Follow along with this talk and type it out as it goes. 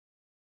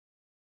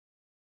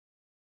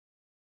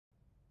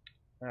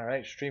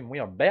Alright, stream, we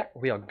are back.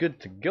 We are good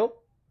to go.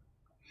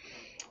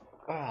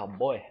 Oh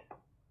boy.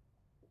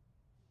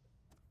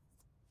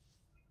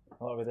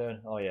 What are we doing?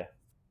 Oh yeah.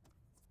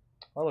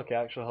 Oh look, it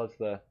actually has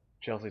the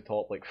Chelsea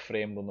top like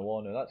framed on the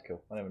wall now. That's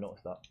cool. I never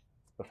noticed that.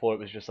 Before it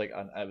was just like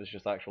it was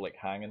just actually like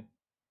hanging,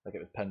 like it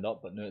was pinned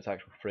up, but now it's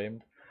actually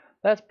framed.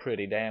 That's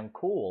pretty damn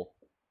cool.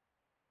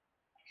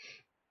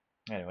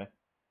 Anyway,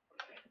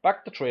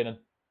 back to training.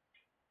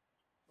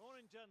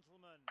 Morning,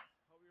 gentlemen.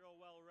 Hope you're all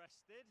well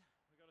rested.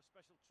 We've got a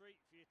special treat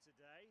for you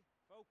today.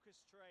 Focus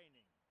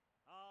training.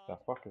 The Hard,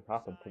 fuck has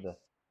happened to the precise,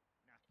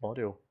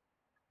 audio?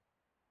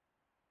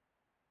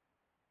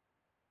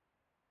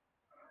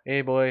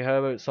 Hey boy, how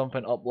about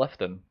something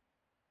uplifting?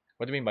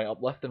 What do you mean by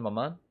uplifting, my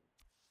man?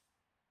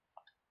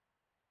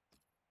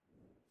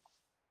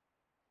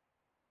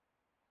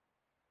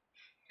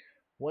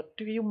 What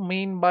do you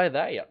mean by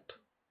that?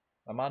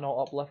 Am I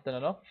not uplifting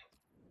enough?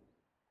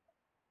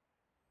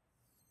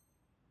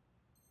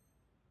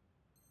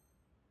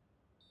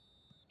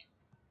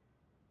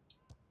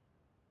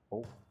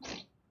 Oh,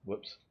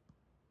 whoops.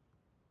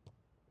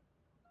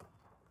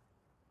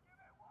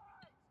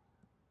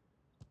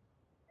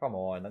 Come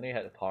on, I need to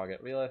hit the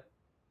target, really?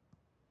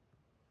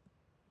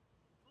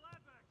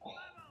 Clever, lad.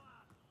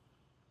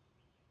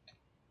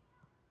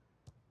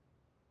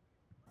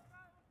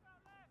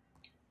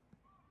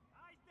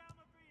 Eyes down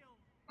the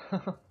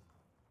field.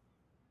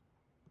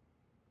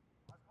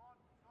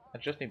 I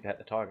just need to hit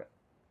the target.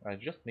 I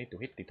just need to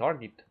hit the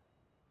target.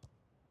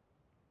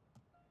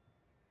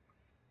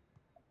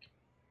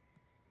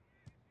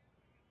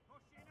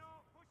 Push it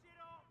up, push it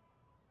up.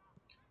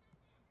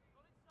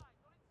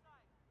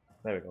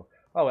 There we go.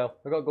 Oh well,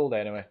 we got gold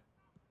anyway.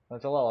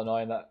 It's a little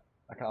annoying that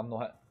I'm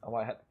not hit. I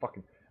want to hit the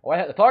fucking. I want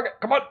to hit the target.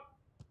 Come on!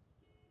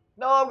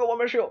 No, I've got one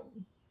more shot.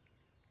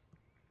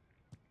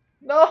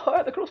 No, I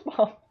hit the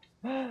crossbar.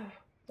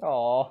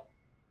 Oh,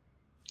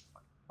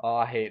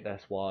 I hate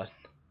this one.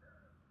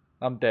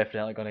 I'm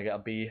definitely gonna get a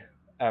B.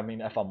 I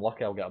mean, if I'm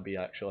lucky, I'll get a B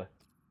actually.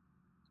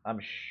 I'm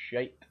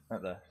shite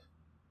at this.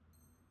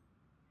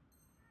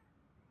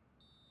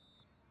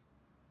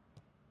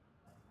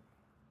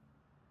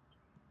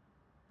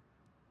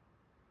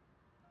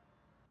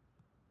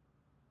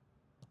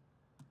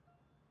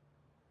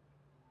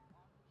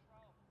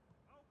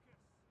 Focus.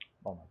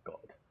 Oh my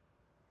god.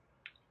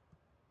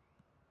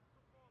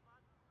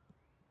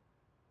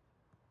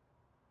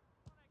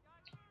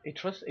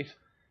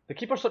 The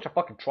keeper's such a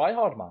fucking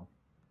tryhard, man.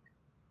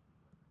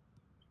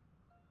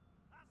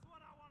 That's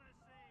what I want to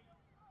see.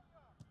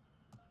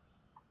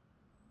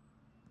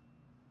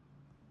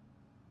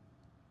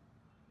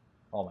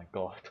 Oh my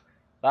god.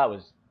 That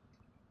was.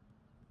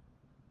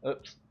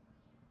 Oops.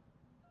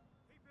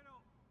 Keep it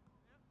up.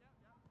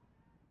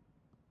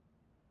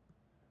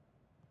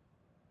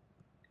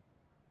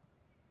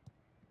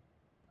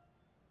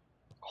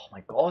 Oh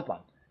my god,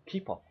 man.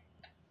 Keeper.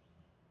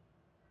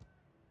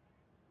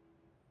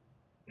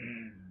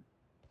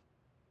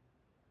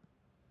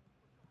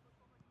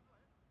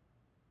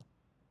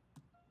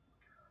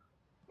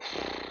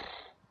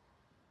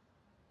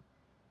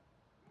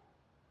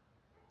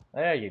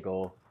 There you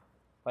go.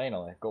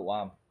 Finally, got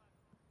wham.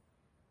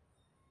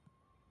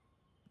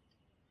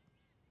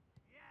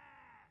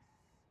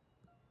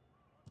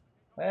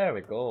 There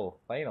we go.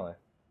 Finally.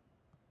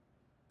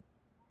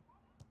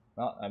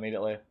 No,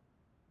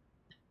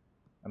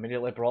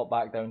 immediately brought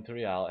back down to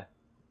reality.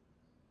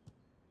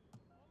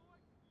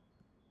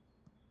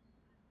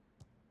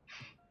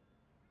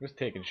 Just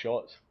taking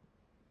shots.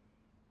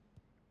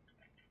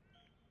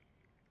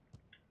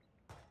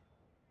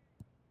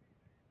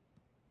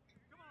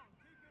 Come on,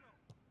 keep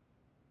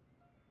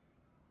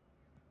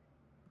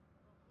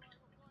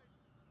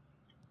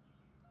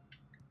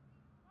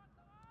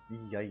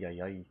it up.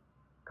 Yay.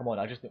 Come on,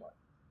 I just need one.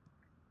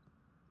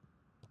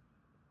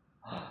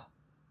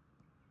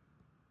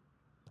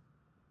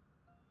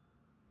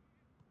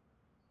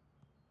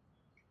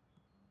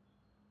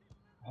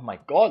 Oh my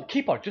god,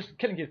 keeper, just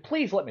can you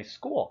please let me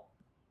score?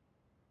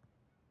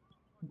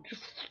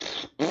 Just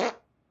Nice, lads.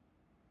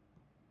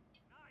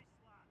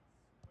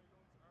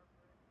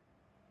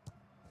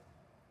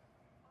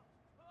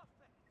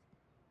 Perfect.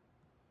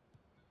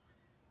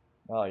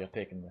 Oh, you're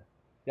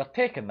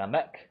taking the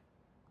mick.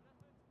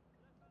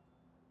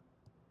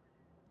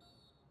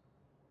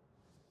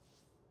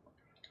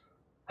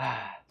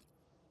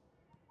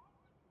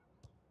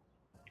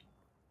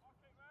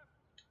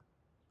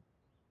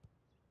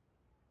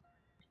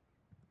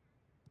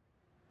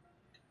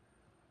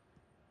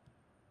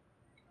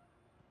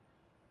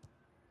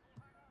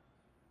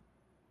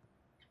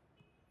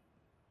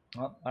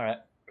 Oh, alright,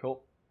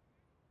 cool.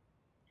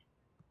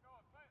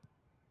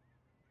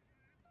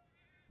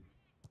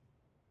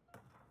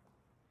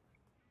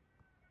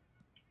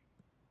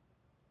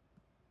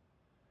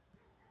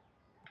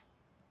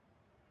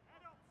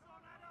 Head up,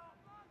 son, head up.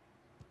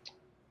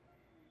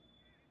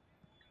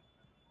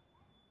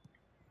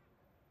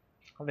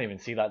 I didn't even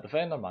see that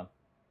defender, man.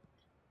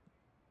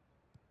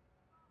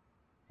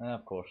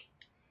 Of course.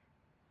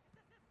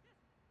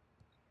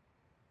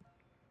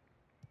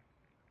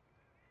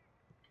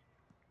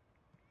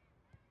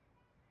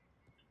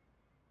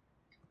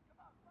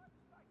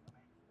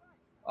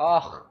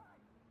 Ugh.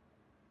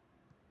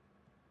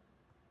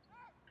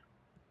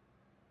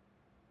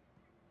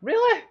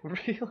 Really?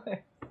 Really?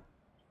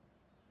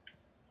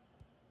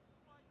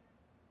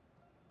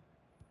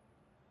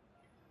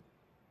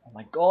 Oh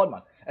my god,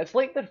 man. It's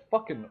like they're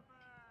fucking...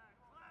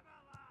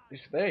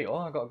 There you go,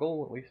 I got a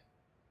goal at least.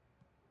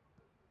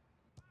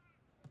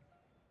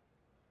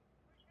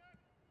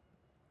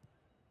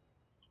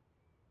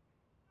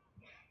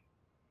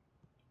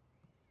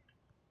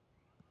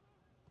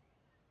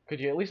 Could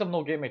you at least have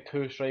not given me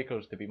 2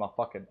 strikers to be my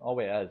fucking... Oh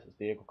wait, it is. It's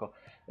Diego Costa.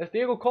 It's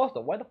Diego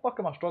Costa. Why the fuck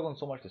am I struggling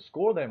so much to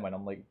score then when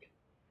I'm like...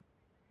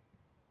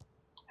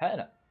 hitting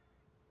it?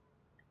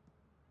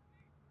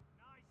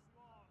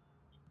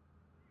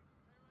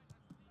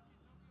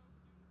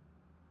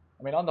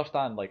 I mean, I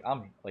understand, like,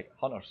 I'm, like,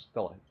 Hunter's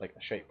still, like,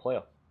 a shite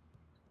player.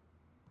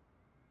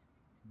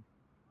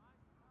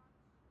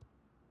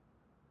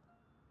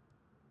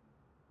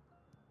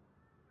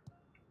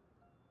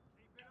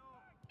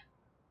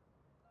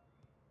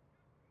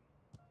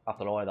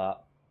 After all of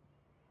that.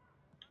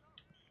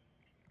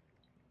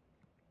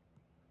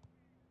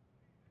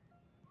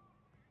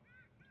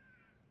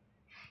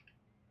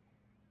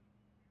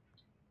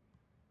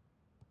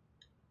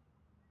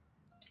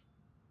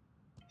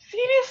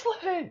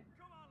 Seriously?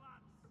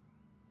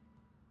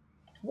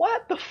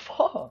 What the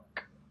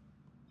fuck?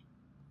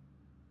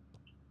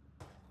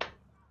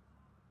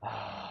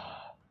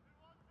 Oh,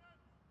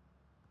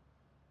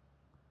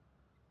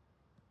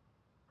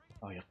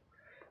 yeah.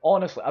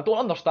 Honestly, I don't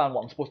understand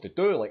what I'm supposed to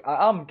do. Like,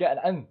 I am getting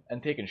in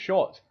and taking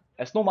shots.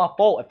 It's not my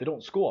fault if they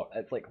don't score.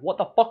 It's like, what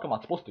the fuck am I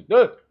supposed to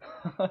do?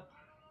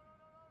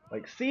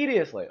 Like,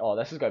 seriously. Oh,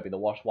 this is going to be the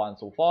worst one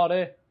so far,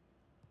 eh?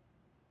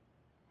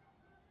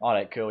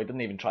 Alright, cool. He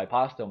didn't even try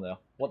past him there.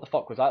 What the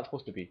fuck was that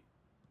supposed to be?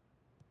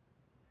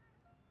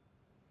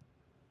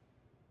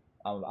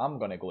 I'm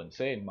going to go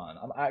insane, man.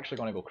 I'm actually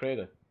going to go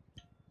crazy.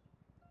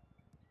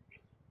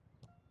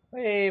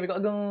 Hey, we got to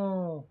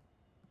go.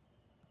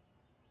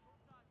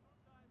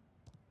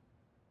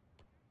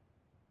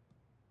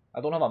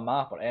 I don't have a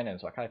map or anything,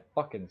 so I can't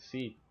fucking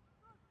see.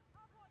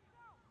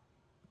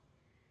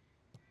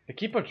 The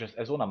keeper just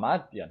is on a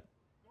mad yen.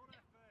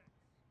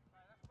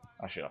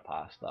 I should have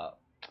passed that.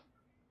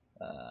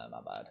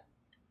 My bad.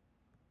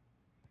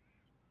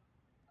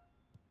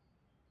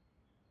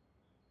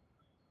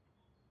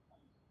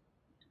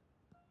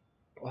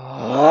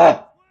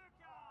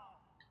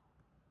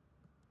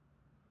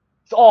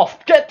 It's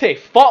off. Get to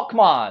fuck,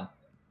 man.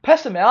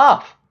 Pissing me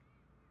off.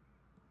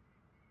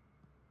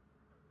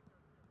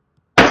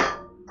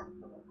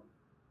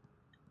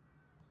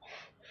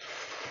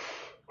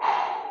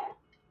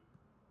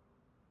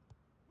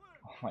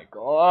 Oh my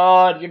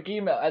god, you're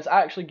giving me, it's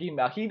actually giving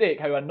me a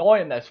headache how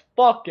annoying this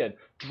fucking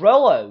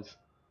drill is.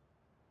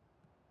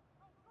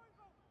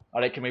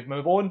 Alright, can we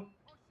move on?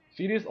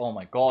 Serious? Oh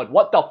my god,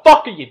 what the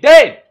fuck are you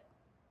doing?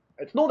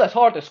 It's not this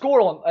hard to score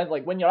on,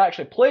 like, when you're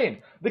actually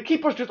playing. The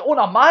keeper's just on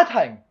a mad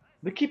thing.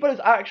 The keeper is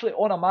actually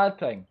on a mad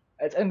thing.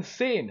 It's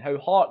insane how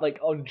hard, like,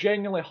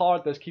 genuinely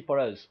hard this keeper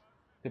is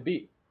to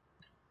beat.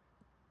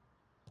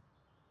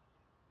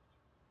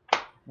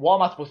 What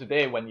am I supposed to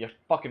do when your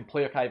fucking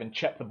player can't even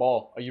chip the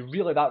ball? Are you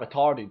really that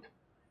retarded?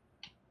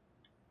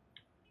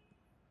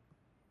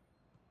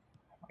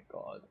 Oh my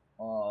god.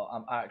 Oh,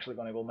 I'm actually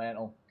gonna go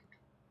mental.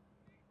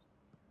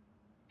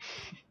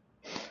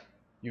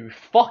 You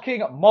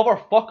fucking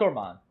motherfucker,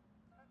 man.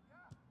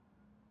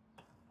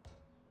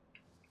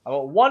 I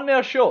got one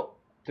more shot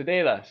to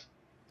do this.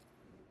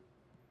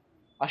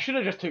 I should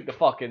have just took the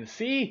fucking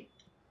C.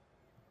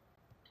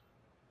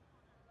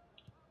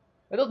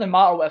 It doesn't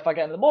matter if I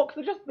get in the box,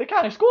 they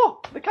can't score.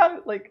 They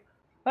can't, like,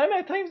 how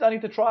many times do I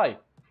need to try?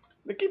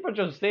 The keeper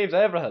just saves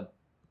everything.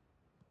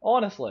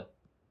 Honestly.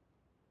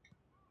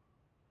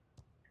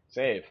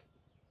 Save.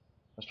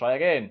 Let's try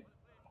again.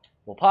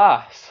 We'll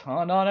pass.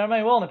 Oh no, never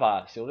mind, we'll only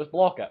pass. He'll just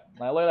block it.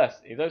 Now look at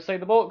this. He's outside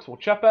the box, we'll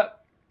chip it.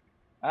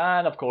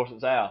 And of course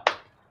it's there.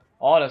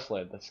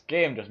 Honestly, this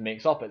game just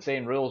makes up its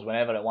own rules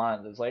whenever it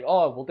lands. It's like,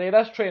 oh, we'll do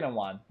this training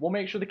one. We'll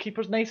make sure the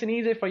keeper's nice and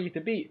easy for you to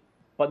beat.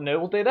 But now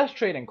we'll do this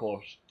training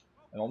course.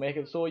 And we'll make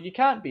it so you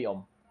can't beat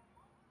him.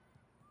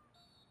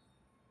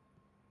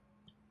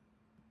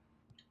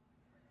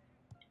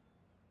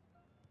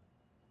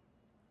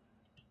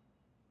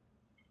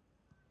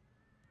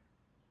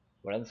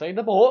 We're inside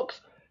the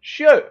box.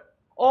 Shoot!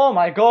 Oh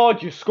my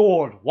god, you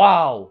scored!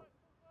 Wow!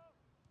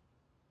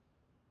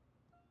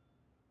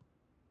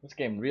 This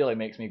game really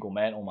makes me go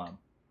mental, man.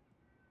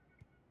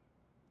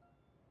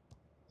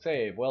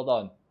 Save, well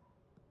done.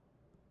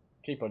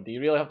 Keeper, do you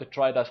really have to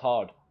try this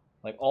hard?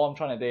 Like, all I'm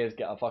trying to do is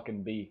get a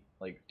fucking B.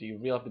 Like, do you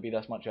really have to be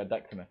this much of a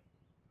dick to me?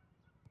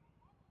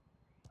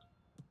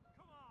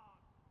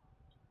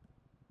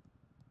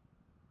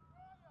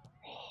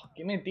 Oh,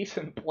 give me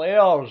decent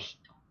players!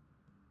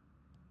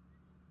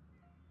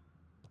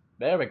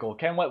 There we go.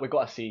 Kenwit, we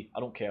got a C.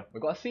 I don't care. We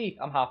got a C.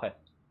 I'm happy.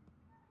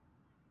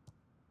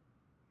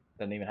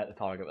 Didn't even hit the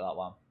target with that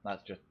one.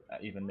 That's just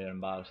even more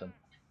embarrassing.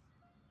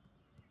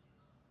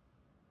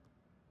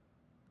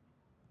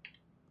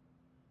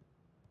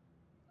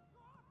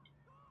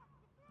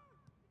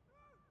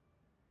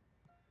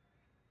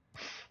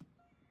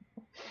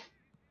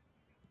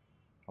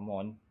 Come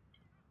on.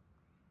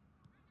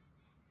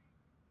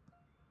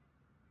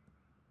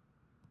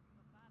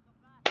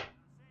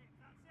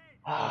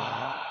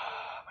 Ah,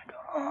 my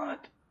God.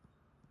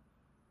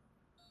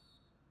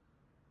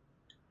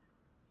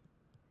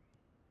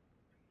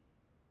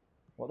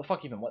 What the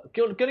fuck even? What?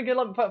 Gonna get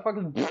like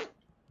fucking.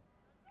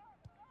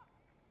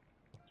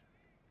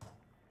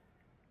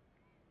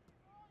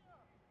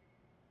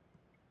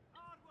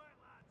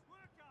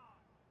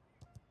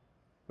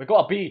 We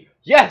got a B.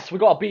 Yes, we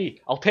got a B.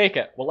 I'll take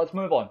it. Well, let's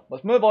move on.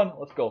 Let's move on.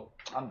 Let's go.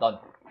 I'm done.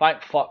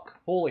 Thank fuck.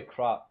 Holy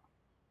crap.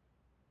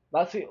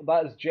 That's it.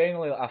 That is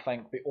genuinely, I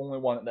think, the only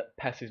one that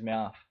pisses me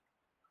off.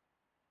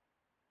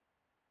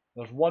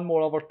 There's one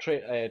more other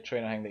trainer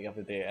thing that you have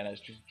to do, and it's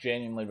just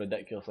genuinely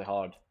ridiculously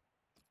hard.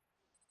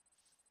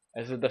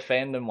 It's the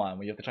defending one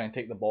where you have to try and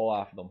take the ball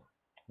after them.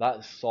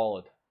 That's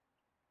solid.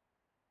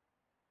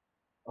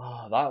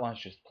 Oh, that one's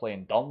just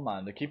plain dumb,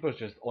 man. The keeper's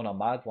just on a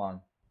mad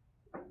one.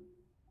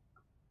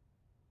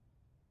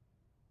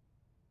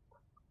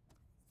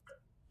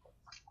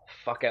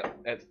 Fuck it,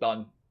 it's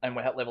done. And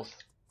we hit level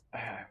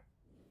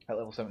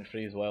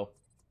 73 as well.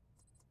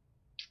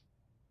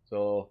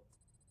 So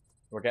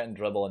we're getting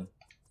dribbling.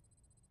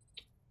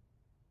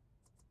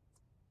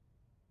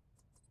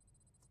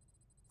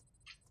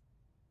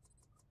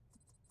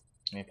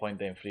 Any point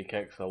doing free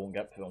kicks, so I won't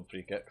get to on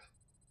free kicks.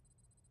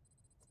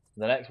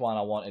 The next one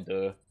I want to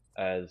do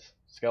is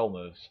skill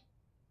moves,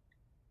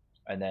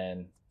 and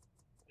then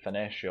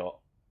finesse shot.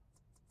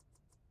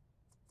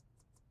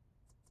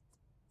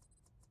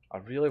 I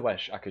really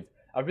wish I could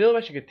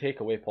take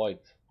away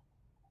points.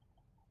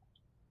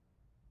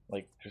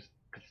 Like, just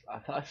because I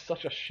thought it's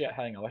such a shit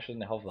thing. I wish I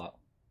didn't have that.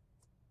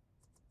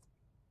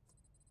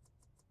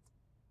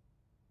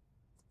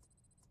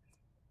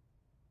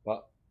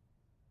 But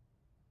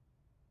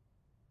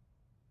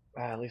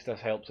at least this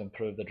helps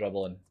improve the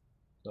dribbling.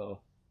 So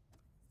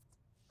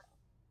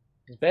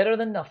it's better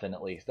than nothing,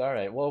 at least.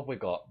 Alright, what have we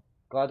got?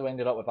 Glad we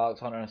ended up with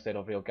Alex Hunter instead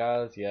of Real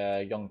Gaz. Yeah,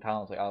 young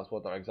talents like Alex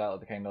Wood are exactly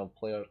the kind of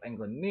players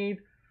England need.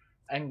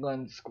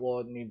 England's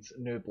squad needs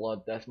new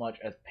blood. This much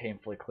is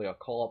painfully clear.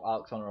 Call up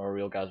Alex Hunter or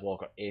Real Gaz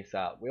Walker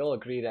ASAP. We all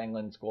agree the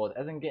England squad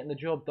isn't getting the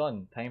job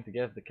done. Time to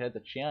give the kids a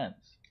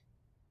chance.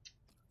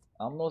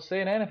 I'm not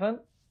saying anything.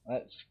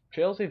 It's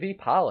Chelsea v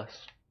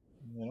Palace.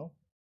 You know,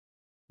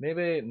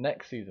 maybe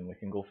next season we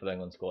can go for the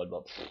England squad,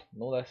 but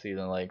no, this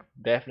season. Like,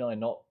 definitely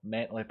not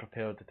mentally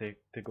prepared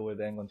to go with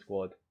the England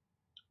squad.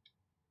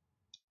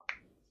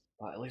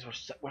 But at least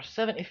we're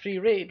 73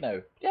 rated now.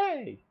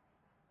 Yay!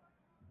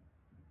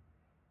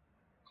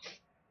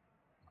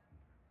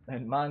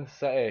 And Man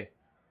City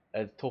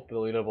is top of the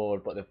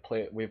leaderboard, but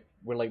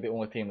we're like the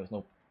only team that's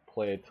not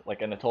played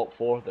like in the top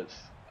four that's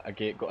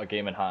got a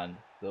game in hand.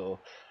 So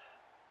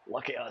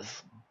lucky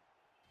us.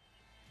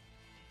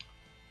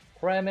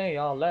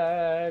 Premier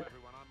League.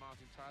 Everyone, I'm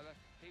Martin Tyler.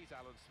 He's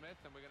Alan Smith,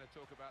 and we're going to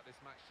talk about this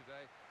match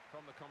today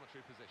from the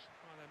commentary position.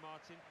 Hi there,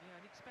 Martin. Yeah,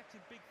 and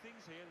expecting big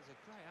things here. There's a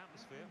great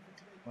atmosphere.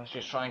 Let's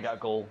just try and get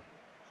a goal.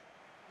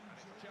 And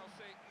it's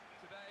Chelsea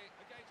today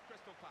against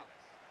Crystal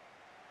Palace.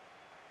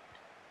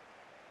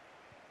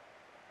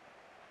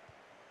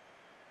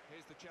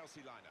 Here's the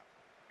Chelsea lineup.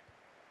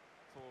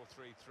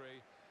 4-3-3,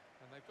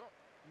 and they've got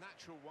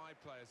natural wide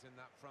players in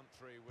that front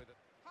three with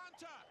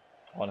Hunter.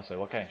 Honestly,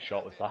 what kind of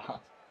shot was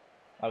that?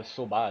 That was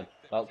so bad.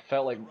 That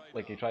felt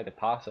like he tried to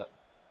pass it.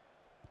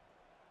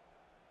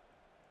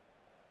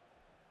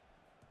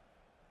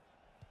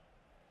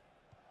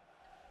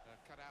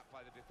 Cut out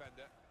by the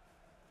defender.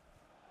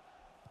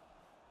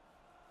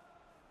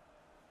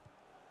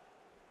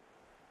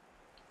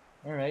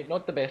 Alright,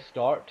 not the best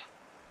start.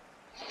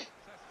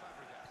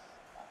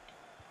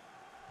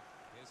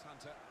 Here's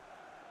Hunter.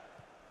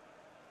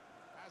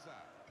 Hazard.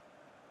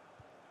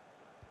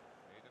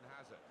 Eden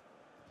Hazard.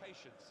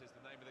 Patience is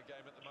the name of the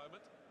game at the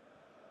moment.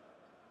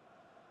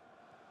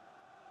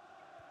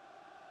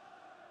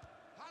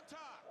 Hunter.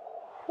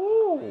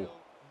 Ooh,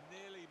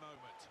 Nearly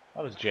moment.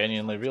 that was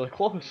genuinely really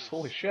close.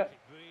 Holy shit.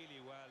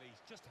 Really well.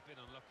 He's just a bit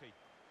unlucky.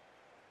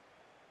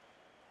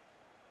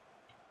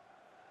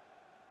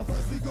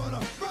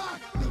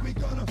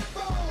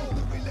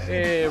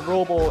 Hey,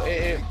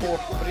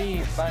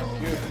 Robo8843,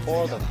 thank you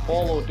for the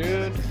follow,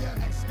 dude.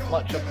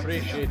 Much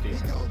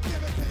appreciated.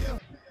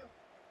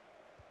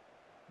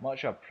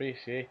 Much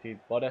appreciated,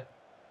 buddy.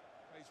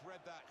 He's read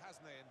that,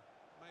 hasn't he? And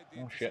made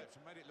the Oh shit.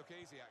 interception, made it look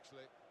easy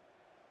actually.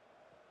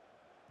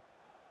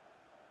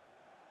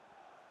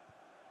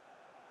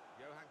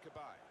 Johan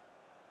Kabay.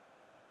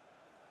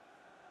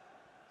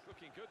 It's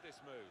looking good, this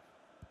move.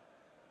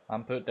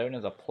 I'm put down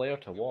as a player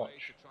to watch.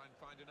 To try and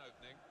find an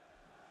opening.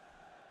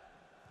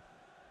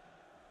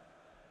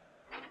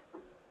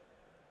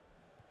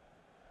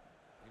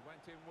 He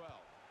went in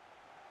well.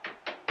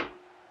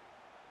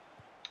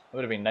 It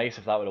would have been nice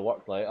if that would have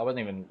worked. Like, I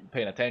wasn't even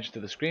paying attention to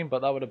the screen,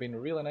 but that would have been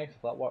really nice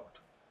if that worked.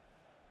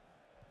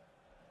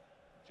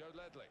 Joe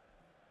Ledley,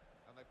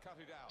 and they've cut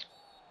it out.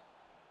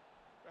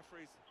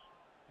 Referees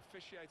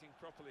officiating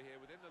properly here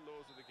within the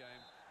laws of the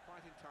game.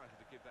 Quite entitled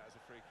to give that as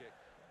a free kick.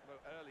 Although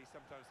early,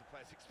 sometimes the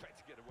players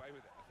expect to get away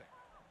with it, I think.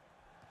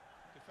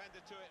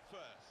 defender to it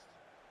first.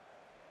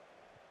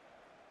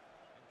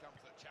 In comes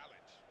the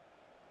challenge.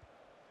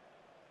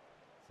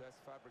 Says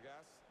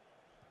Fabregas.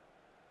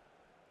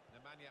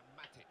 Nemanja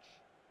Matic.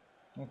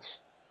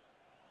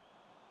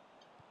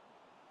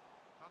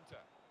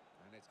 Hunter.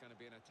 And it's going to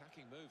be an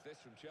attacking move, this,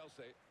 from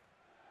Chelsea.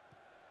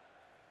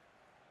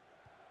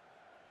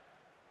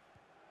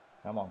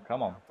 Come on,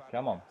 come on,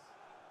 come on.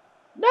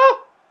 No!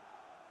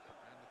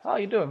 How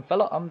you doing,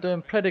 fella? I'm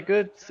doing pretty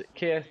good,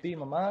 KSD,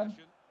 my man.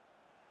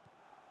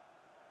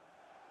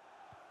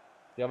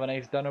 You have a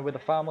nice dinner with the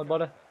family,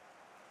 buddy?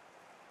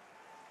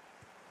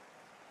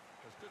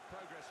 There's good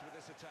progress with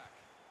this attack.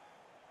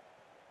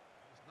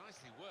 It was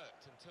nicely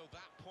worked until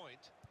that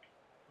point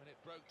when it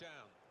broke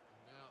down.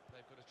 And now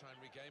they've got to try and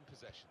regain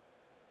possession.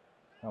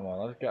 Come on,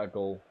 let's get a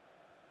goal.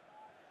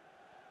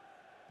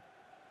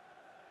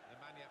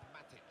 Nemanja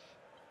Matic.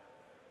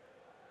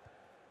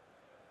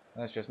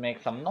 Let's just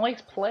make some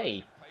nice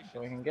play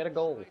so we can get a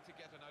goal. To get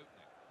an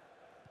opening.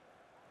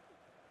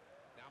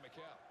 Now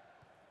Mikel.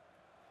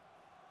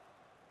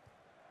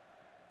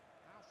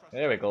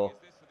 There we go.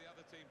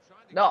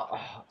 No,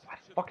 oh, I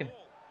fucking.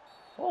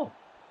 Oh,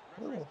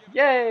 oh,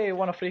 yay!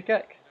 Won a free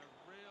kick.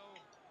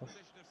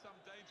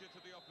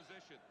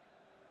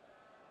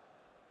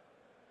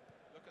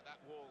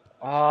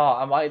 Ah,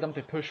 I wanted them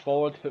to push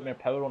forward to put more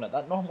power on it.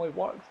 That normally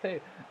works too.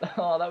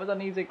 Oh, that was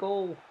an easy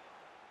goal.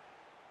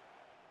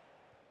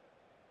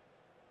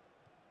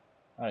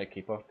 Alright,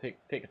 keeper, take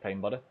your time,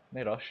 buddy.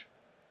 No rush.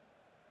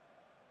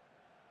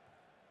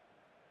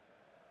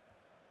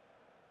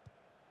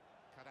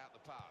 Cut out the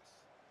pass.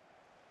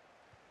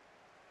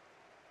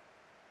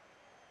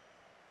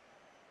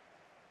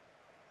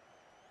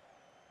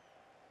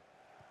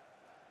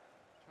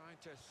 Trying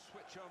to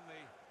switch on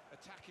the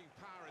attacking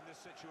power in this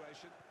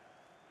situation.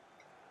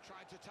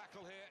 Tried to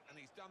tackle here, and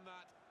he's done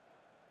that.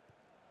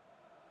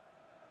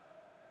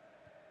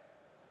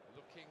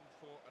 Looking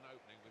for an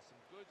opening with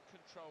some good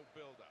controlled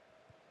build-up.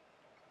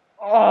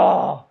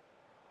 Oh!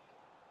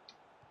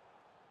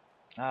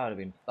 That would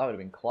have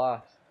been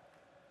class.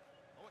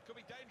 Oh, it could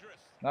be dangerous.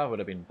 That would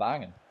have been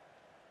banging.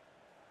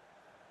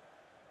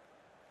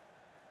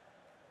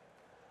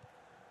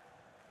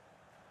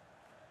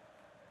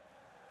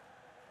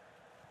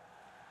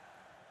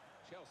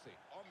 Chelsea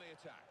on the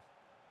attack.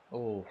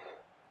 Oh.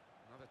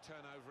 Another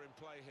turnover in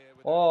play here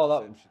with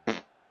that.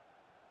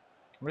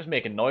 I'm just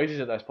making noises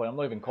at this point. I'm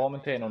not even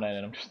commentating on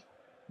anything. I'm just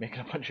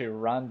making a bunch of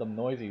random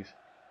noises.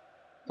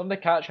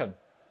 Somebody catch him.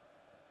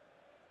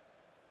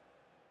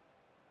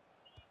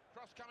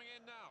 Cross coming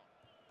in now.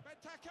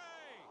 Benteke!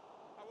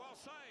 Oh, well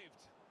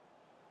saved.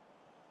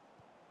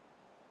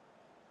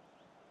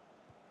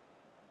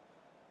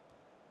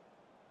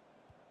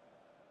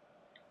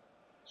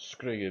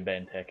 Screw you,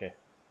 Benteke.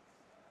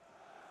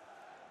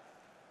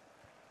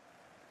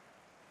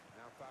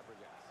 Now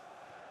Fabregas.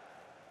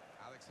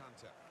 Alex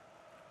Hunter.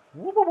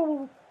 Whoop, whoop,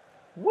 whoop,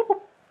 whoop,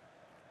 whoop.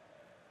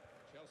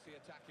 Chelsea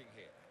attacking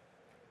here.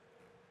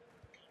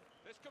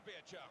 This could be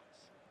a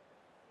chance.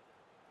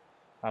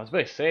 I was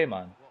about to say,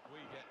 man. What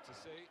we get to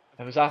see. If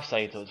it was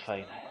offside, it was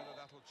fine.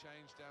 Whether that'll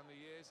change down the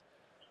years,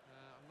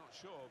 I'm not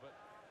sure. But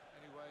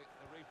anyway,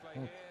 the replay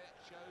here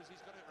shows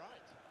he's got it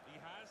right. He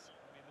has.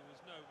 I mean, there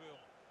was no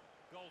real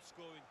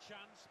goal-scoring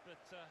chance,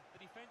 but the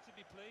defence would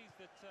be pleased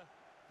that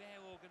their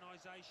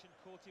organisation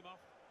caught him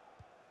off.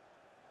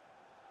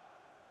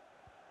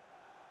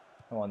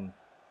 Come on.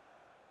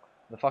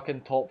 The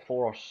fucking top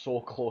four are so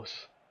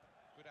close.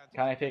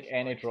 Can I take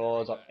any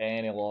draws or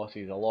any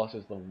losses? A loss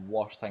is the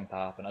worst thing to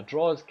happen. A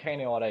draw is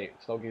kinda alright,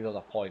 still gives us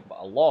a point, but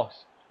a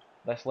loss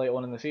this late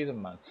on in the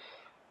season, man,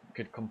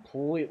 could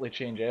completely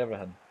change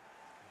everything.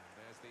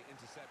 There's the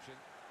interception.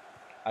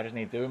 I just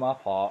need to do my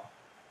part.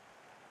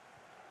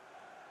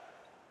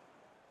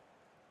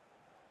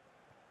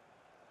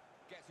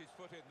 Gets his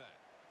foot in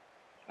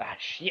there. Ah,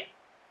 shit.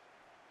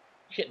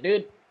 Shit,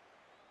 dude.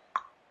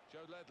 Joe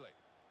Ledley.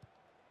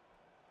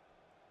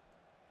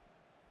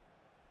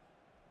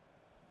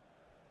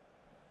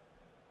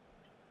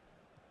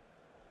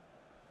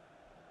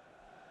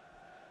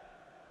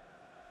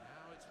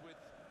 Now it's with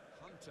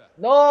Hunter.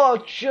 No, I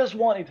just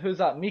wanted, who's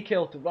that,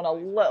 Mikel, to run a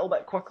little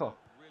bit quicker.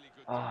 Really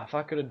good Ah, if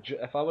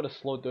I would have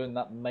slowed down,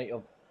 that might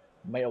have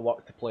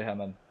worked to play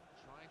him in.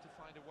 trying to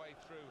find a way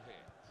through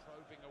here,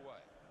 probing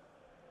away.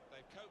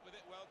 They've coped with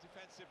it well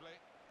defensively.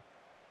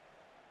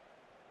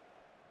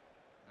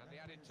 And the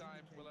added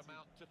time will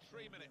amount to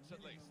 3 minutes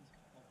at least.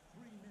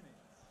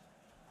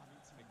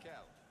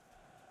 Mikel.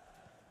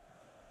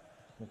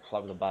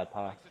 That was a bad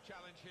pass. Makes the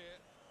challenge here.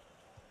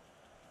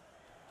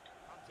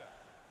 Hunter.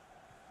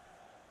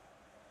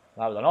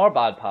 That was another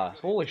bad pass.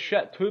 Holy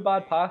shit, 2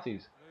 bad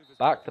passes.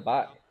 Back to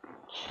back. Well,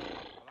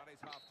 that is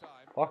half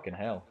time. Fucking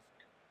hell.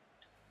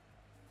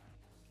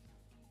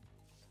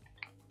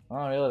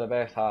 Not really the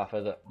best half,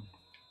 is it?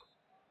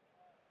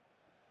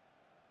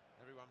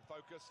 Everyone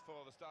focused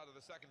for the start of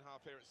the second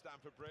half here at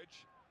Stamford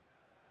Bridge.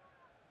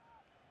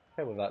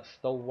 Okay, well, that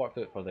still worked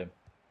out for them.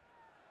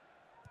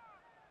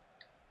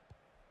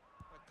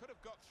 They could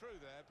have got through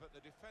there, but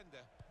the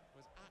defender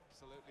was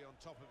absolutely on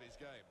top of his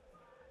game.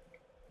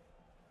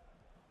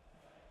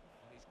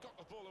 got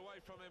the ball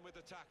away from him with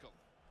the tackle.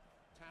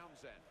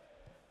 Townsend.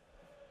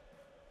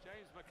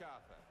 James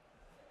MacArthur.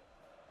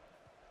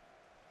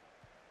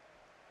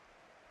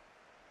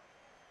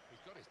 He's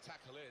got his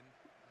tackle in,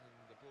 and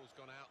the ball's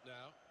gone out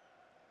now.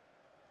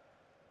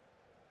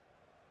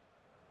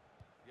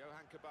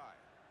 Johan Cabaye.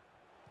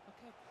 Look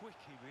how quick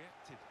he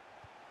reacted.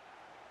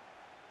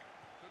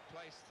 Good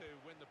place to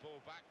win the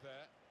ball back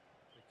there,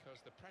 because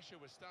the pressure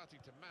was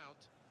starting to mount,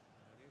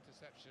 and the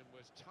interception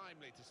was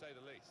timely, to say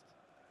the least.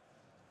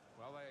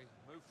 Well, they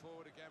move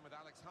forward again with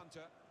Alex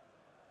Hunter.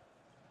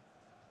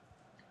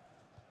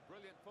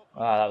 Brilliant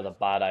football. Ah, that was a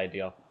bad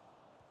idea.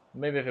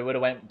 Maybe if it would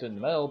have went down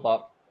the middle,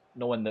 but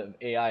knowing that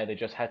AI, they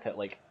just hit it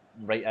like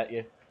right at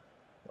you.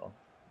 So,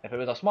 if it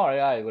was a smart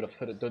AI, it would have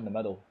put it down the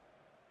middle.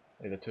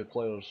 Like the two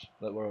players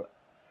that were,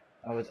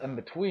 I was in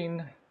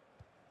between.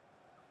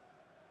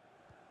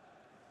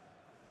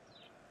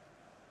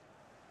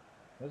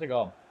 Where's it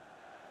gone?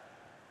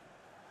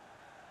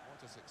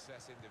 What a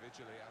success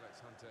individually Alex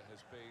Hunter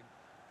has been,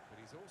 but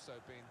he's also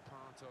been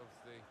part of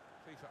the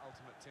FIFA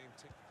Ultimate Team.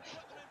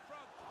 Put them in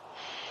front.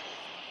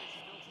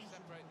 Still to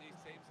separate these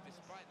teams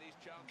despite these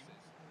chances.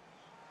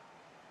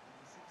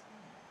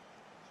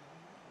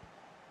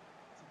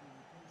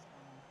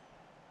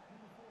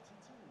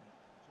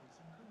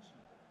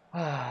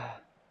 And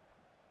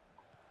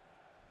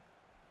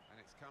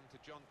it's come to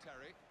John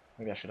Terry.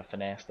 Maybe I should have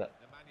finessed it.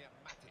 Nemanja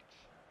Matic.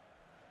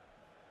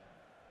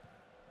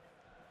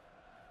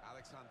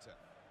 Alex Hunter.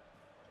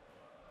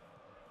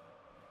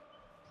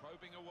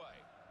 Probing away,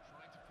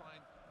 trying to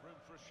find room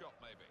for a shot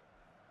maybe.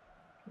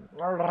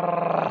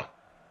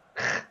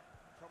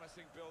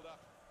 Promising build-up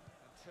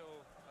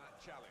until that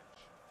challenge.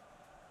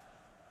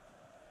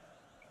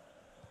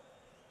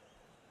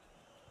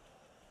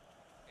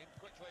 In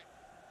quickly.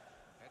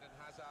 Eden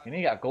Hazard. You need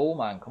to get a goal,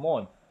 man. Come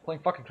on.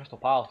 Playing fucking Crystal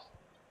Palace.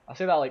 I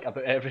say that like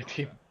about every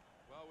team.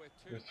 Well, we're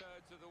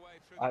two-thirds of the way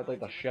through. I'd like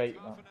the shite,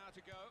 man. Half an hour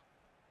to go.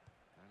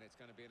 And it's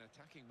going to be an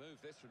attacking move,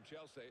 this, from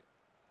Chelsea.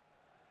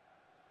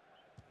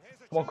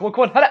 Come on, come on,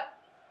 come on, hit it!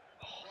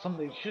 Oh,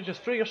 somebody should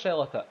just throw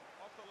yourself at it.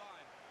 Off the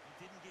line.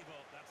 He didn't give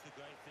up, that's the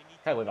great thing.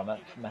 Can't believe I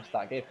missed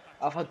that game.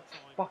 I've had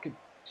fucking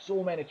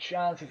so many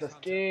chances this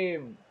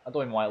game. I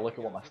don't even want to look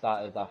at what my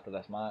stat is after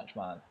this match,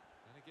 man. And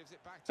he gives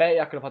it back to Bet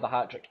you I could have had a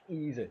hat-trick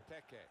easy.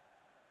 Teke.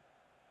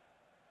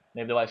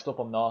 Maybe they let stop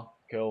him now.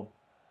 Cool.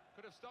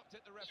 Could have stopped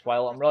it, the referee. Just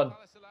while I'm Crystal run.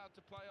 Palace allowed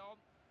to play on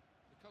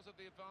because of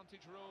the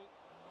advantage rule.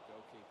 The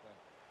goalkeeper.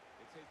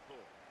 It's his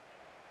ball.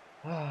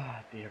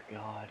 Ah, dear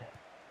God.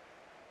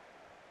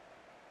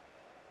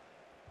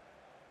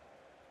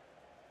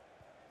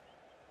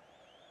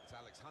 It's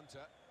Alex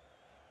Hunter.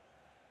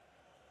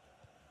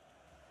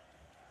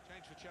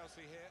 Change for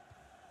Chelsea here.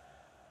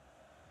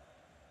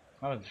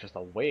 That was just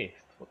a waste.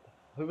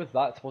 Who was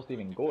that supposed to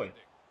even go? That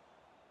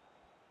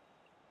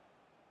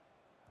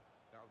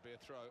would be a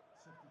throw.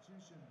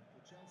 Substitution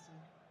for Chelsea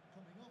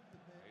coming off the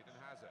pitch. Eden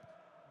Hazard.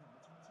 Number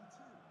 22.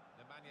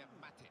 Nemanja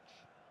Matic.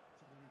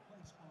 To be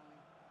replaced by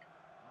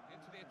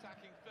Into the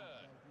attacking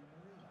third. Di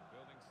Maria.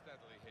 Building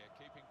steadily here,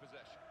 keeping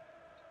possession.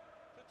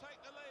 To take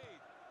the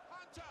lead.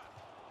 Hunter!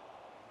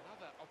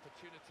 Another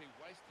opportunity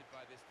wasted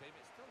by this team.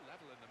 It's still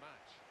level in the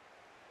match.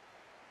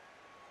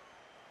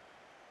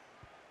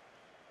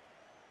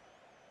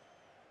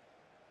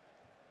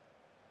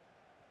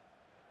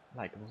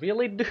 Like,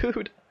 really,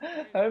 dude?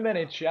 How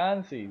many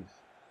chances?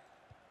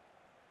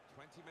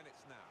 20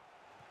 minutes now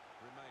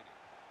remaining.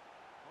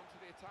 On to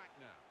the attack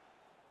now.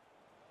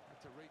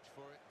 Had to reach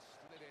for it,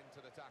 slid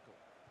into the tackle.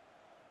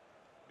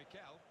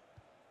 Mikel.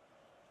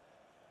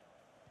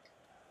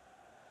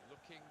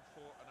 Looking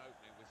for an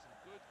opening with some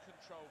good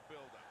controlled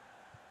build-up.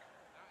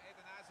 Now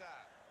Eden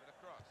Hazard with a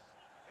cross.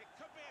 It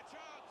could be a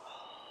chance.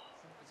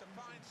 It's a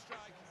fine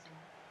strike,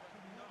 but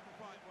not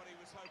quite what he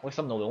was hoping. At least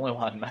I'm not the only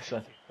one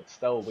missing. But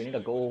still, we need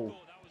a goal.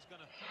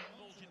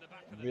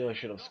 Really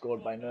should have scored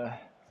by now.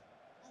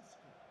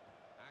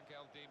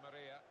 Angel Di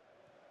Maria.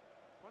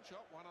 One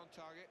shot, one on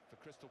target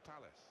for Crystal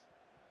Palace.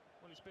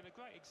 Well, it's been a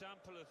great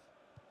example of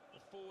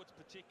the forwards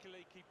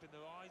particularly keeping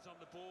their eyes on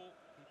the ball,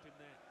 keeping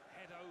their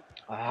head open.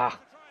 Ah.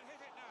 To try and hit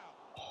it now.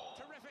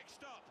 Terrific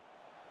stop.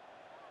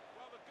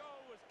 Well, the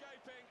goal was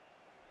gaping,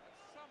 and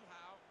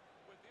somehow,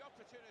 with the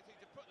opportunity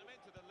to put them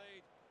into the lead,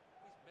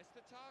 he's missed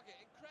the target.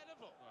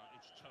 Incredible. Well,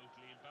 it's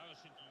totally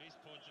embarrassing from his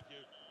point of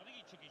view. I think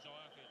he took his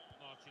eye off it,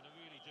 Martin. I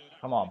really do. That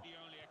Come on. could be the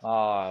only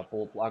Ah,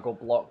 explanation. I got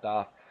blocked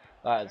off.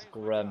 That is James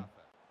grim. MacArthur.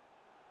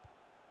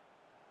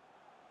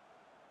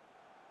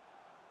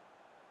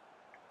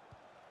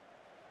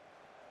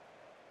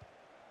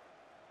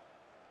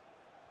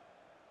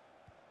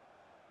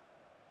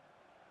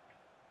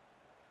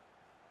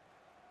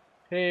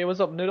 Hey, what's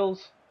up,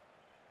 Noodles?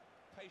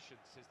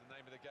 Patience is the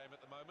name of the game at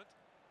the moment.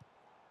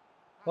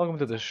 Welcome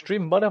to the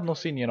stream, bud. I've not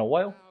seen you in a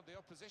while. Now the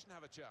opposition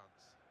have a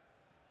chance.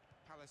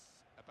 Palace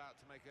about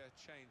to make a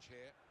change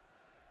here.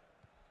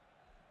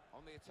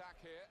 On the attack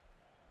here.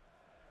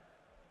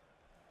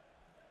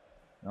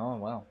 Oh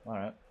well, all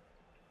right.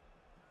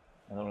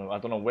 I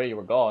don't know where you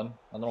were gone.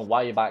 I don't know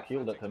why you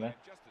backheeled it to me.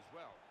 Just as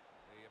well.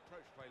 The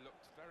approach play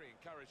looked very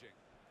encouraging.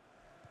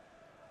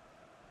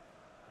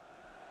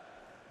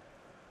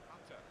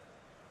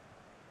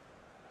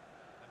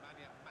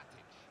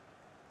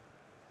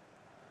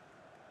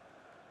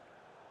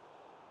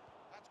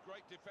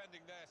 great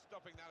defending there,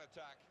 stopping that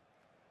attack.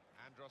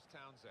 Andros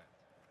Townsend.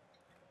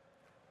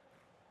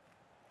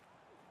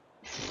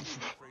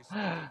 Referee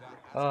spotted that as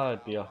a Oh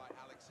foul dear. by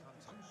Alex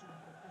Hunter. Substitution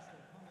for Crystal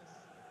Palace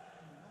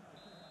coming off the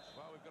pitch.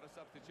 Well, we've got a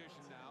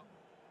substitution now.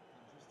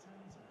 Andros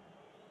Townsend.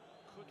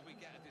 Could we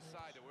get a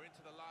decider? We're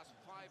into the last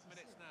 5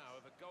 minutes now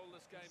of a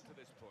goalless game to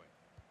this point.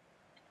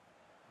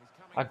 He's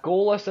coming A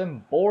forward. goalless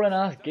and boring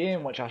ass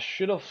game, which I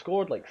should have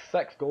scored like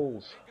 6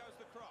 goals. In goes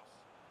the cross.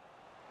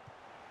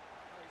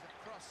 Oh, he's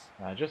across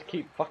I just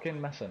very keep quickly,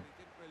 fucking missing. but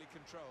he didn't really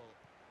control.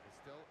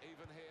 It's still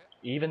even here.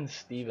 Even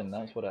Steven,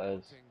 that's what it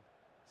is. Wanting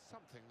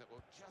something that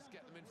will just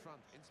get them in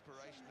front.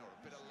 Inspiration or a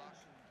bit of luck.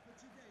 For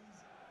today's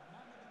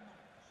man of the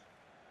match.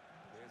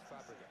 Here's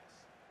Fabregas.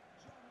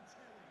 John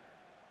Terry.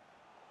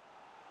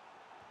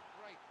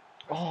 Great.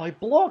 Oh, he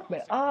blocked me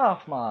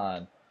off,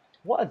 man.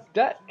 What a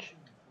dick.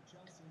 For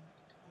Chelsea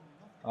coming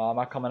off the Oh, am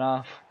I coming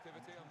off?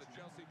 Activity on the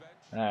Chelsea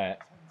bench. Alright.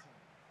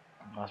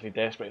 Hunter. Must be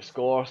desperate to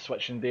score.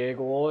 Switching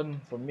Diego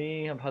on. For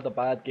me, I've had a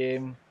bad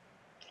game.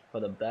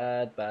 Had a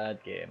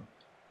bad game.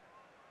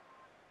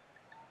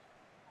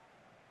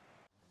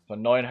 It's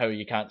annoying how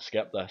you can't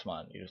skip this,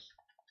 man. You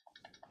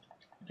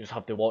just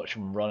have to watch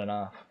him running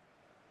off.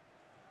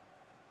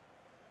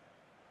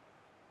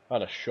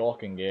 Had a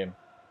shocking game.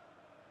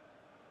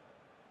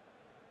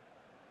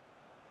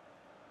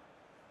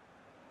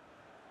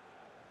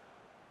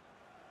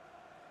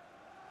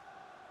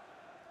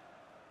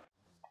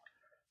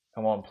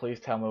 Come on, please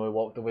tell me we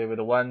walked away with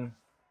a win.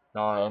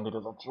 No, it ended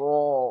as a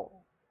draw.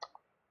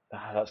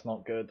 Ah, that's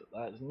not good.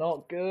 That's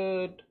not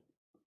good.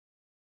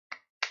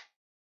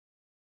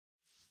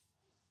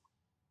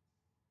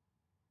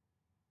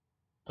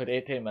 Played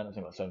 18 minutes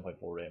and got 7.4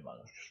 rate, man.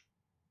 That's just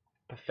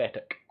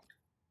pathetic.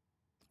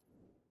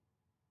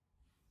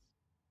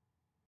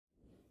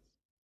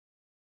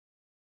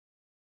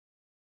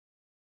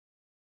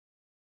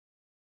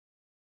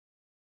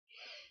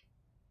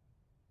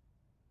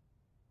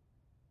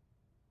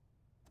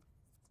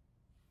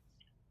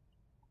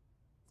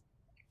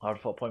 Hard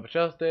fought point for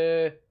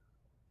Chelsea.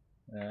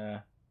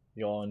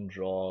 Yawn,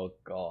 draw,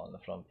 got on the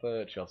front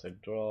foot. Chelsea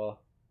draw.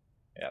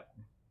 Yep.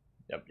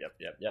 Yep. Yeah,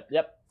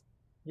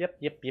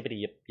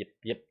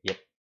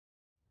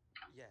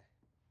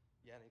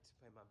 I need to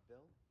pay my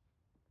bill.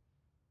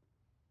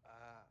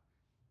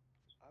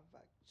 I've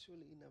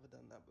actually never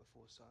done that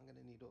before, so I'm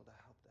gonna need all the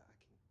help that I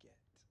can get.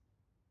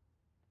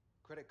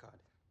 Credit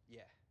card?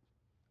 Yeah,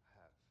 I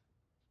have.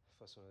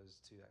 First one was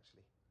 2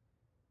 actually.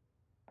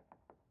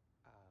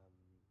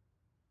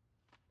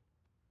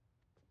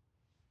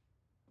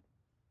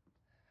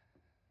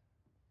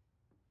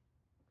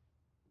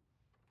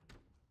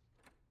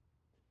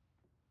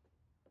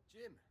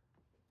 Jim,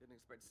 didn't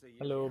expect to see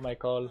you. Hello, here.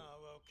 Michael. Oh,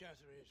 well,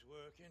 Catherine's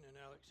working and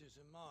Alex is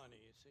a minor,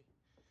 you see.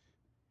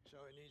 So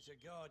he needs a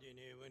guardian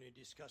here when he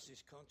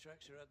discusses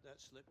contracts, or had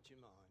that slipped your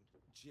mind?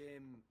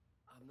 Jim,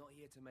 I'm not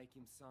here to make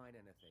him sign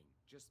anything.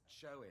 Just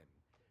show him.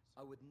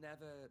 I would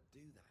never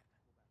do that.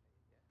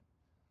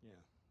 Yeah.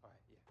 All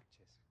right, yeah,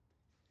 cheers.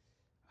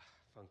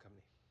 Phone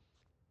company.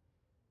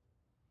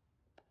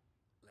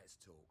 Let's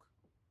talk.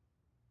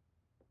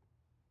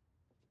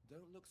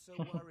 Don't look so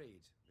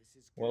worried. This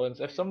is Well, good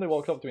if somebody news.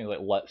 walks up to me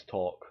like, let's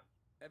talk.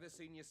 Ever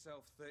seen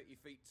yourself 30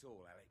 feet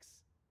tall,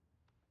 Alex?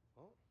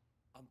 What?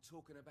 I'm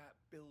talking about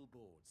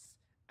billboards.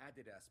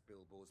 Adidas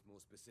billboards, more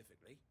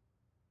specifically.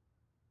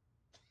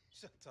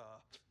 Shut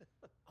up.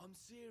 I'm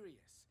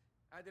serious.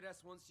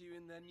 Adidas wants you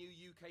in their new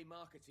UK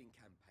marketing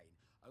campaign.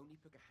 Only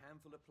pick a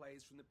handful of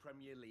players from the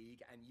Premier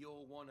League, and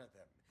you're one of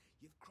them.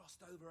 You've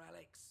crossed over,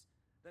 Alex.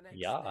 The next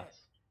step.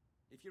 Yes.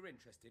 If you're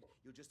interested,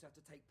 you'll just have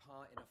to take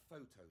part in a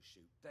photo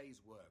shoot.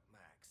 Day's work,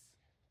 max.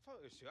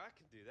 Photo shoot, I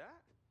can do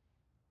that.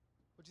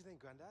 What do you think,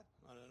 Grandad?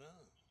 I don't know.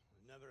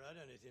 We've never had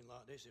anything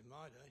like this in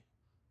my day.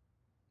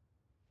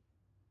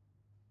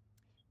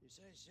 You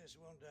say it's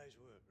just one day's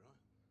work,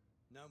 right?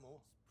 No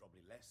more?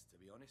 Probably less, to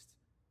be honest.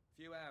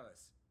 Few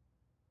hours.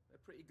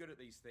 They're pretty good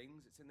at these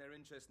things. It's in their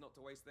interest not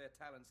to waste their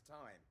talent's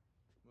time.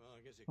 Well,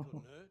 I guess it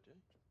couldn't hurt, eh?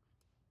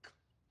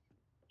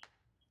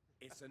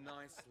 It's a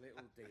nice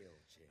little deal,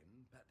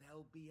 Jim, but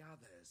there'll be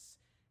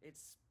others.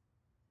 It's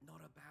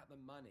not about the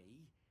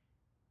money.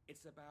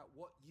 It's about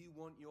what you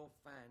want your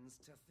fans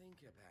to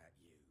think about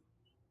you.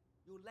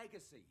 Your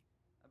legacy,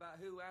 about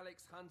who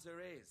Alex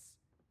Hunter is.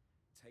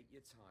 Take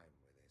your time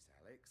with this,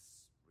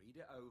 Alex. Read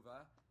it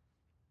over.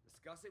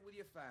 Discuss it with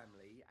your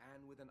family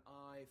and with an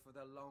eye for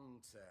the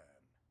long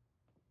term.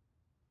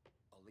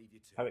 I'll leave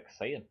you to How it.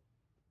 exciting.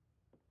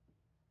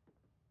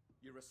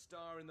 You're a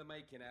star in the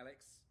making,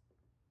 Alex.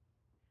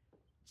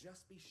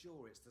 Just be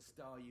sure it's the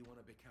star you want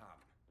to become.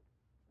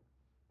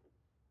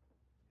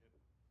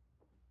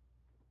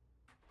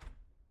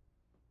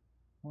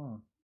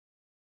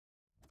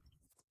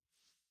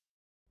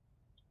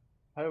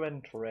 How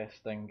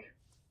interesting.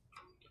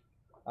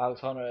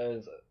 Alex Hunter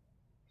is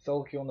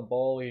silky on the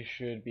ball. He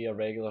should be a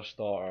regular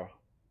starter.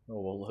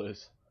 Oh, we'll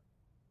lose.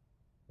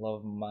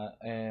 Love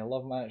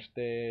match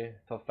day.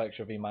 Tough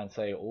fixture v Man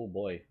City. Oh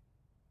boy.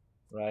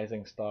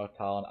 Rising star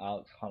talent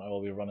Alex Hunter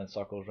will be running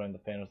circles around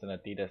defenders in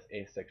Adidas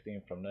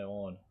A16 from now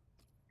on.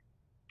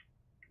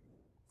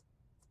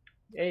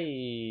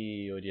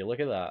 Hey, would you look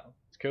at that?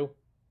 It's cool.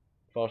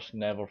 First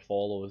never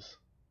follows.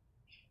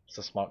 It's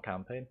a smart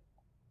campaign.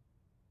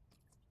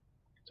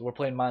 So we're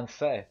playing Man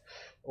City.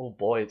 Oh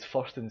boy, it's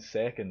first and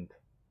second.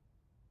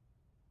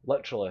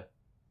 Literally.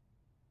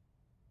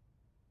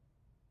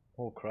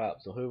 Oh crap,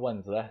 so who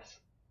wins this?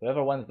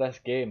 Whoever wins this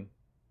game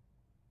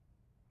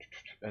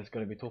is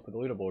going to be top of the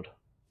leaderboard.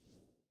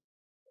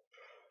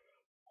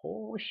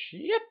 Oh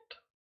shit!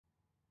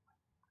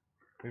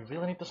 We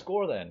really need to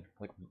score then.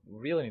 Like,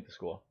 really need to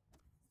score.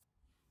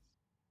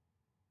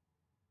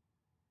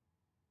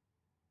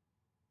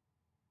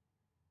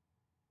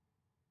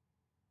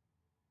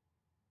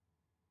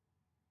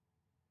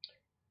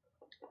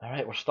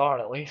 Alright, we're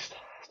starting at least.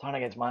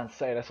 Starting against Man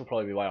City, this will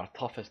probably be one of our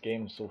toughest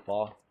games so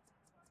far.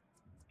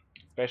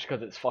 Especially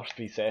because it's first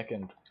v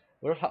second.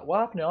 What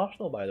happened to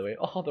Arsenal, by the way?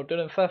 Oh, they're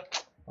doing in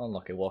fifth.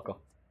 Unlucky Walker.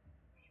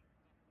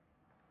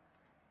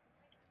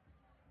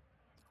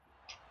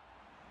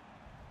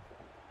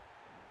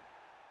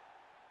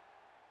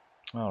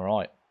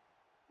 Alright.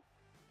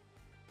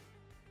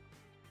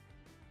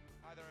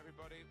 Hi there,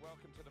 everybody.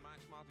 Welcome to the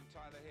match. Martin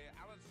Tyler here.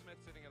 Alan Smith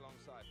sitting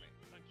alongside me.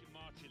 Thank you,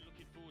 Martin.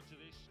 Looking forward to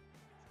this.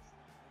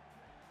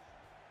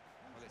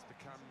 Well, it's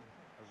become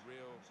a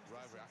real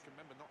rivalry. I can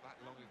remember not that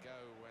long ago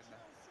when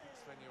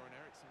Sven-Göran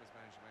Eriksson was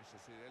managing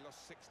Manchester City. They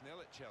lost 6-0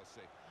 at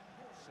Chelsea.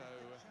 So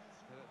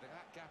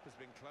that gap has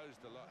been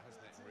closed a lot,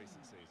 hasn't it, in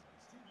recent seasons?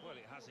 Well,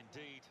 it has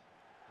indeed.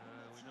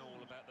 We know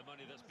all about the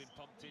money that's been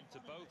pumped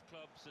into both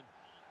clubs, and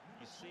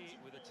you see it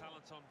with the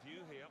talent on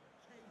view here.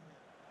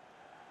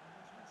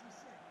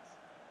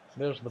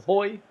 There's the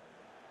boy. There's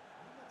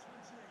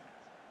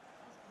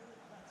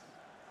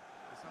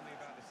something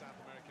about the South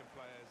American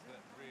players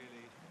that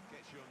really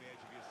gets you on the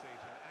edge of your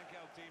seat. And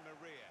Angel Di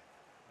Maria,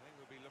 I think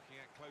we'll be looking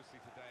at closely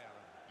today,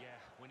 Alan. Yeah,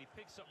 when he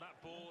picks up that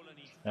ball and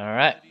he...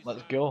 Alright,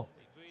 let's go.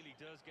 It really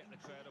does get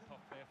the crowd up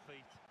off their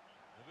feet.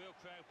 A real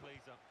crowd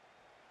pleaser.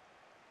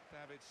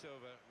 David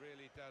Silva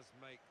really does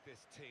make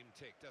this team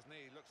tick, doesn't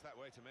he? He looks that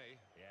way to me.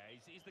 Yeah,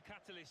 he's the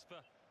catalyst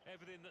for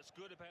everything that's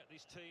good about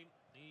this team.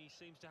 He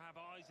seems to have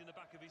eyes in the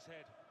back of his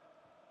head.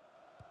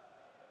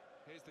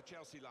 Here's the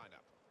Chelsea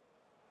lineup.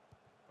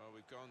 Well,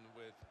 we've gone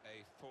with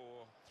a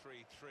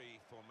 4-3-3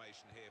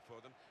 formation here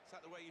for them. Is that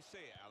the way you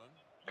see it, Alan?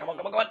 Come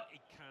on, come on, come on.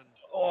 It can.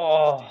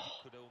 Oh,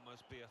 It could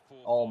almost be a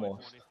 4-5-1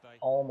 almost. if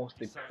they Almost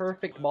the decide to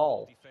perfect come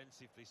over ball.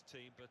 defensive, this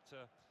team, but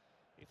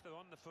if they're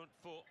on the front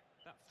foot,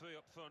 that three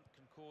up front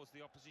can cause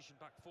the opposition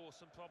back four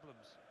some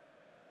problems.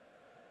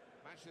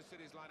 Manchester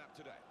City's lineup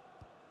today.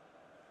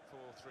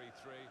 4-3-3.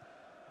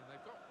 And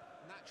they've got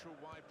natural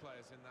wide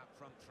players in that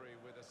front three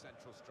with a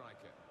central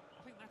striker.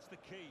 I think that's the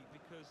key,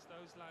 because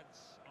those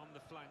lads on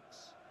the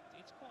flanks,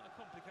 it's quite a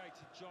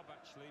complicated job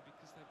actually,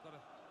 because they've got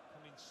to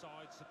come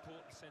inside,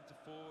 support the centre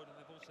forward, and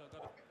they've also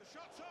got to... The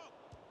shot's on!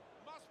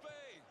 Must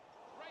be!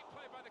 Great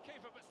play by the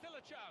keeper, but still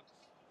a chance.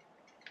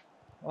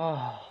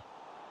 Oh.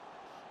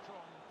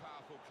 Strong,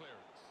 powerful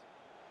clearance.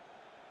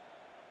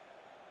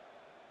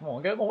 Come on,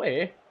 get him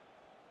away.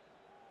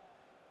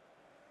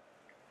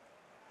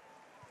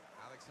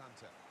 Alex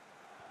Hunter.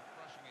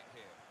 Rushing it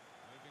here.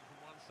 Moving from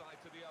one side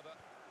to the other.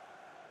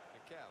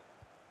 Mikel.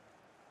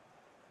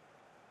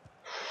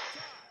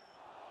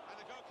 And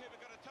the goalkeeper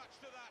got a touch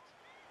to that.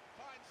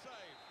 Fine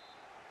save.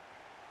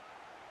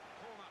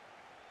 Corner.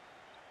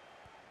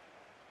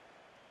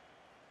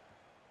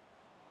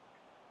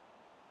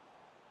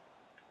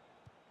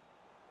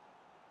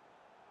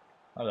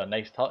 That was a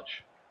nice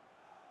touch.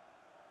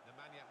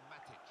 Nemanja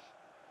Matic.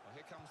 Well,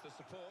 here comes the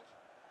support.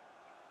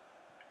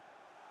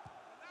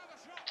 Now the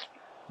shot.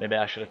 Maybe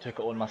I should have took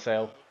it on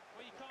myself.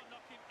 Well, you can't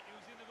knock him. He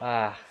was in the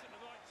right place at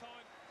the right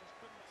time. Just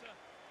couldn't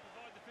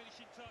provide the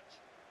finishing touch.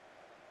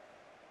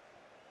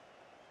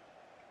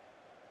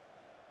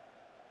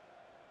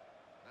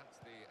 That's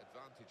the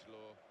advantage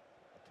law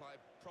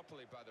applied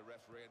properly by the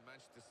referee, and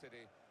Manchester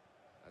City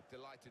are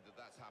delighted that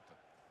that's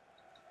happened.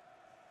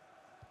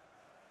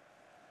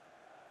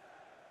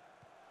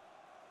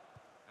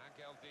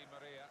 Angel Di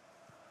Maria.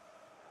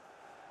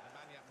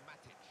 Nemanja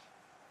Matic.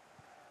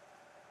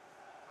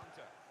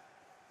 Hunter.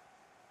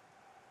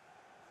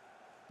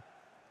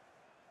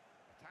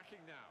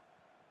 Attacking now.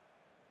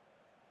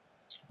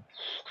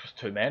 There's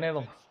too many of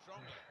them. Strong.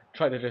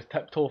 Try to just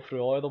tiptoe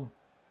through all of them.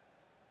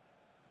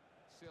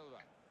 Silva.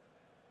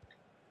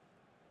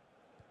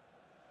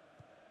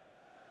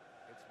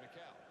 It's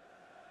Mikel.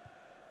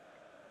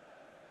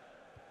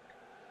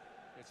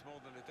 It's more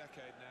than a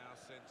decade now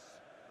since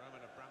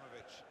Roman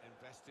Abramovich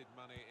invested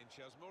money in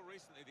Chelsea. More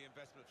recently, the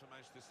investment for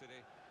Manchester City.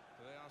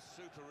 But they are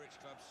super rich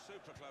clubs,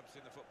 super clubs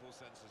in the football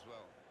sense as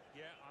well.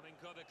 Yeah, I think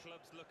other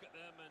clubs look at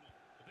them and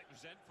a bit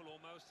resentful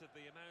almost of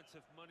the amount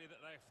of money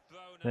that they've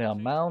thrown at The it,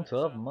 amount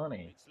but, of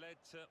money. It's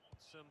led to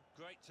some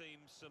great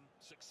teams, some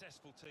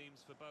successful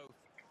teams for both.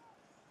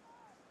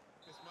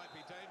 This might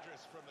be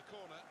dangerous from the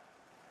corner.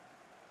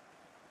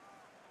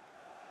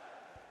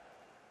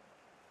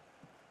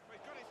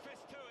 We've got his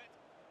fist to it.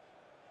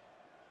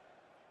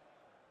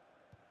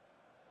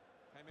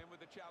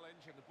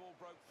 challenge and the ball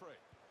broke free.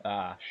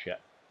 Ah, shit.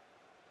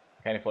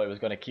 Kenny thought he was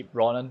going to keep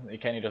running. He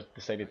kind of just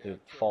decided to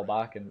fall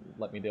back and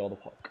let me do all the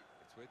work.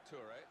 It's with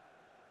Toure.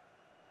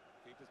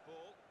 Keeper's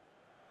ball.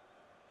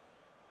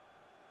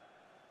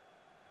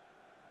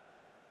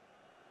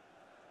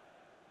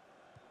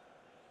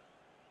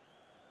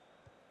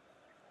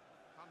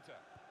 Hunter.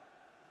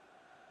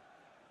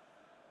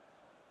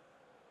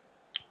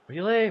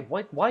 Really?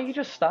 Why are you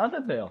just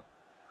standing there?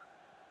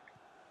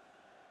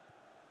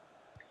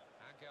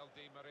 Angel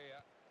Di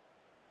Maria.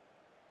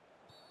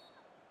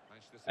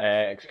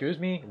 Excuse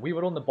me? We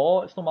were on the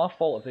ball. It's not my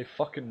fault if they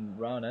fucking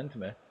ran into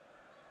me.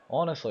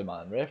 Honestly,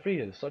 man. Referee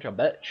is such a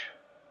bitch.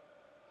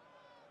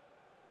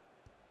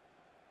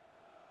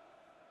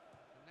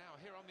 Now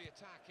here on the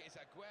attack is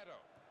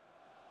Aguero.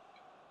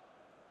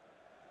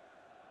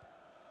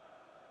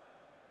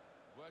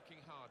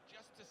 Working hard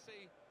just to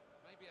see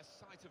maybe a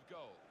sight of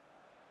goal.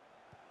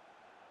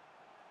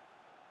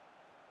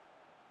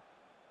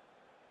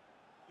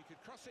 He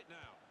could cross it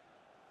now.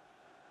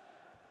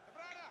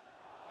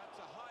 That's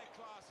a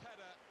high-class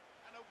header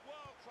and a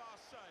world-class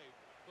save.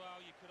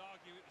 Well, you could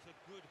argue it was a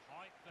good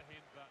height for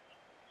him, but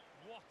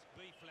what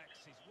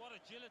reflexes, what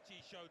agility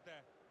he showed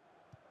there.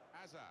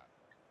 Hazard.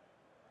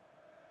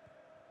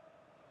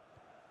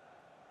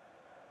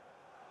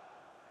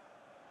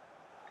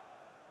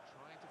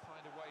 Trying to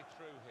find a way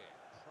through here,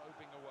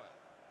 probing away.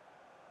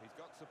 He's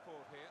got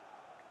support here.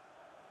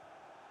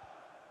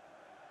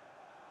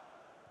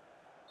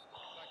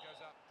 That goes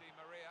up, Di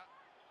Maria.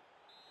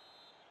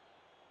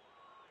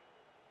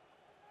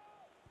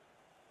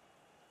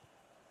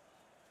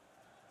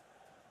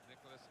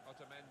 Nicholas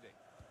Otamendi.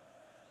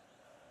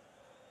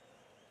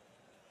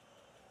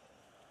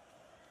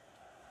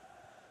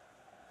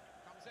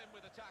 Comes in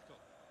with a tackle.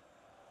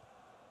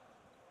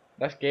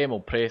 This game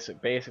will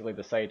basically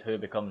decide who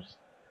becomes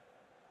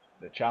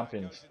the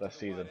champions this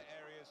season.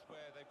 Areas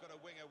where they've got a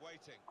winger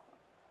waiting.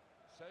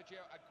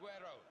 Sergio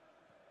Aguero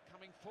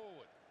coming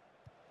forward.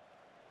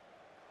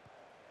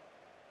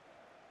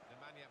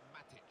 Nemanja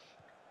Matic.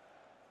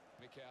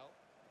 Mikel.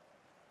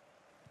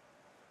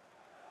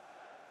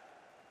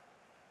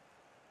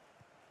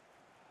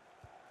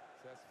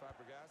 Cesc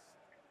Fabregas.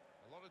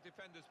 A lot of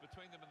defenders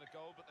between them and the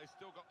goal, but they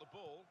still got the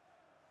ball.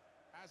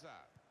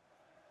 Hazard.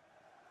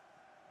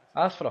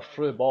 As for a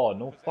through ball,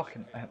 no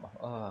fucking...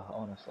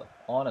 honestly.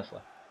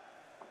 Fernando.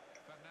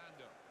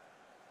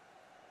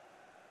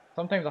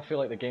 Sometimes I feel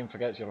like the game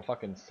forgets you're a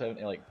fucking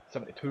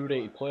 72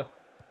 rated player.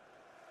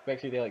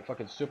 Expects you to do like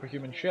fucking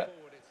superhuman shit.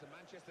 Forward, it's the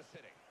Manchester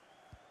City.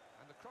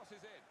 And the cross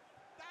is in.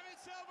 David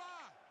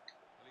Silva!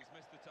 Well, he's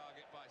missed the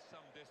target by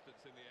some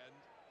distance in the end.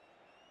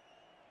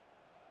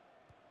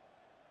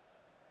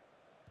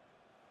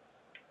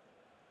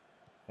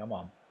 Come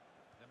on.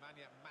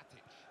 Nemanja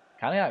Matic.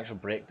 Can I actually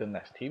break down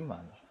this team,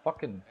 man? They're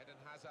fucking Eden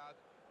Hazard.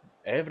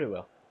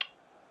 everywhere.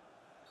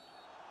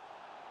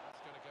 That's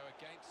going to go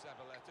against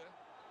Zabaleta.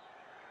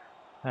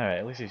 Alright,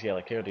 at least he's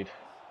yellow carded.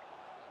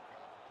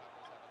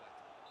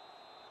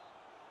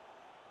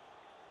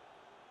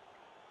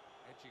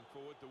 Edging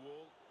forward the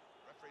wall.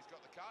 Referee's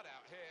got the card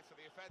out here for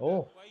the offender.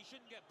 Oh. Well, you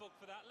shouldn't get booked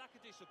for that, lack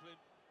of discipline.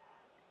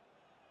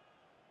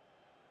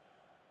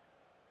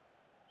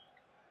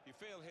 You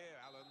feel here,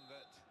 Alan,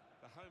 that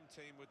the home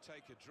team would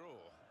take a draw.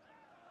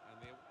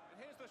 And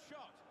here's the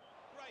shot.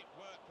 Great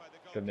work by the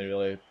goalkeeper. Didn't they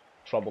really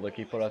trouble the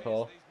keeper at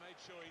all? He's made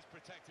sure he's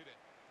protected it.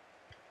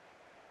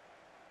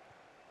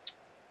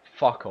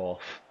 Fuck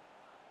off.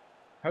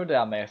 How did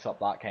I mess up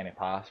that kind of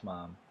pass,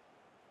 man?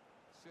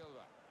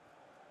 Silva.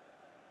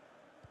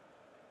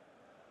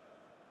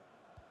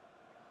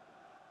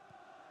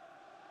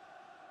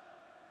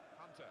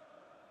 Hunter.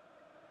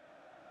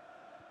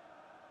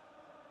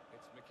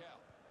 It's Mikel.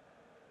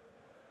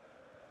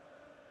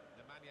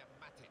 Nemanja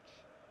Matic.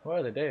 What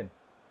are they doing?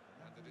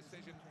 And the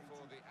decision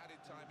for the added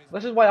time is...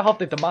 This is why I have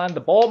to demand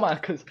the ball, man,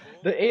 because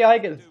the AI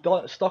gets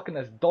stuck in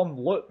this dumb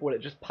loop where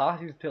it just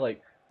passes to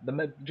like, the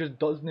mid just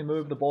doesn't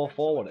move the ball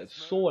forward. It's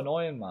so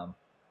annoying, man.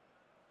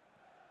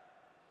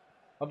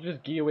 I have to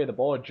just gear away the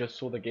ball just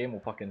so the game will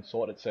fucking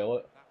sort itself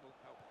out. That will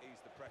help ease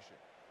the pressure.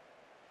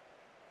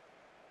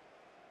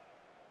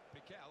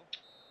 Mikel.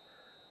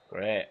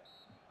 Great.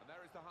 And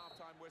there is the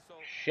half-time whistle.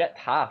 Shit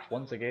half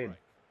once again.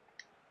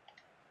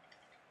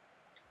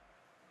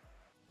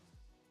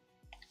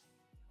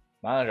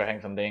 Manager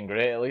thinks I'm doing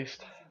great at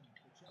least. A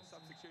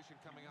substitution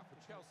coming up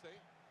for Chelsea.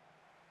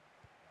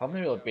 I haven't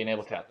really been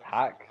able to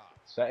attack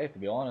City, to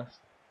be honest.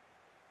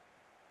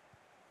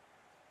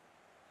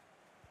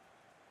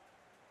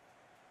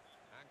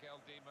 Angel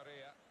Di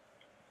Maria.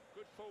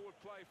 Good forward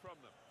play from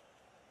them.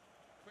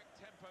 Quick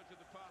tempo to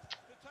the pass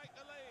to take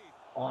the lead.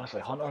 Honestly,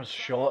 Hunter's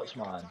shots,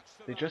 man,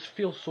 they just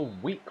feel so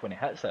weak when he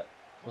hits it.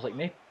 There's like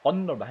no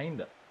thunder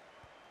behind it.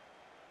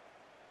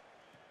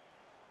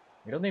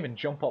 He doesn't even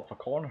jump up for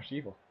corners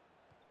either.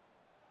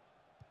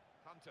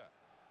 Hunter.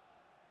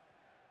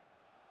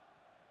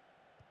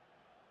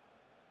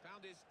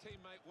 Found his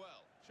teammate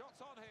well.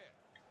 Shots on here.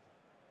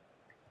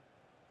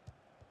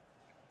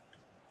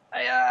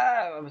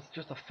 I was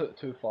just a foot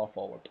too far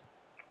forward.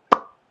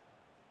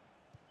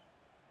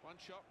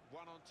 shot,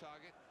 one on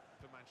target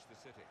for Manchester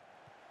City.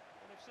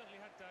 Well, they've certainly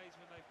had days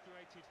when they've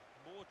created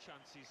more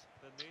chances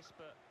than this,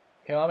 but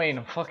You know what I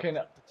mean? Fucking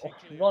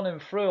running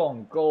through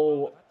on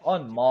goal,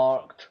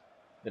 unmarked.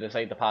 They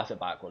decide to pass it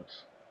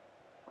backwards.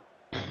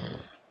 Played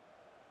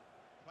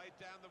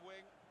down the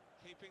wing,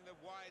 keeping the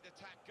wide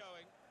attack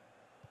going.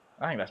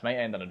 I think this might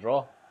end in a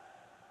draw.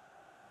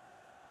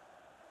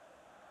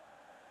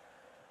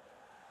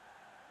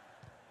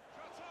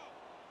 Shot off!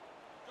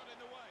 Got in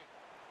the way.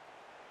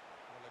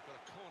 Well, they've got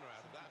a corner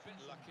out of that. A bit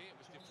lucky, it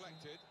was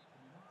deflected.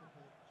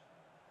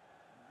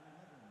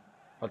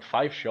 Had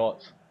 5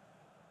 shots. To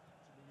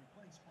be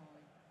replaced by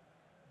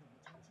number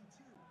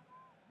 22,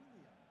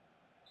 William.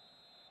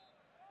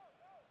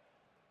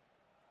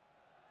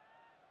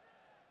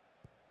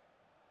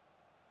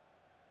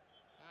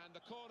 And the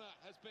corner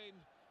has been...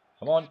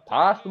 Come on,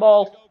 pass the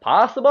ball,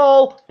 pass the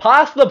ball,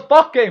 pass the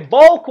fucking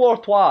ball,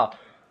 Courtois!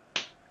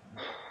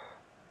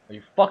 Are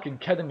you fucking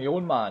kidding me,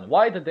 own man?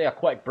 Why did they a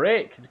quick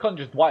break? You couldn't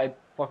just wait.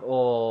 Fuck.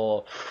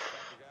 Oh.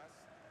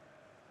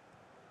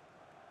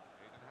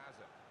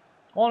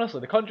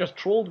 Honestly, they couldn't just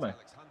trolled me.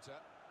 Alex Hunter.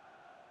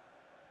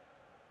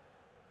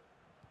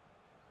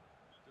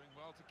 Doing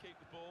well to keep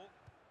the ball.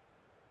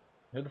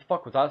 Who the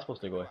fuck was that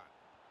supposed to go?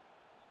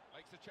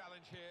 Makes the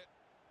challenge here.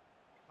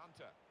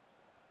 Hunter.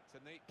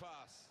 It's a neat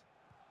pass.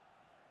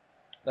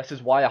 This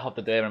is why I have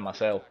to do it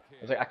myself.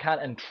 It's like I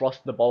can't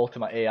entrust the ball to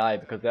my AI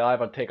because they'll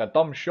either take a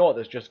dumb shot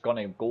that's just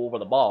gonna go over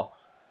the bar,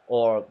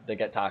 or they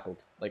get tackled.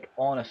 Like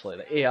honestly,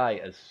 the AI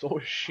is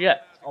so shit.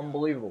 It's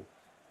unbelievable.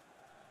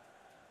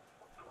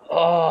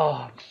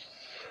 Oh.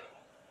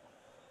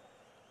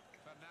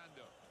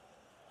 Fernando.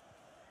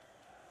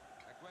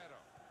 Aguero.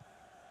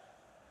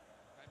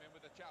 Came in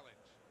with a challenge.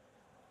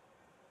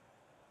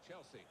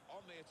 Chelsea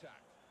on the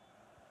attack.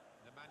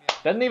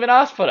 Nemanja. Didn't even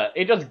ask for it.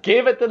 He just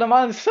gave it to the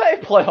Man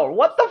City player.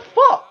 What the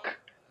fuck?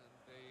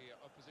 And the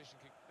opposition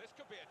can... This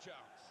could be a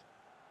chance.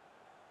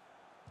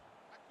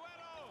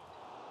 Aguero!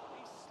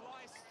 He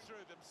sliced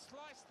through them,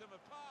 sliced them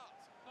apart.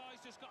 oh, he's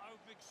just got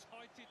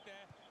overexcited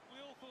there. We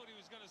all thought he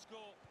was going to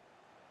score.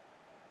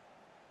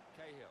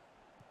 Cahill.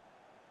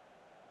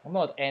 I've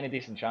not had any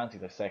decent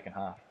chances this second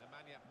half.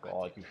 Nemanja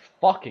God, Matic. you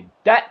fucking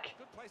dick!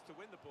 Good place to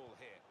win the ball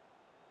here.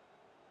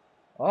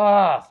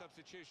 Ah!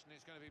 Substitution,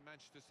 it's going to be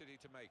Manchester City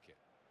to make it.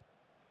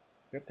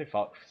 What the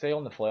fuck? Stay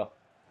on the flare.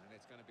 And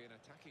it's going to be an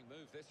attacking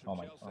move this Oh from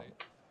my Chelsea.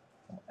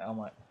 I'm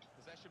like,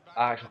 Possession back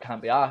I actually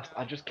can't be arsed.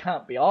 I just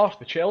can't be arsed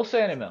with Chelsea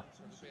anymore.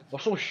 They're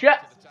so shit.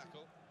 to the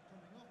tackle.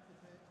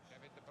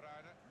 Kevin De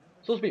Bruyne.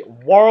 Supposed to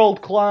be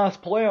world class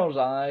players,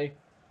 aye.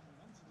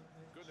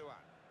 Gundogan.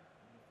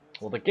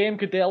 Well, the game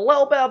could do a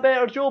little bit of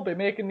better job by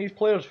making these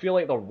players feel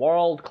like they're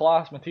world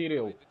class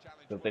material.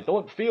 If they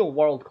don't feel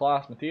world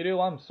class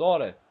material, I'm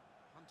sorry.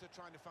 Hunter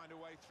trying to find a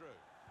way through.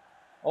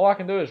 All I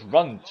can do is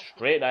run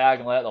straight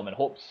diagonally at them and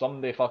hope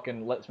somebody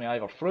fucking lets me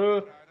either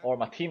through or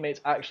my teammates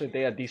actually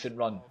do a decent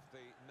run. Of the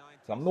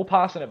 'Cause I'm no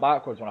passing it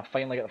backwards when I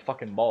finally get the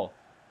fucking ball.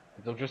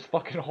 'Cause they'll just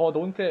fucking hold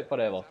on to it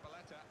forever.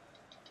 Zabaleta.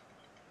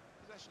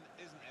 Possession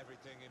isn't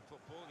everything in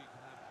football. You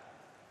can have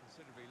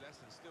considerably less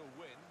and still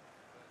win.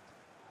 But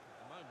at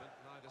the moment,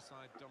 neither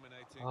side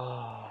dominating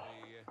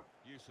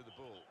the use of the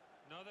ball.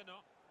 No, they're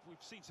not.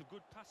 We've seen some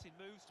good passing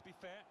moves, to be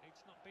fair.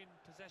 It's not been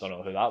possession. Don't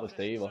know who that was to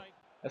possession either. sake.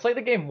 It's like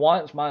the game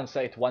wants Man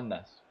City to win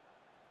this.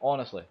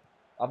 Honestly.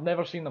 I've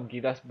never seen them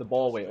give the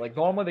ball away. Like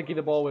normally they give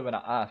the ball away when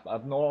I ask, but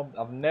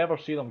I've never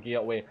seen them give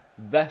it away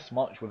this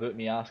much without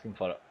me asking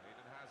for it.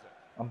 Eden Hazard.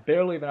 I'm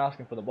barely even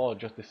asking for the ball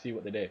just to see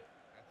what they do.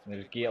 And they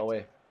just give it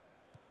away.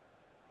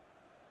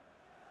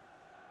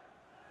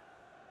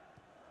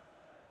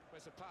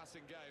 It's a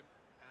passing game,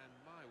 and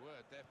my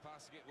word, they're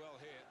passing it well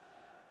here.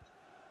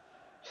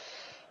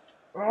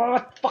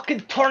 Oh, fucking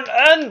turn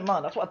it in,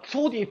 man. That's what I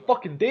told you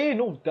fucking day.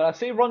 No, did I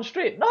say run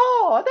straight? No,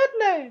 I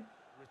didn't.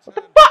 What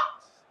the Return fuck?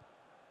 pass.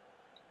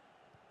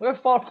 We're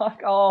far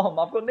back. Oh,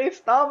 I've got no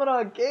stamina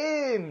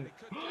again. They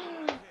could get away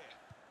here.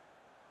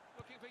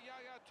 Looking for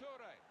Yaya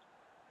Toure.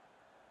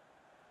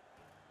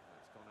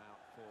 It's gone out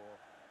for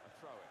a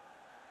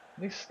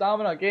throw-in. Need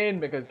stamina again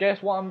because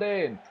guess what I'm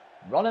doing?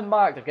 Running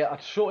back to get a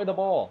shot of the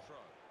ball. Throw.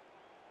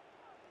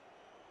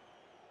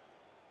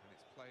 And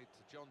it's played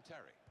to John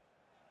Terry.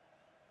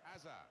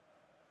 Hazard.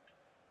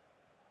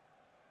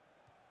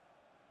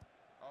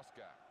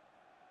 Oscar.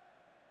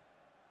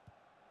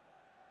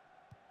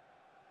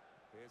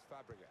 Here's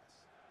Fabregas.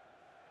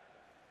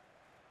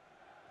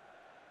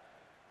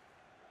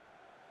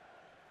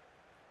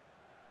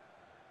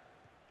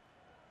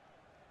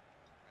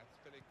 That's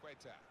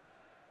Filiqueta.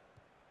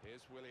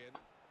 Here's Willian.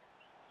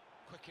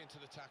 Quick into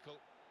the tackle.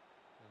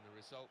 And the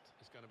result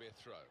is going to be a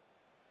throw.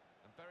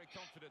 And very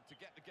confident to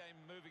get the game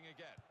moving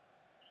again.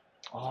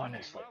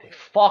 Honestly, they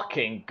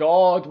fucking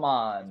God,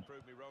 man.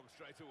 Proved me wrong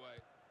straight away.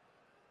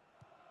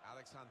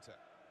 Alex Hunter.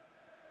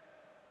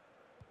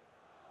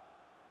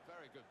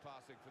 Very good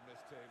passing from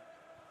this team.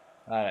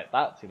 Alright,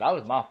 that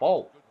was my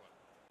fault. Good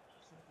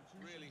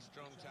one. Really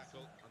strong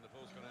tackle, and the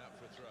ball's gone out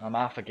for a throw. I'm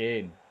half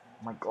again.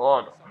 Oh my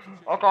God.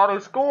 I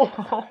gotta score.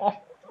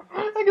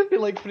 I could be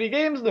like 3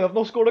 games now, I've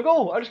not scored a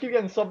goal. I just keep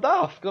getting subbed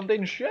off because I'm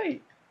doing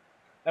shite.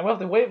 And we have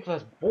to wait for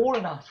this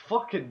boring ass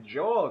fucking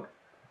jog.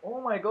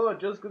 Oh my god,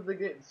 just because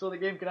the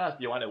game can ask,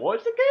 do you want to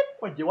watch the game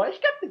or do you want to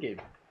skip the game?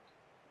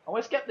 I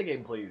want to skip the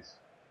game, please.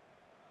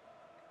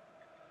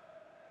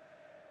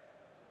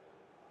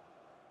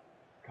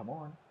 Come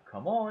on,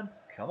 come on,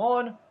 come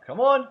on, come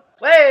on.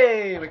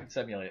 Hey, we can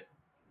simulate.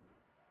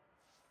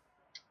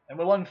 And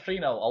we won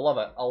 3-0. I love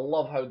it. I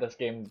love how this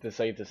game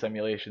decides the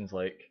simulations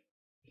like.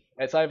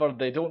 It's either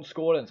they don't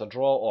score and it's a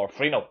draw or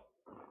 3-0.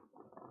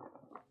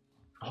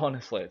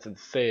 Honestly, it's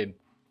insane.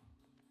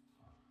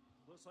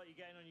 Looks like you're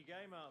getting on your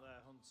game out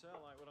there, Hunter,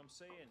 like what I'm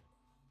seeing.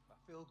 I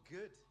feel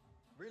good.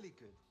 Really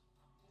good.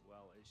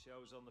 Well, it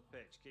shows on the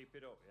pitch. Keep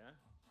it up, yeah?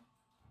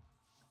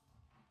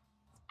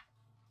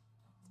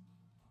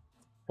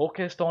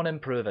 Focused on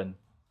improving.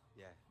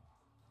 Yeah.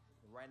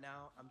 Right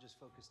now, I'm just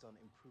focused on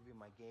improving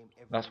my game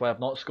every That's why I've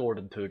not scored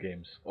in 2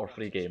 games, or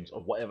 3 games,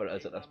 or whatever it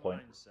is at this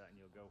point. Mindset and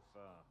you'll go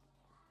far.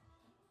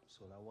 That's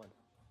all I want.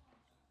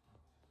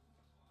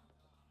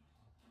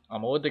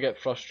 I'm allowed to get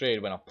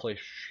frustrated when I play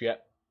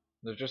shit.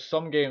 There's just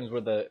some games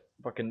where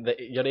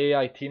your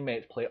AI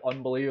teammates play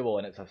unbelievable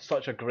and it's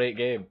such a great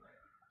game.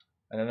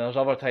 And then there's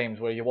other times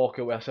where you walk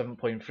out with a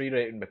 7.3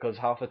 rating because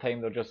half the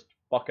time they're just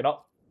fucking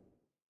up.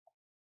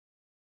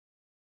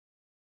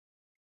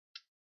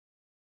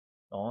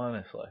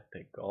 Honestly,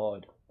 thank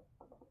God.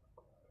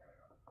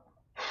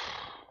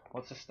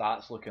 What's the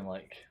stats looking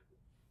like?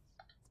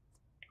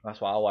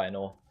 That's what I want to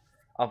know.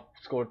 I've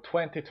scored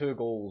 22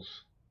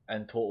 goals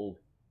in total.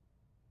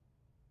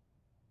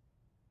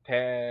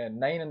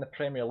 9 in the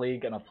Premier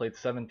League and I've played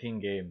 17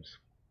 games.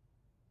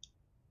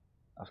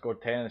 I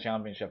scored 10 in the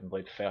Championship and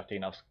played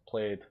 13. I've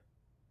played...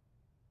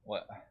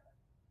 what?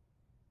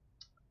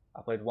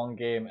 I played 1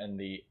 game in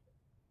the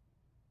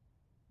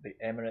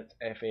Emirates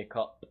FA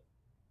Cup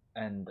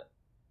and...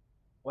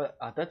 what?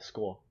 I did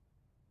score.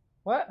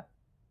 What?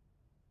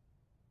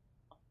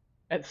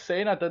 It's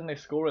saying I didn't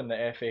score in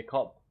the FA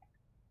Cup,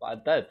 but I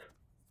did.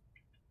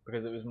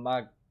 Because it was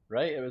my...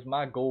 right? It was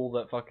my goal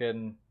that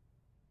fucking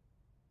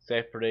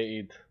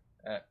separated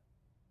it.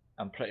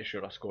 I'm pretty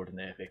sure I scored in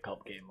the FA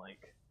Cup game,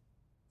 like...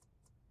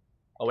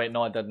 oh wait,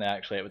 no I didn't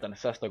actually, it was an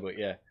assist I got,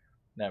 yeah.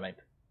 Never mind.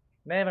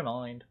 Never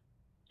mind.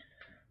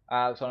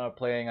 Alexander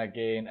playing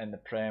again in the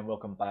Prem,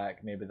 welcome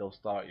back, maybe they'll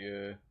start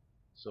you,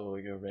 so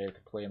you're ready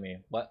to play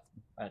me. What?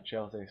 At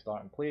Chelsea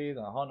starting please,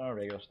 and a Hunter,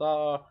 regular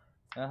star.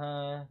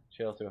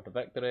 Chelsea with a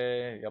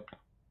victory, yep.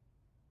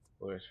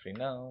 Where's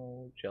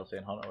 3-0, Chelsea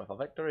and Hunter with a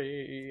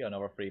victory,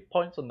 another 3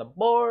 points on the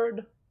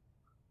board.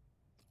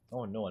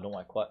 Oh no, I don't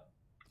want to quit.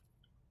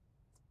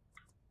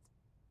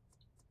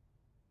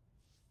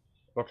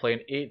 We're playing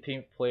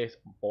 18th place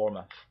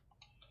Bournemouth.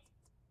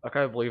 I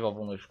can't believe I've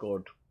only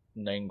scored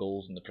 9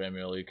 goals in the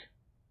Premier League.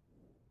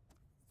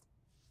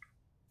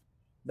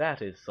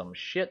 That is some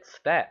shit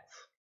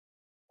stats.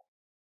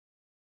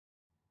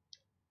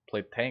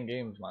 Played 10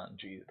 games, man,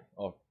 jeez.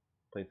 Oh,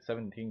 played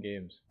 17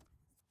 games.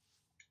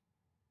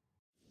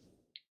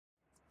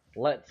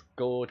 Let's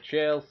go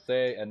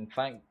Chelsea, and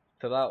thanks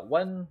to that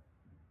win,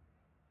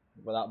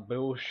 with that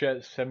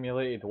bullshit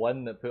simulated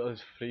win that put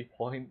us 3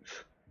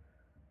 points.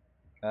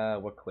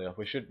 We're clear.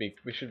 We should be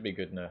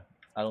good now.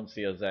 I don't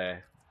see us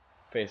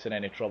facing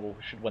any trouble.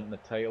 We should win the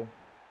title.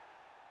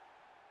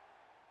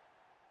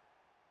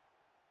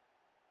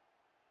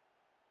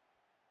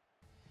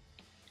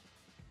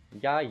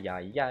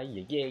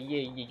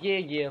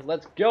 Yeah.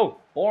 Let's go,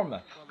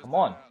 Bournemouth. Come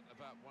on.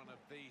 About one of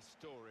the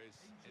stories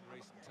in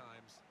recent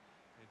times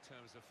in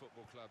terms of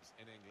football clubs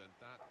in England.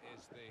 That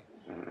is the.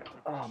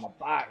 Oh, my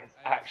back is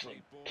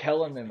actually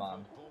killing me,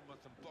 man.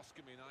 Bournemouth and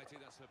Boscombe United.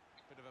 That's a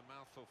bit of a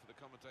mouthful for the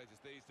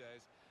commentators these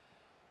days.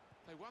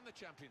 They won the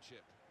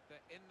championship.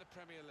 They're in the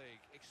Premier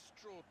League.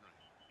 Extraordinary.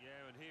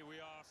 Yeah, and here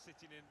we are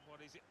sitting in, what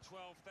is it,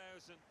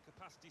 12,000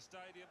 capacity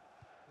stadium.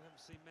 We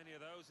haven't seen many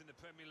of those in the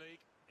Premier League,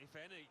 if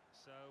any.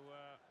 So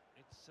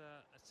it's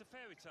a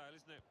fairy tale,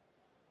 isn't it?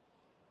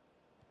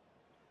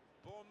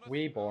 Bournemouth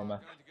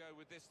Bournemouth. are going to go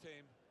with this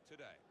team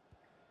today.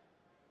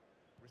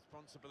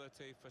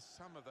 Responsibility for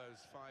some of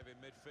those 5 in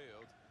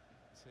midfield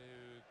to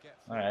get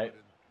forward. All right.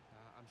 And,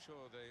 I'm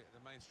sure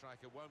the main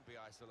striker won't be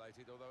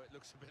isolated, although it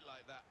looks a bit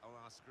like that on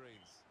our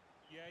screens.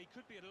 Yeah, he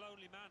could be a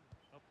lonely man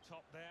up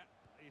top there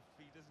if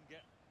he doesn't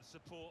get the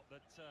support that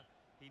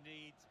he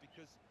needs,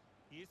 because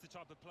he is the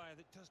type of player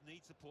that does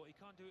need support. He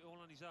can't do it all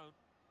on his own.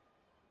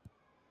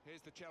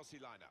 Here's the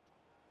Chelsea lineup.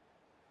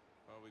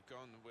 Well, we've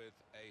gone with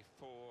a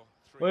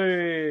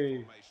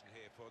 4-3 formation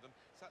here for them.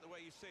 Is that the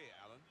way you see it,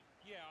 Alan?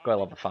 Yeah,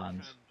 Gotta love the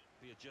fans. It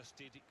can be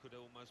adjusted. It could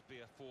almost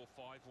be a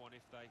 4-5-1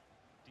 if they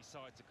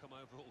decide to come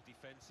over all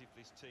defensive,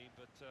 this team.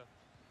 But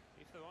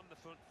if they're on the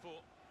front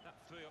foot, that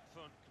 3 up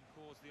front can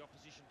cause the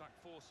opposition back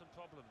 4 some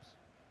problems.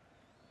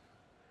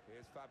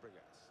 Here's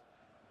Fabregas.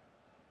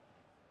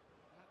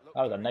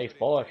 That was a nice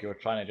ball if you were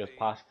trying to just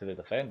pass to the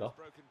defender.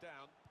 Broken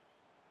down.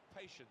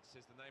 Patience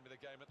is the name of the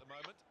game at the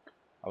moment.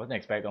 I wasn't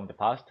expecting him to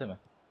pass to me.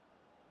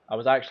 I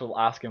was actually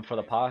asking for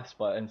the pass,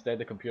 but instead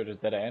the computer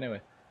did it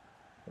anyway,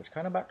 which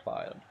kind of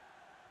backfired.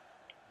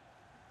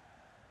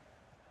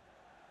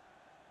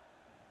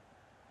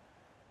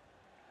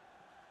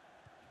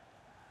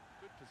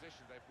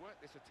 position. They've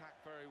worked this attack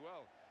very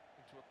well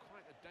into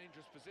quite a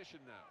dangerous position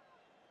now.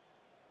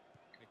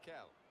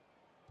 Mikel.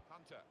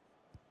 Hunter.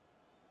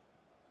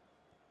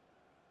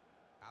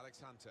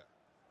 Alex Hunter.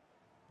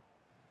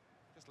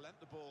 Just lent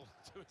the ball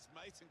to his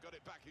mate and got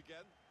it back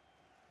again.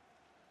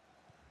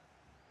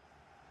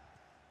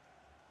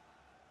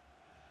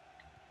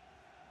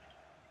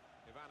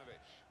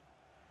 Ivanovic.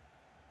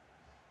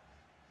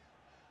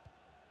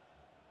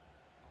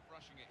 Not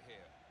rushing it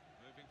here.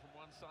 Moving from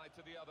one side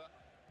to the other.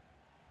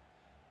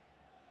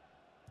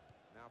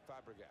 Now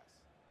Fabregas.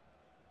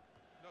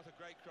 Not a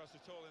great cross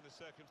at all in the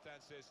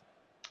circumstances.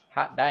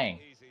 Hot dang.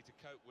 Easy to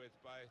cope with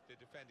by the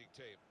defending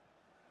team.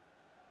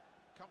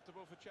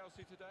 Comfortable for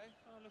Chelsea today?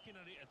 Looking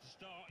at it at the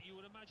start, you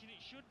would imagine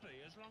it should be,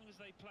 as long as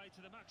they play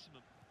to the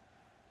maximum.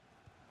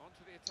 On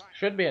to the attack.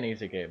 Should be an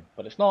easy game,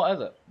 but it's not,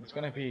 is it? It's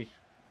gonna be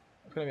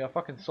a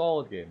fucking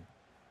solid game.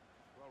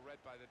 Well read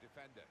by the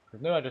defender.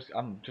 Cause now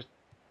I'm just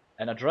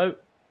in a drought.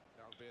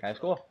 That'll be a Let's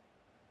throw. go.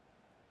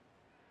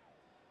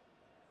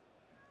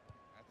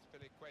 That's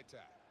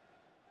Filiqueta.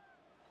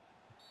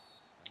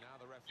 And now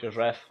the referee. Cheers,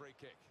 ref. Free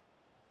kick.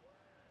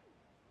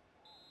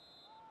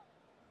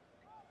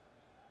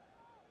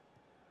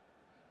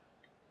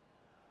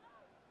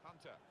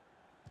 Hunter.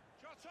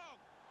 Shot on.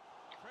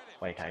 Credit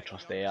for Why can't I taking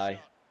trust on the AI?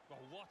 shot.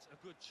 Well, what a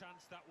good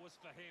chance that was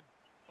for him.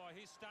 By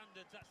his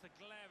standards, that's a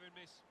glaring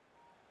miss.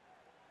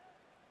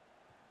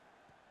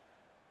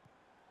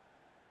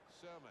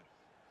 Sermon.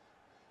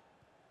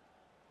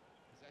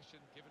 Possession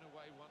given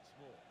away once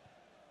more.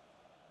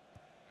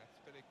 That's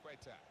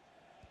Filiqueta.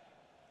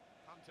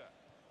 Hunter.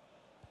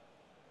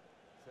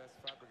 Says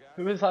Fabregas.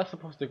 Who is that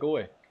supposed to go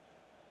with?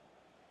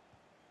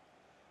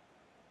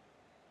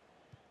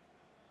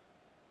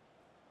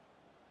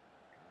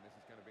 And this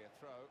is going to be a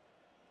throw.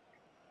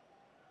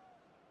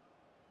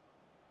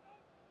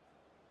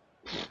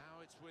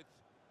 Now it's with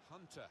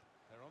Hunter.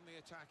 They're on the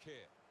attack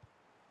here.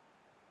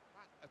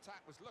 That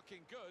attack was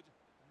looking good.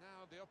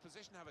 Now the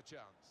opposition have a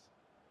chance.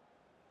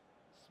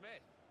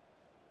 Smith.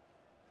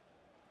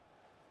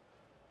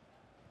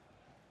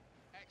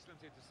 Excellent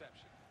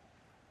interception.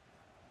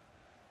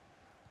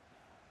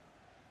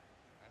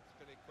 That's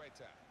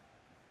Filiqueta.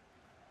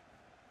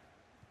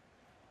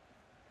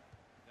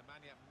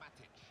 Nemanja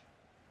Matic.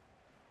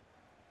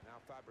 Now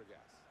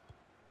Fabregas.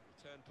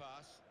 Return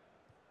pass.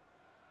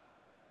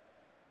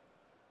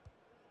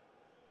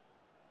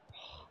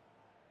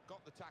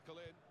 Got the tackle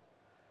in.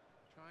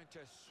 Trying to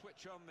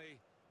switch on the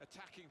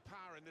attacking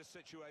power in this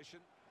situation.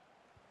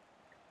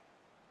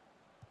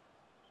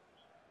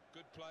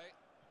 Good play,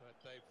 but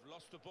they've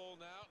lost the ball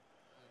now,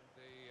 and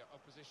the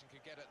opposition can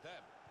get at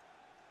them.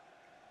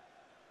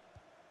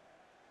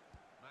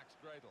 Max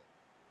Gradle.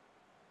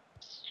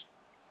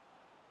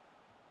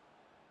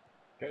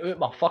 Get out of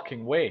my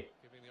fucking way.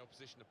 Giving the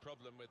opposition a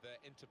problem with their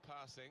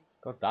interpassing.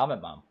 God damn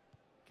it, man.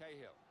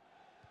 Cahill.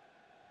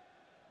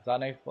 Is that a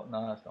nice?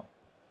 No, that's not.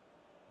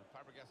 And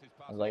Fabregas's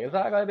pass I was like, is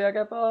that gonna be a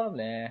good ball?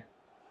 Nah.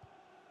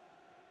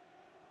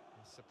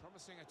 It's a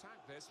promising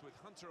attack this, with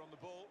Hunter on the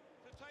ball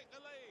to take the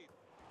lead.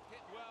 Hit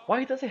well.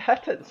 Why does he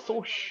hit it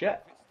so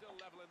shit? It's still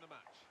level in the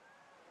match.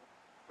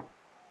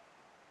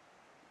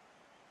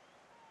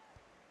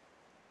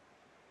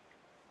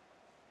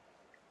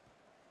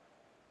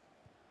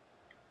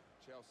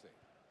 Chelsea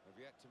have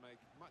yet to make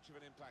much of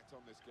an impact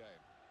on this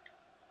game.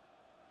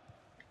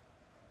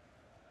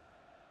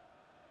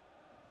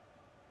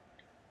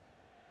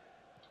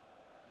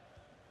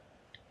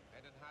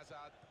 Eden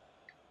Hazard.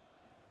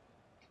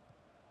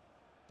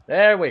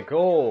 There we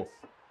go. And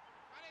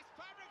it's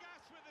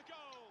Fabregas with the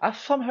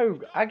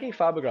goal. I gave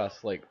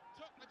Fabregas, like,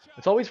 Took the chance.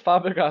 it's always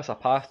Fabregas a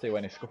pass to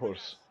when he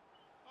scores.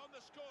 On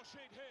the score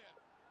sheet here.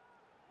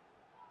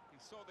 He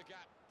saw the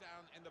gap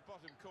down in the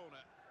bottom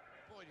corner.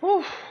 Boy, did he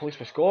Whew, get at least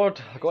we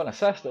scored. I got an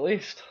assist at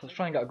least. Let's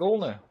try and get a goal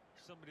now.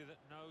 Somebody that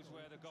knows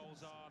where the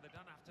goals are. They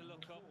don't have to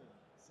look up.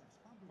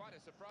 quite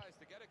a surprise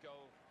to get a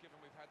goal, given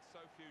we've had so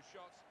few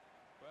shots.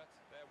 But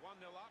they're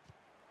 1-0 up,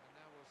 and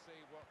now we'll see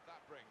what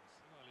that brings.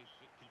 Well, if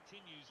it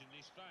continues in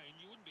this vein,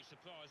 you wouldn't be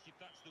surprised if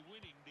that's the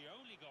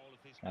only goal of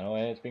this I know,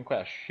 match. it's been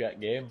quite a shit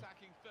game.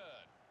 Attacking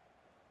third.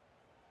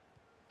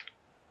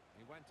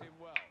 He went in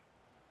well.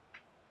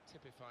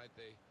 Typified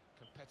the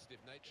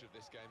competitive nature of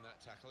this game, that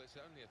tackle. It's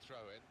only a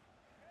throw-in.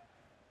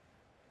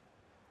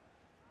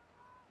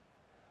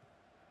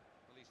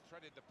 Well, he's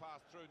threaded the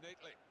pass through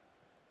neatly.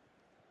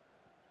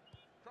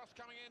 Cross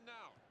coming in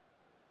now.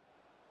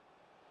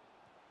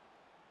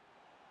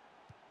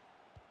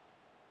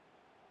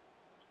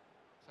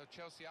 So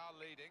Chelsea are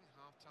leading.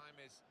 Half-time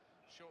is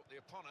shortly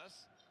upon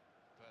us,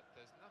 but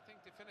there's nothing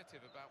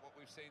definitive about what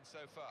we've seen so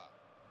far.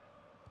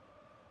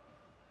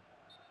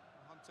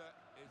 Hunter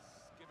is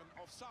given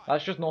offside.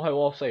 That's just not how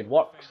offside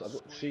works.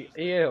 See,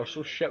 EA are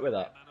so shit with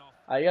that.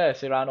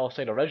 Yes, he ran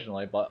offside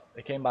originally, but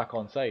he came back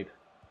onside.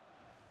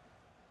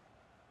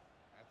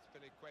 That's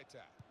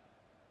Filiqueta.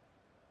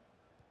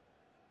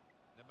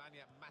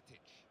 Nemanja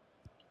Matic.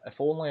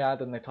 If only I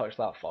didn't touch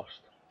that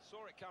first.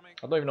 Saw it coming.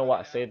 I don't even know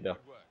what I said there.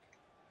 Good work.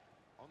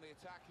 On the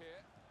attack here.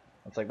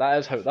 It's like that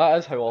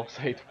is how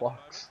offside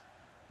works.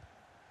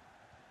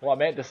 What I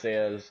meant to say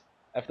is,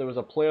 if there was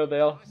a player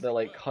there that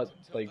like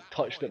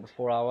touched it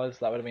before I was,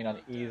 that would have been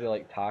an easy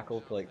like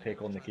tackle to like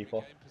take on the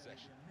keeper. The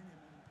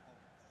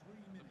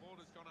ball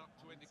has gone up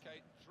to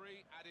indicate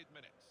 3 added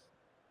minutes.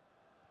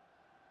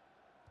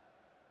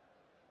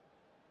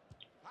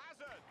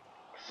 Hazard!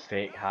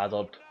 Fake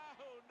Hazard.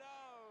 No!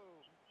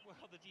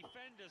 Well, the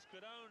defenders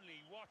could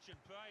only watch and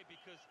pray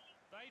because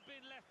they'd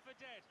been left for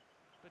dead,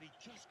 but he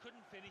just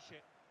couldn't finish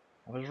it.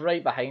 I was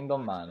right behind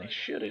him, man. He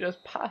should have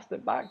just passed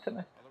it back to me.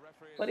 Well, the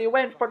referee But has he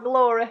went for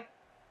glory.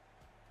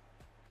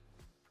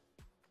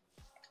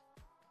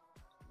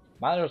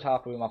 Manager's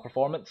happy with my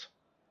performance.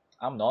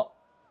 I'm not.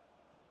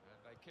 And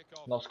they kick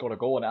off. Not scored a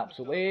goal in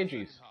absolutely The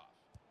ages.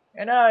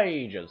 second half. In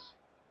ages.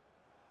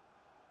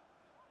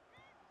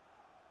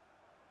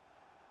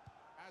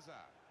 Hazard.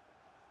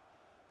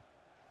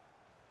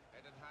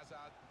 Eden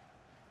Hazard.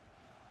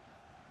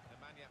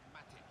 Nemanja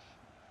Matic.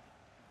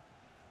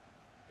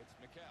 It's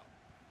Mikel.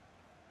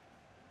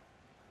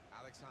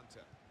 Alex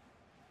Hunter.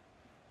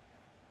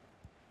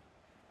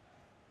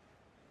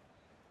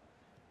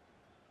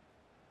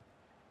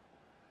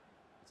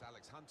 It's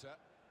Alex Hunter.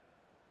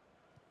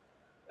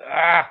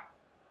 Ah!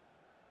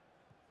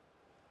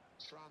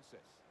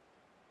 Francis.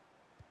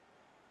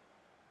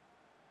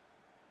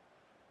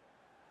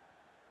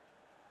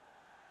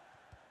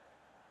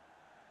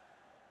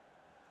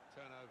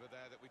 Turnover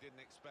there that we didn't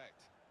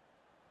expect.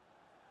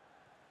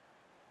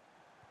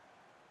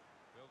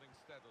 Building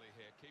steadily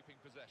here, keeping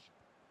possession.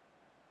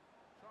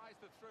 Tries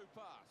the through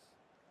pass.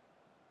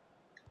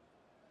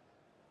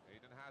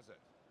 Eden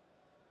Hazard.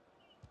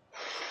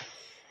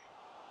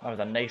 That was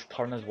a nice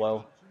turn as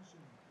well.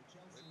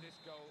 With this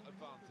goal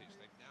advantage,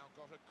 they've now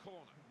got a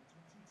corner.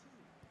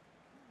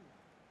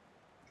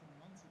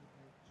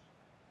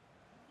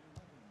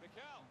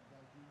 Mikel.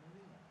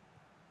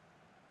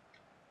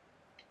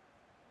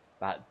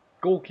 That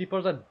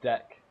goalkeeper's a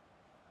dick.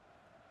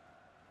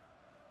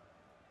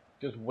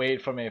 Just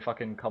wait for me if I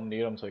can come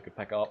near him so he could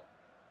pick it up.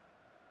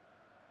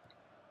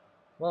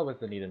 What was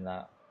the need in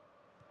that?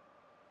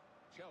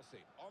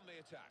 Chelsea on the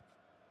attack.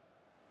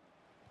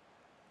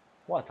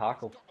 What a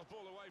tackle. Got the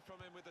ball away from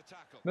him with the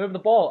tackle. Move the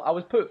ball. I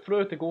was put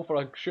through to go for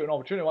a shooting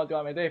opportunity. What do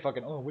I do?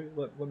 Fucking, oh wait,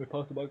 let me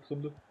pass it back to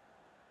somebody.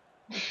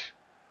 He's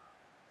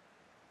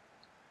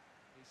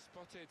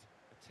spotted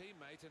a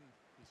teammate and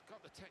he's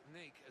got the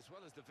technique as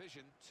well as the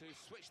vision to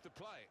switch the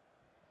play.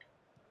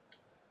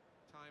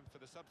 Time for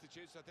the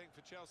substitutes, I think,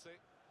 for Chelsea.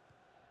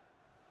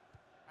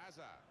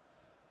 Hazard.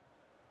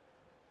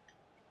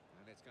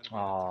 And it's going to be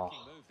an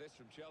attacking move, this,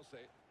 from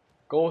Chelsea.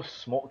 Go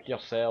smoke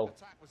yourself.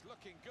 Attack was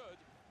looking good.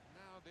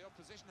 Now the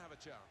opposition have a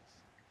chance.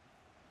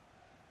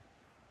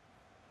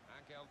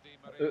 Angel Di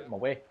Maria. Out my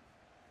way.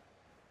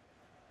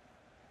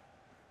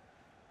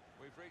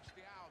 We've reached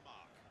the hour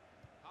mark.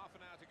 Half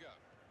an hour to go.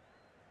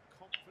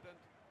 Confident.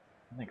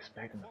 I'm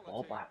expecting the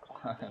ball quality back.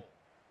 on the ball.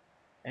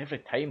 Every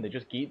time they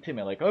just give it to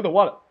me like, oh, they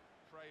want it.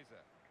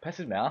 Fraser.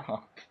 Pisses me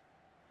off.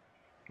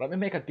 Let me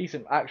make a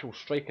decent actual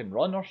striking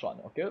run or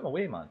something. Get out of my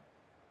way, man.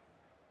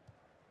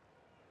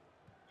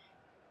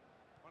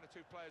 One or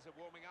two players are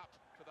warming up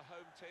for the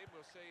home team.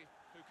 We'll see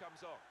who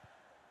comes on.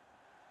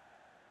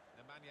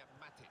 Nemanja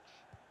Matic.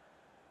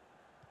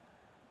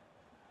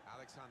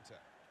 Alex Hunter.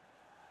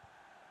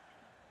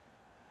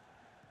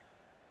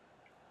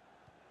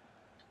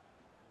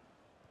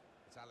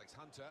 It's Alex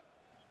Hunter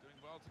doing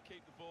well to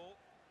keep the ball.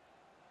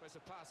 It's a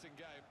passing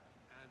game,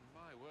 and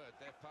my word,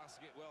 they're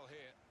passing it well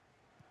here.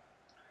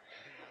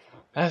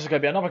 This is going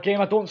to be another game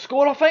I don't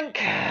score, I think.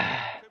 Too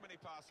many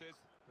passes.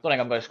 Don't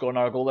think I'm going to score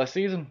another goal this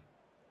season.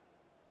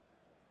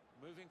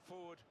 Moving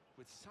forward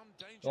with some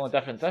danger. The only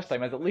difference this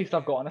time is at least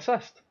I've got an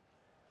assist.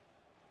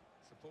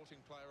 Supporting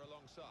player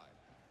alongside.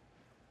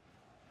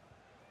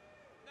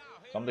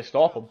 Now, here Somebody is a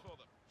stop chance him. for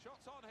them.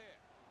 Shots on here.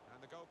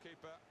 And the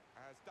goalkeeper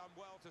has done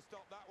well to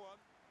stop that one.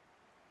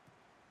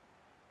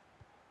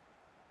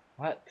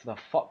 What the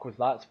fuck was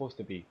that supposed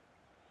to be?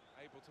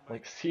 Able to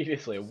Like make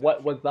seriously,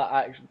 what was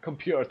that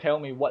computer tell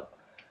me what?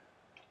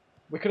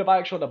 We could have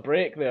actually had a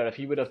break there if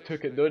he would have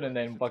took it down and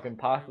then fucking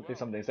passed it to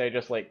somebody instead of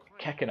just like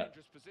kicking it.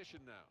 dangerous position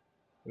now.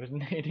 There was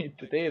no need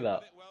to do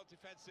that. It well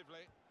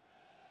defensively.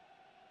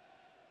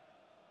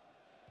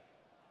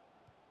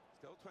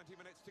 Still 20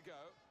 minutes to go.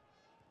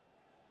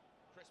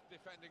 Crisp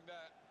defending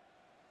there.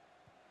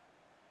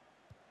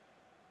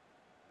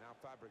 Now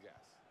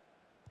Fabregas.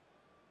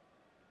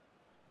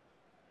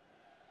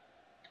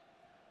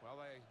 Well,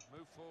 they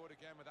move forward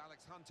again with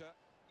Alex Hunter.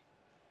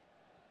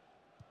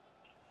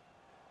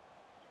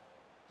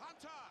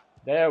 Hunter!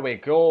 There we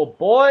go,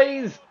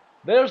 boys.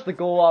 There's the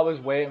goal I was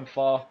waiting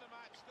for.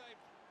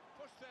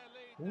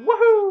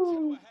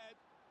 Woohoo!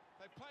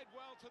 They've played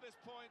well to this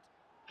point.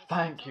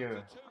 Thank you.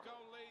 The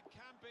two-goal lead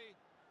can be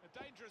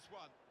a dangerous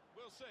one.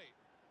 We'll see.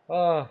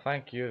 Oh,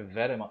 thank you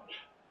very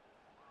much.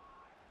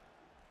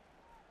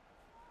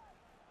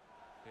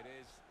 It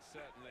is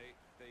certainly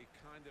the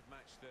kind of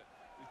match that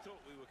we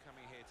thought we were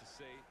coming here to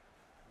see,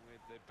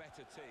 with the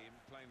better team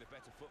playing the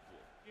better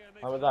football.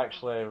 That was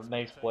actually a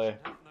nice play.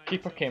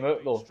 Keeper came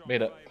out though,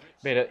 made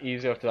it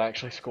easier to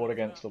actually score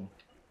against them.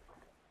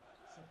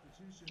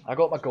 I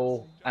got my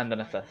goal and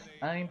an assist.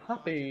 I'm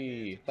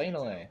happy,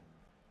 finally.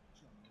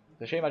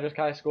 It's a shame I just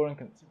can't score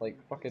and like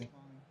fucking.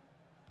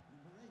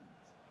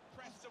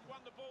 Pressed and won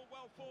the ball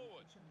well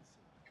forward.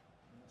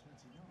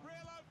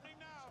 Real opening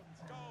now.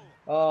 Goal.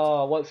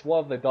 Oh,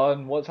 what have they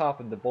done? What's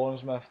happened to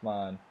Bournemouth,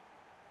 man?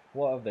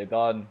 What have they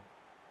done?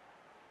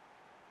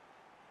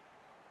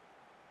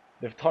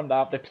 They've turned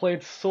up. They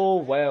played so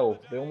well.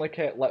 They only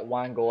kept let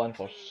Wang go in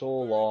for so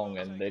long,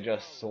 and they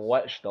just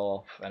switched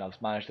off. And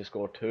I've managed to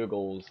score 2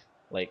 goals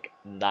like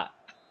that.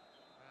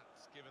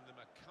 That's given them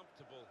a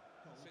comfortable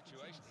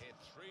situation here.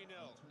 3-0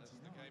 as the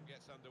game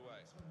gets underway.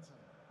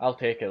 I'll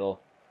take it though,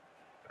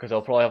 because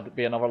I'll probably have to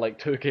be another like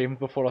 2 games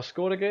before I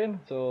score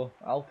again. So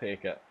I'll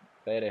take it.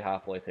 Very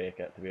happily take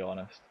it, to be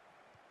honest.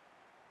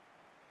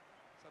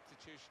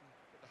 Substitution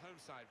that the home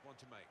side want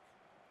to make.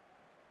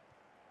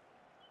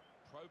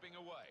 Probing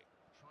away,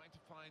 trying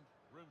to find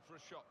room for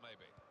a shot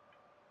maybe.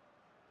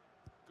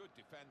 Good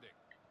defending.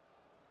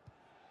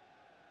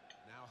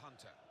 Now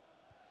Hunter.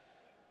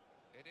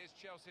 It is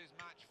Chelsea's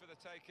match for the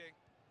taking,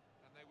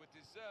 and they would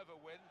deserve a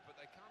win, but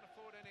they can't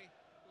afford any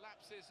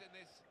lapses in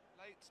these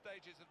late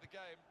stages of the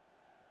game.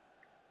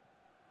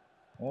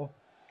 Oh.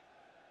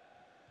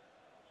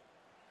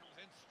 Comes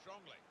in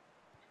strongly.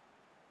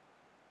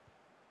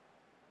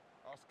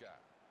 Oscar.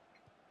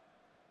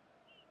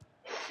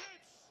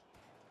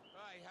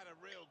 He had a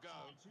real go.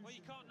 Well,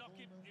 you can't knock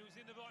him. He was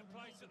in the right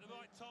place at the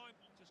right time.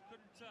 Just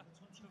couldn't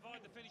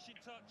provide the finishing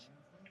touch.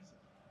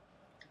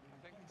 I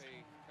think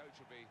the coach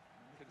will be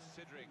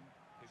considering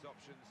his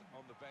options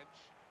on the bench.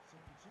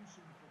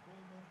 Substitution for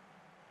Bournemouth,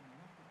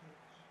 coming off the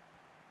pitch,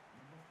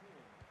 number 4.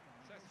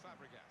 Cesc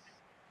Fabregas.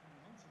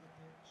 Coming onto the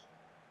pitch,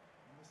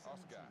 number 17,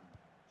 Oscar.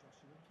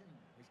 Joshua King.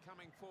 He's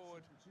coming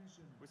forward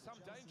Substitution with for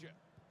some Chelsea, danger.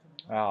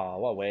 coming Ah,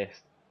 what a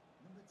waste.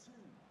 number 2,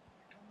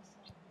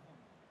 Tomislav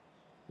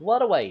Ivanovic.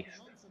 What a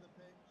waste. Onto the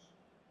pitch,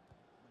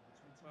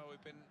 number 25. Well,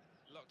 we've been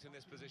locked in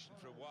this position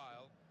for a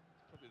while.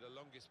 Probably the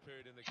longest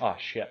period in the Oh,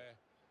 game shit. where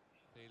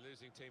the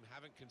losing team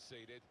haven't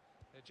conceded.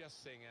 They're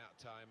just seeing out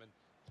time, and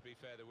to be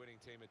fair, the winning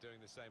team are doing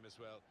the same as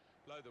well.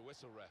 Blow the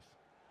whistle, ref.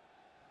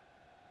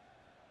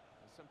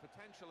 There's some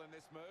potential in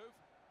this move.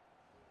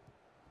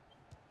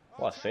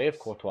 What a save,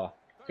 Courtois.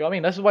 You know what I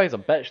mean? This is why he's a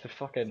bitch to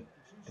fucking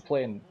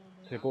playing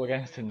to go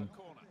against in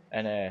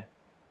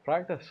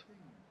practice.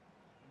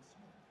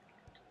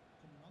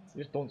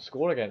 You just don't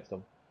score against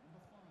them.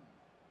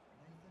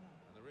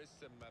 And there is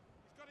some...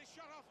 he's got his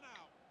shot off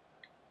now.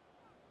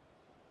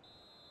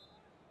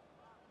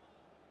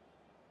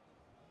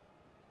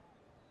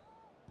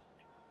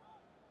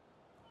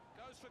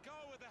 Goes for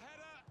goal with the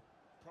header.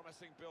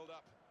 Promising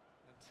build-up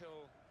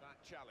until that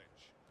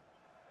challenge.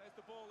 There's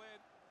the ball in.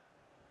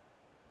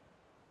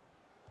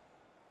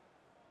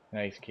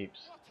 Nice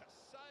keeps. What a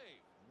save!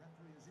 The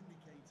referee has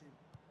indicated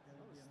there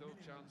will be a Still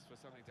minimum chance for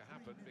something to of 3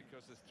 happen minutes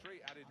because there's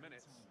 3 added added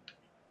minutes.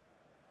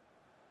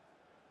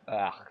 time.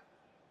 Ah.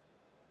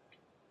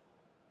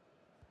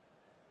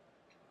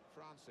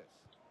 Francis.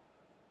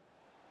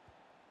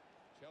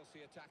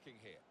 Chelsea attacking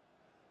here.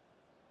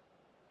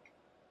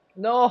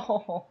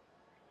 No!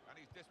 And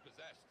he's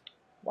dispossessed.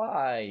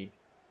 Why?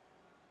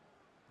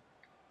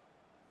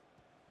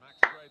 Max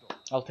Gradle.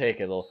 I'll take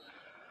it though.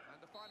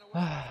 And the final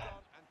whistle is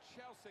gone, and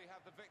Chelsea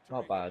have the victory.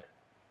 Not bad.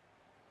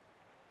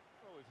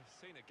 Well, we've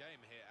seen a game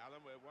here,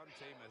 Alan, where one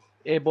team has...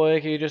 Hey boy,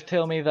 can you just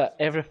tell me that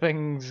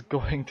everything's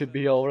going to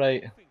be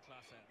alright?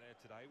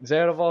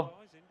 Zerova,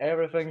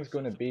 everything's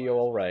going to be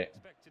alright.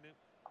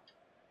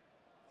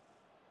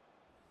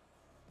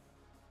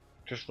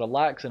 Just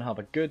relax and have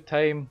a good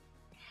time.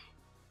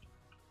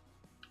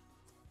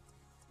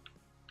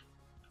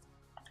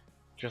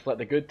 Just let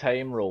the good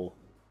time roll.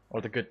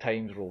 Or the good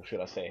times roll,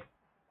 should I say.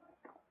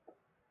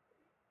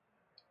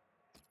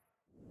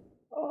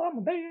 Oh,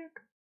 I'm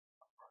back.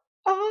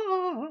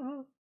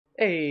 Ah.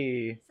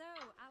 Hey. So,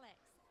 Alex,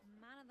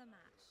 man of the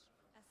match.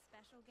 A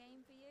special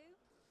game for you?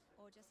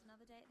 Or just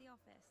another day at the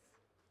office?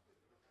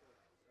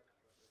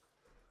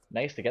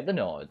 Nice to get the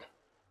nod.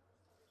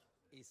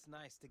 It's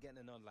nice to get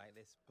a nod like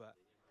this, but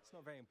it's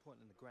not very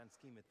important in the grand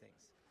scheme of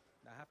things.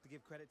 Now, I have to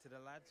give credit to the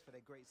lads for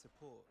their great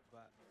support,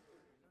 but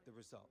the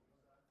result,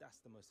 that's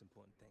the most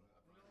important thing.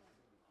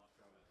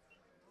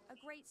 A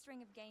great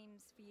string of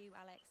games for you,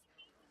 Alex.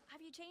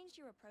 Have you changed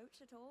your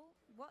approach at all?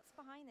 What's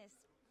behind this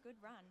good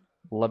run?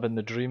 Living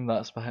the dream,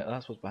 that's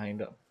what's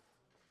behind it.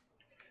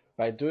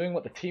 By doing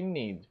what the team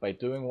needs, by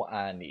doing what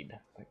I need,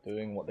 by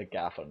doing what the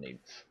gaffer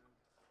needs.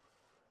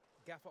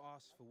 Gaffer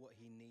asks for what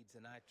he needs,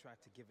 and I try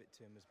to give it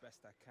to him as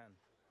best I can.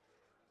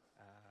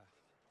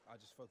 I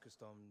just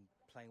focused on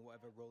playing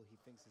whatever role he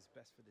thinks is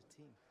best for the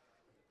team.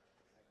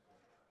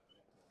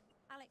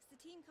 Alex, the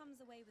team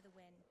comes away with a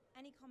win.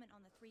 Any comment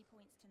on the 3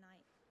 points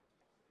tonight?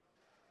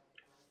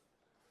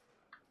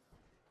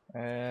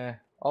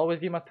 Always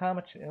give my team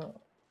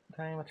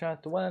a chance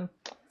to win.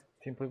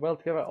 Team played well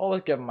together.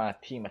 Always give my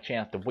team a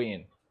chance to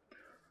win.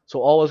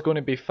 So all is going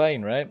to be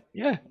fine, right?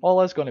 Yeah,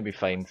 all is going to be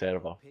fine,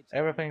 Server.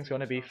 Everything's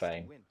going to be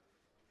fine.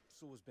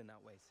 It's always been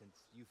that way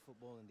since youth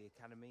football in the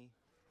academy.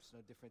 It's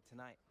no different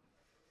tonight.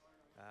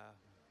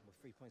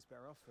 we're 3 points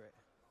better off for it.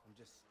 I'm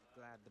just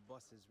glad the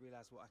bosses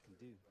realize what I can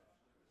do.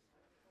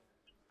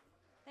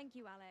 Thank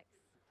you, Alex.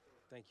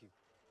 Thank you.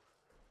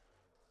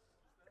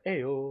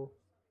 Ayo.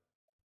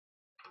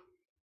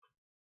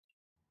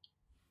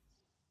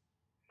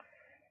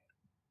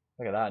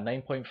 Look at that,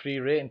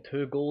 9.3 rating,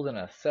 2 goals and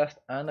an assist,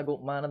 and I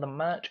got man of the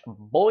match,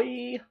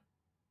 boy!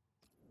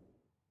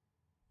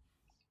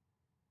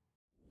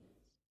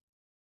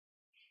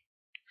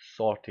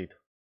 Sorted.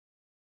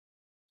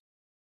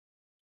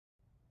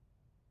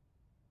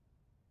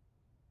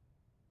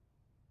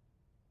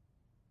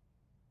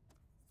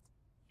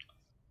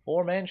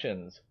 Four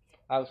mentions.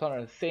 Alex Hunter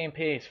on the same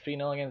pace,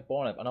 3-0 against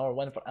Bournemouth. Another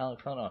win for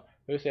Alex Hunter.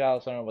 Who said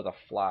Alex Hunter was a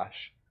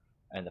flash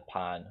in the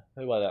pan?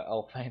 Who was it?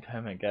 I'll find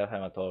him and give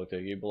him a talk to.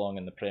 You belong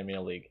in the Premier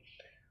League.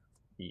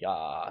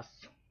 Yes.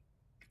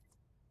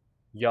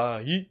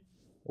 Yeah.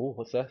 Oh,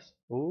 what's this?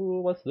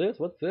 Oh, what's this?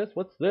 What's this?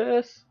 What's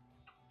this?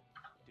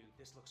 Dude,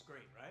 this looks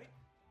great, right?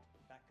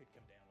 That could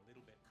come down a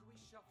little bit. Could we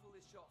shuffle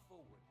this shot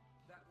forward?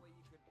 That way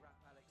you could wrap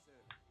Alex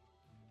early.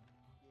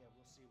 Yeah,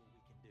 we'll see what we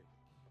can do.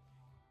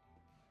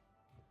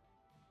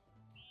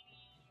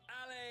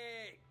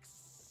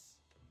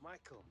 Alex!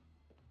 Michael.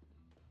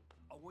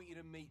 I want you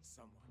to meet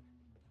someone.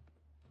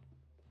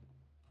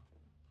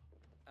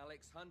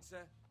 Alex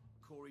Hunter,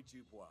 Corey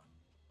Dubois.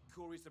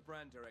 Corey's the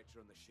brand director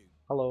on the shoot.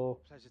 Hello.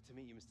 Pleasure to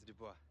meet you, Mr.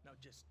 Dubois. No,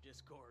 just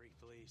Corey,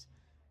 please.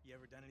 You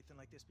ever done anything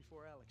like this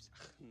before, Alex?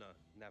 No,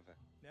 never.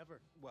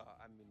 Never? Well,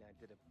 I mean, I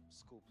did a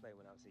school play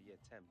when I was a year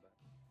 10, but...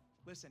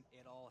 Listen,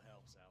 it all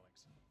helps,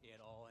 Alex.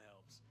 It all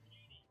helps.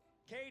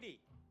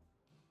 Katie,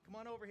 come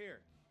on over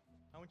here.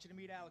 I want you to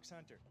meet Alex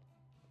Hunter.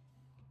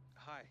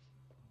 Hi.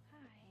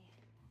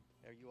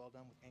 Hi. Are you all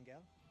done with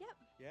Engel? Yep.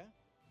 Yeah?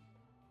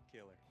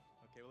 Killer.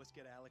 Okay, well, let's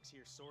get Alex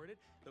here sorted.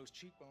 Those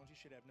cheekbones, you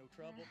should have no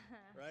trouble,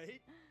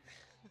 right?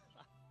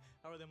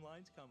 How are them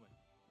lines coming?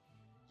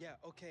 Yeah,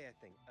 okay, I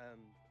think.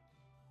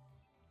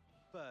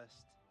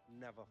 First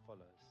never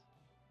follows.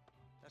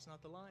 That's not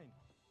the line.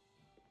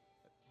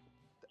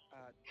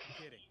 I'm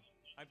kidding.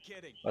 I'm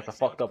kidding. That's That a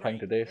fucked sounds up thing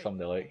to great. do,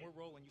 somebody like. When we're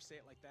rolling, you say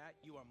it like that,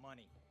 you are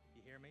money.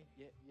 You hear me?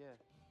 Yeah, yeah.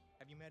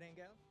 Have you met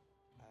Engel?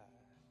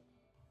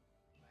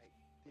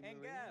 Like...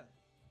 Engel!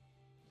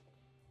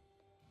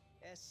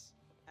 Es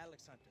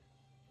Alex Hunter.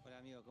 Hola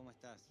amigo, ¿cómo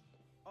estás?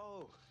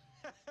 Oh,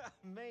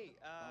 mate.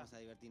 Vamos a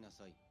divertirnos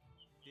hoy.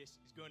 This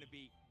is going to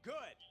be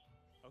good,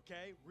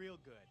 okay? Real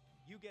good.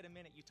 You get a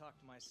minute, you talk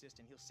to my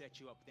assistant. He'll set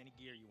you up with any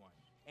gear you want.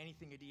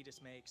 Anything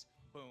Adidas makes,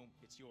 boom,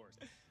 it's yours.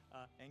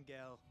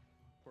 Engel,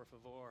 por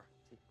favor.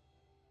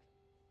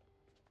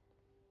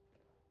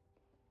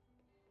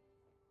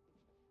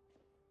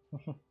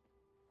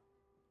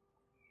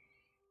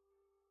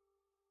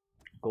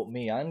 Got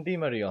me and Di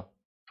Maria.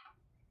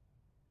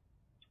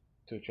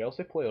 Two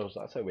Chelsea players,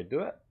 that's how we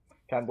do it.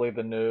 Can't believe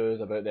the news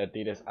about the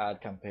Adidas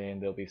ad campaign.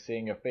 They'll be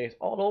seeing your face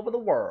all over the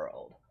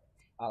world.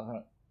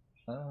 I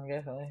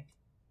guess I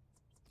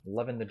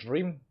living the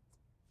dream.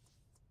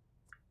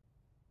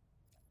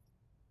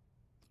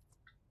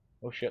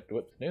 Oh shit,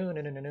 whoops. No,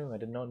 I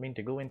did not mean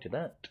to go into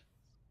that.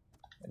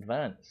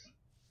 Advance.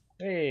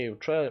 Hey,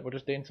 we're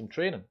just doing some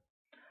training.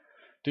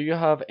 Do you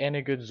have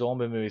any good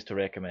zombie movies to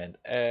recommend?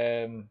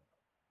 Have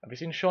you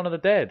seen Shaun of the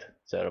Dead,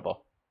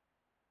 Cerebral?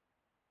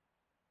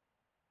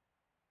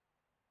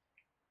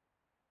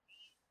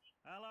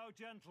 Hello,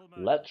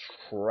 gentlemen. Let's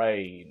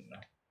train.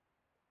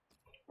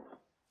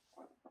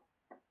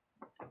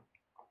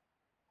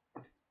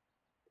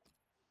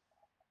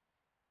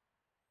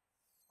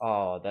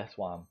 Oh, this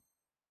one.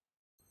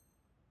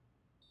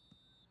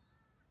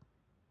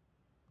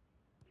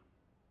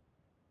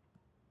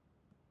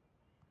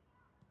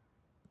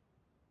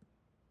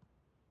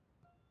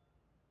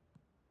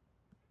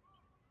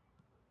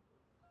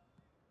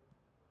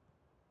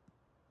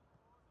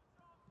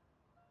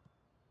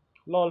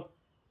 LOL.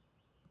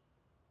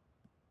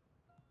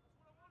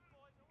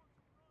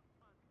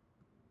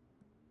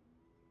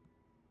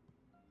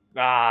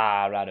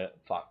 Ah, read it.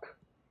 Fuck.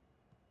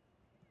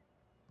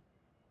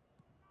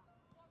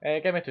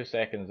 Give me 2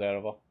 seconds there,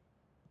 River.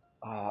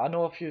 I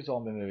know a few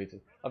zombie movies.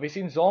 Have you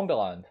seen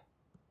Zombieland?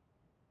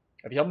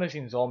 If you haven't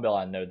seen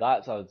Zombieland now,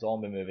 that's a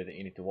zombie movie that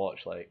you need to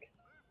watch, like.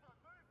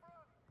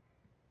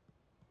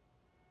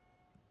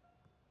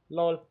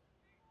 LOL.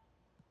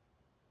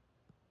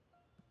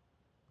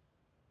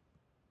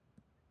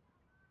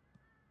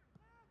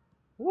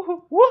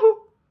 Woohoo!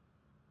 Woohoo!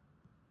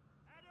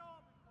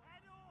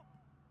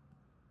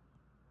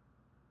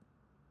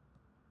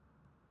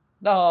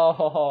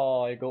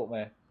 No, you got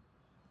me.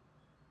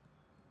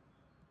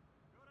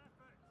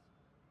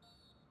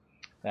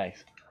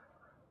 Nice.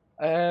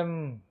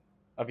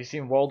 Have you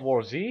seen World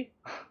War Z?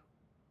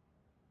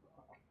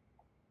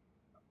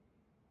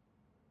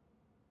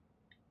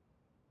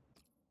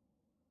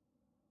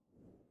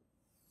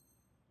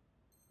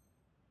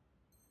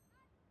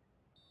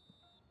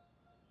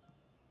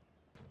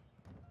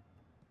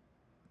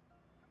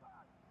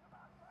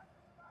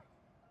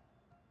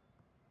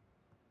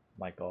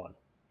 My god.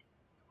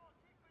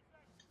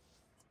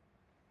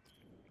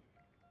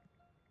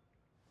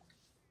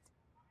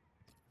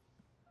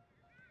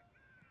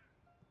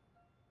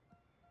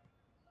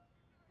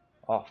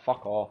 Oh,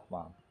 fuck off,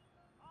 man.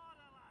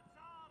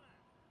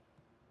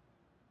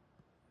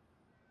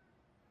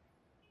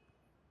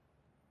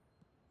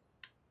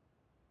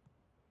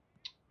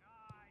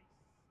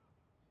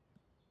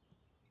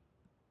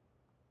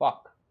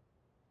 Fuck.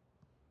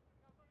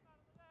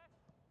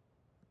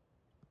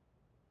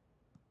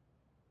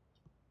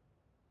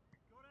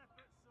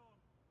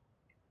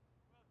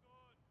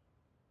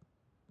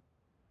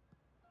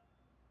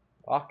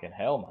 Fucking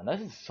hell, man.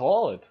 This is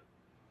solid.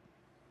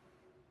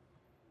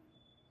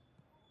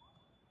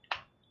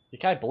 You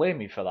can't blame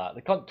me for that.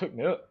 The cunt took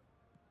me out.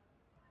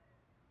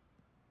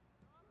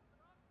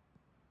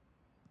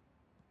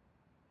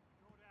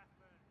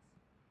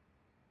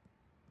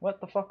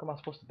 What the fuck am I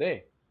supposed to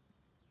do?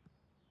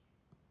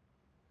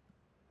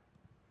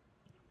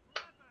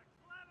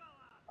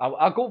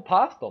 I go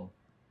past them.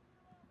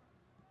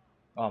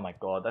 Oh my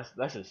god,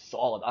 this is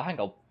solid. I think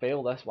I'll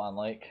fail this one,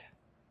 like.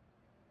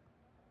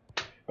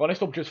 Gonna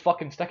stop just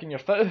fucking sticking your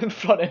foot in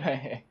front of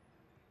me.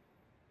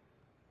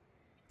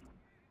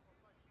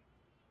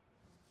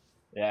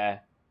 Yeah.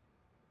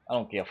 I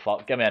don't give a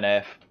fuck. Give me an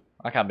F.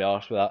 I can't be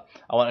arsed with that.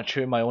 I want to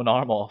chew my own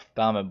arm off.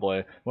 Damn it,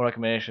 boy. More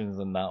recommendations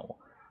than that.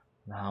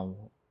 Now,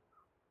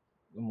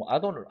 I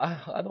don't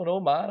know,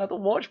 man. I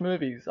don't watch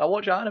movies. I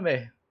watch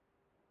anime.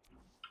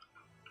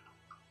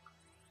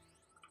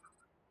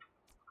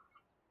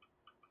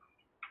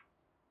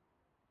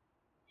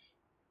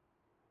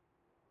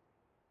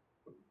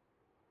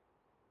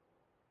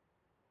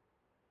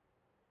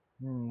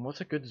 What's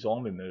a good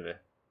zombie movie?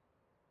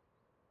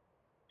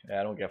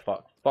 Yeah, I don't give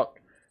a fuck.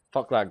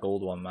 Fuck that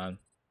gold one, man.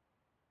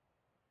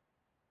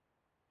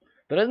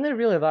 There isn't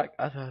really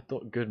that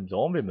good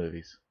zombie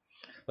movies.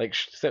 Like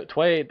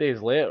 28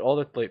 Days Later, all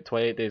the like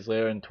 28 Days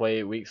Later and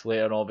 28 Weeks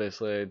Later, and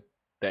obviously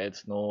Dead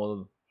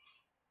Snow,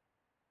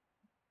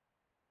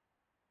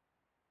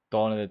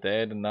 Dawn of the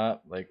Dead, and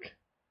that. Like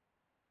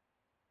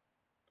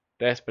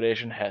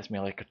desperation hits me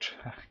like a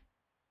track.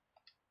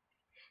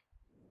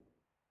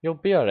 You'll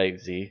be alright,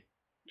 Z.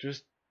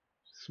 Just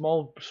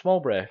small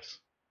breaths.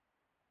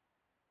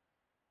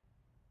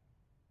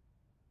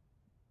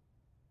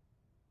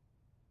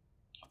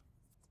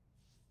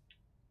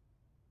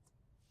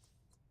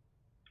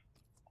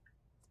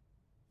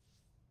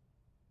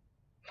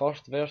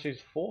 First versus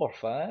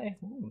fourth, eh?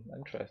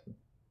 Interesting.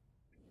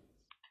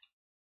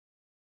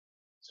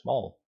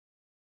 Small.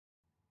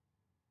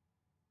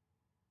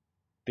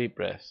 Deep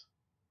breaths.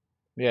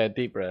 Yeah,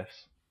 deep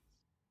breaths.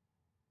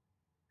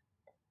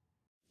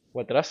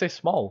 What, did I say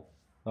small?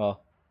 Oh,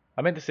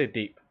 I meant to say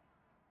deep.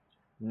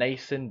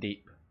 Nice and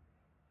deep.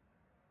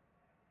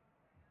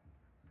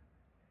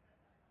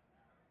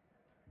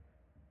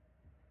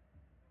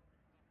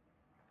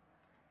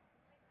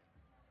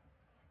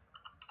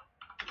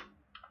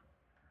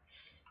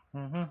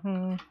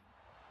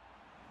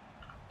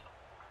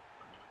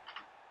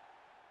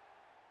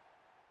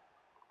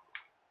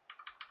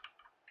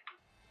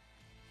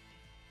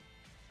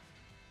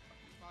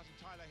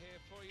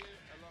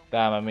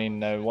 Damn, I mean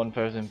now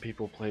 1,000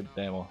 people played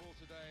the demo.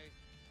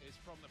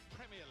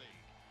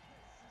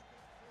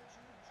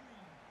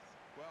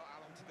 Well,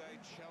 Alan, today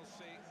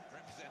Chelsea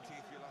representing,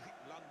 if you like,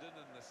 London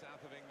and the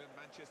south of England,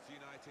 Manchester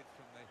United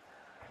from the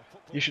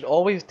You should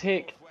always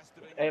take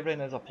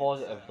everything as a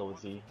positive though,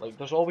 Z. Like,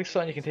 there's always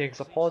something you can take as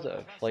a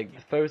positive. Like,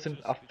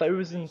 a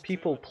thousand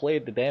people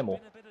played the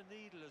demo.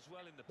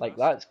 Like,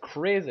 that's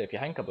crazy if you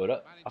think about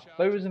it.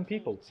 1,000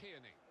 people.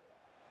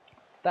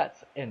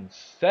 That's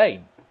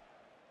insane.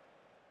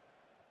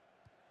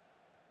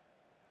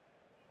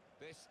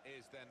 This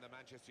is then the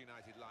Manchester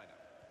United lineup.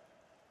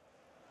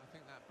 I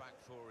think that back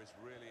four is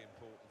really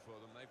important for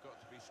them. They've got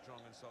to be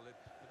strong and solid,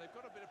 but they've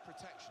got a bit of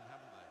protection,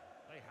 haven't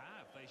they? They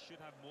have. They should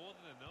have more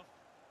than enough.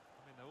 I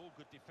mean, they're all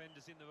good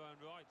defenders in their own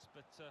rights,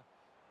 but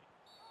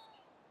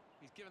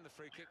he's given the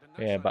free kick. But no,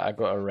 Yeah, but I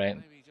got a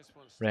rent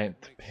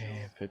to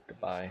pay, food to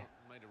buy.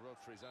 Made a rod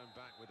for his own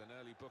back with an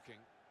early booking.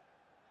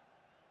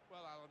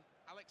 Well, Alan,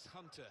 Alex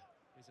Hunter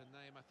is a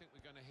name I think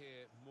we're going to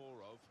hear more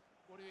of.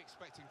 What are you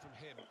expecting from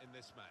him in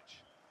this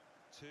match?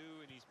 2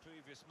 in his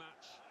previous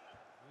match.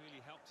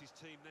 Really helped his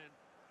team then.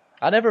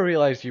 I never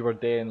realised you were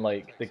doing,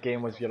 like, the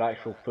game was your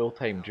actual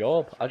full-time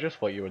job. I just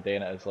thought you were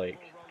doing it as, like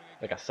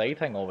a side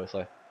thing,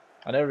 obviously.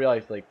 I never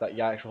realised, like, that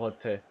you actually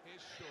had to...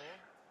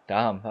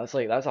 Damn, that's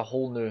a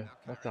whole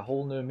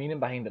new meaning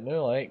behind it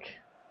now, like.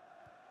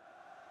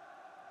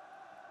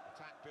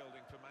 Attack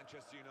building for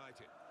Manchester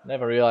United.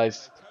 Never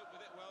realised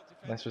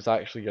this was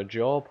actually your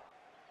job.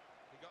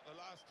 He got the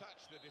last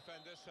touch, the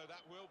defender, so that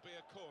will be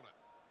a corner.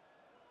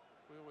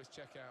 We always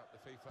check out the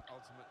FIFA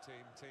Ultimate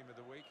Team of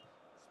the Week.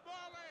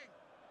 Smalling!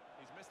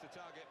 He's missed the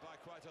target by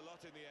quite a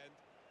lot in the end.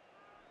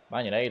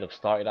 Man United have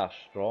started that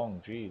strong,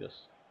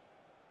 Jesus.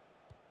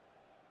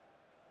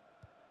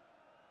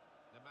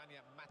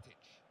 Nemanja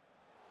Matic.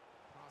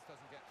 Pass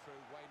doesn't get through.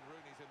 Wayne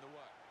Rooney's in the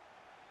work.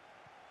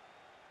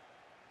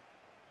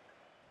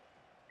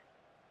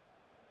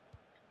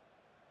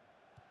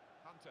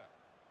 Hunter.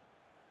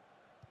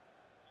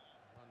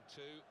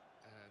 1-2,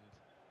 and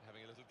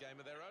having a little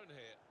game of their own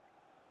here.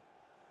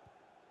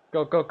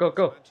 Go, go, go,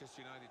 go.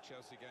 Manchester United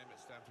Chelsea game at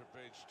Stamford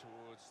Bridge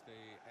towards the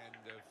end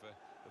of the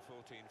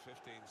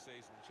 14-15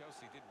 season.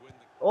 Chelsea did win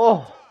the.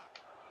 Oh!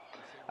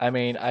 I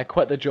mean, I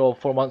quit the job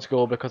 4 months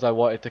ago because I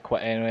wanted to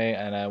quit anyway,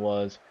 and I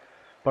was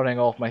burning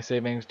off my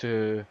savings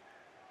to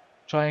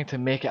trying to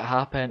make it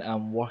happen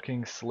and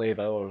working slave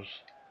hours.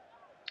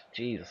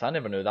 Jesus, I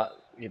never knew that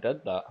you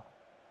did that.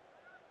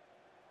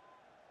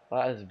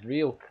 That is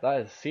real,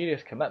 that is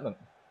serious commitment.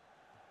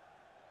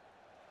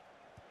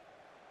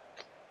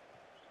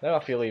 Now I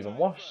feel even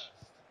worse.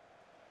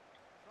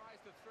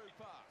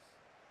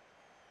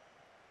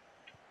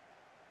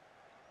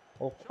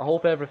 Well, I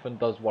hope everything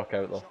does work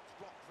out though.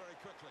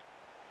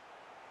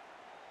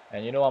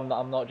 And you know, I'm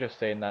not just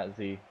saying that,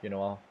 Z. You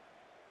know,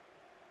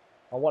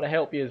 I want to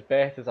help you as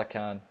best as I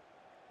can.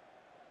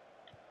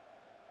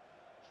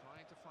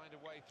 Trying to find a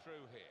way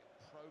through here,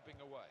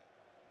 probing away.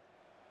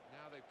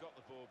 Now they've got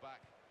the ball back.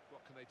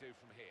 What can they do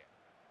from here?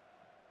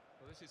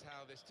 Well, this is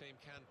how this team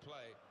can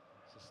play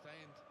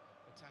sustained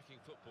attacking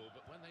football,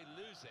 but when they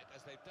lose it,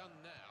 as they've done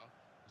now,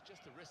 there's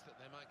just a risk that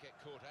they might get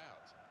caught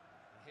out.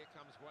 And here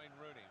comes Wayne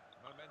Rooney,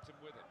 momentum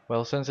with him.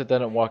 Well, since it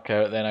didn't work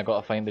out, then I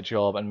got to find a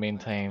job and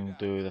meantime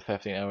do the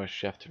 15-hour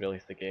shift to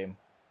release the game.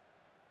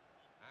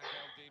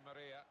 Angel Di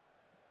Maria.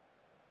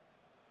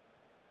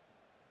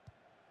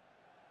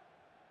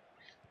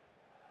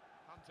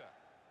 Hunter.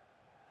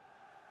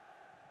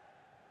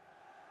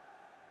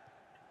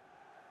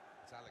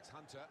 It's Alex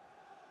Hunter.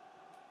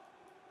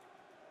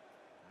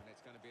 And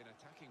it's going to be an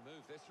attacking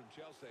move, this, from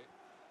Chelsea.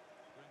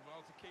 Doing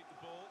well to keep the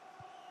ball.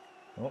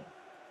 Oh.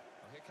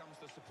 Well, here comes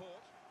the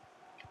support.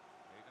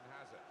 Eden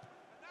Hazard.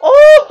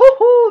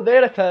 Oh,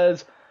 there it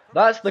is.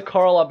 That's the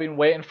curl I've been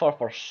waiting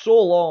for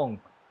so long.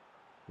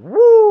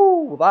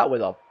 Woo! That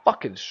was a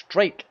fucking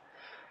strike.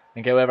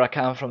 And get whatever I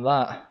can from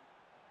that.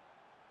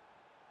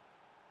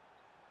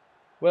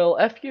 Well,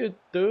 if you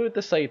do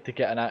decide to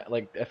get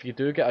if you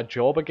do get a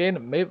job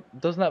again,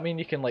 doesn't that mean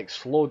you can like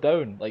slow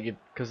down, like,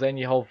 because then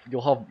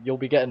you'll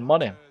be getting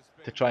money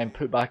to try and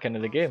put back into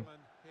the game.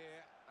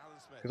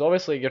 Because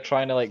obviously you're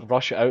trying to like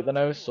rush it out the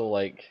now, so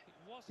like,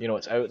 you know,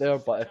 it's out there.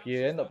 But if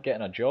you end up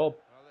getting a job,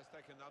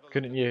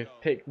 couldn't you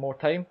take more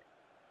time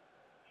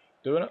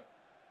doing it?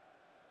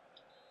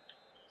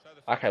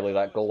 I can't believe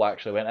that goal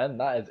actually went in.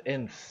 That is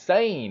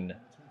insane.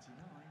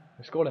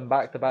 We're scoring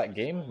back-to-back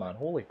games, man.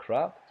 Holy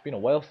crap. It's been a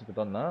while since we've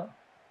done that.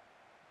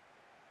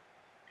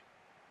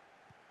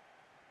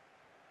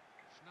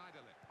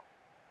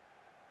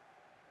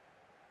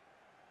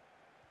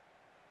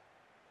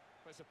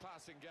 It's a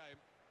passing game,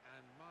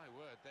 and my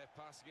word, they're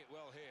passing it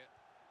well here.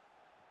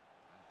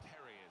 And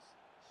Terry has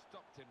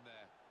stopped him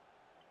there.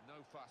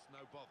 No fuss,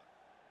 no bother.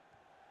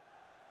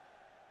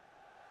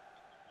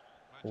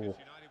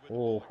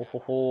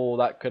 Oh,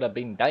 that could have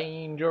been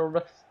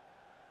dangerous.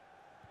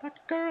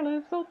 That girl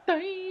is so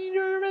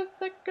dangerous.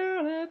 That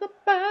girl is a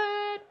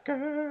bad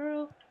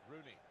girl.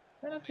 Rooney.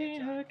 And I've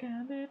seen her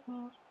can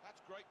before. That's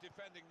great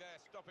defending there,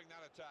 stopping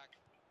that attack.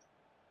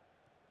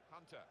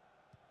 Hunter.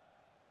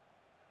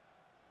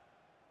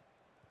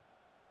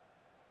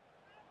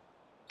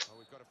 Oh,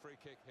 we've got a free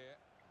kick here.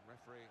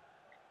 Referee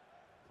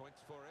points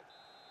for it.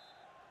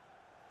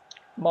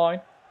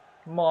 Mine.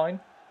 Mine.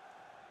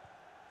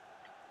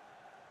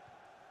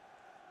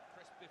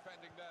 Crisp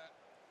defending there.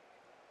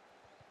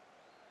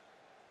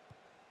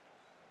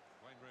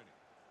 Wayne Rooney.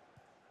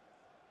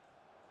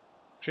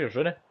 Cheers,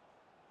 Rooney.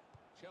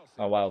 Chelsea.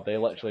 Oh wow, they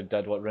literally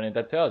did what Rooney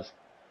did to us.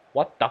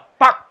 What the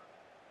fuck?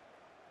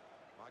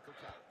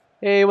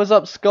 Hey, what's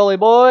up, Scully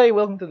boy?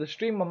 Welcome to the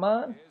stream, my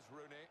man. Here's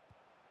Rooney.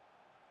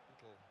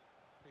 Little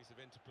piece of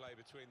interplay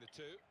between the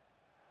two.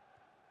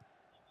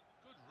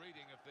 Good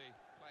reading of the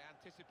play,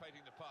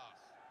 anticipating the pass.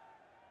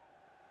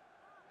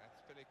 That's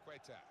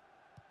Filiqueta.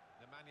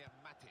 Nemanja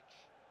Matic.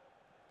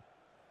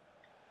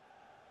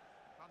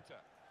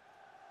 Hunter.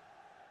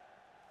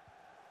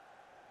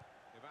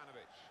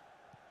 Ivanovic.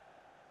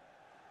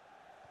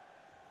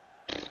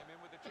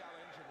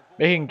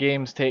 Making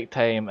games take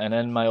time, and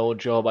in my old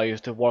job I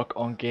used to work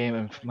on game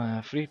in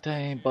my free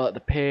time, but the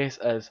pace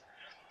is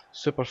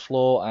super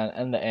slow, and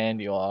in the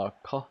end you are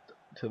cut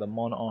to the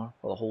monitor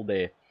for the whole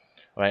day.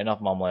 Right,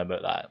 enough mumbling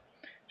about that.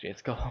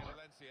 Let's go.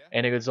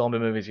 Any good zombie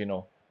movies you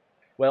know?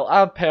 Well,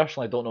 I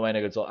personally don't know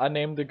any good zombie. I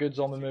named the good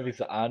zombie movies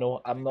that I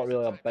know. I'm not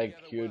really a big,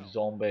 huge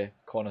zombie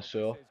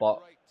connoisseur,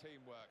 but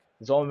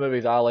the zombie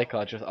movies I like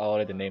I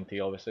already named to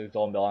you, obviously.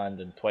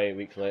 Zombieland and 28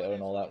 Weeks Later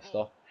and all that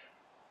stuff.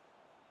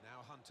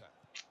 Now Hunter.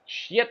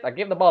 Shit, I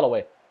gave the ball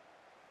away.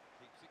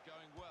 Keeps it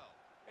going well.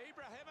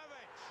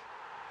 Ibrahimovic.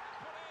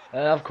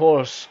 And of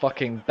course,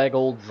 fucking big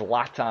old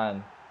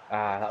Zlatan.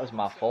 Ah, that was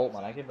my fault,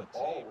 man. I gave the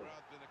ball away.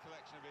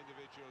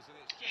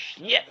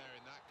 Shit.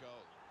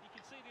 You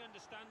can see the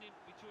understanding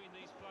between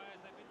these players.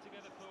 They've been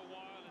together for a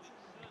while, and it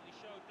certainly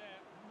showed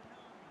there.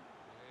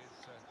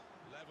 It's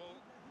level.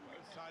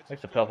 Both sides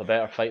Makes the put up a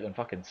better fight than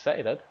fucking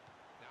City did.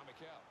 Now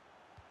Mikel.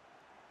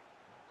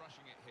 Not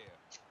rushing it here.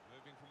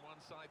 Moving from one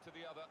side to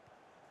the other.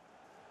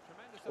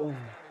 Tremendous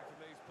understanding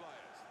from these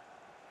players.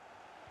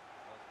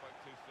 Well, spoke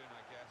too soon,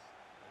 I guess.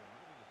 They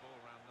were moving the ball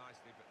around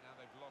nicely, but now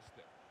they've lost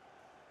it.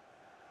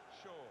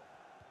 Shaw.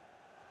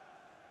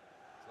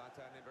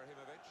 Zlatan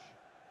Ibrahimovic.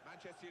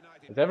 Manchester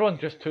United. Is everyone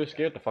just too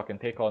scared to fucking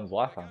take on There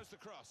Zlatan? goes the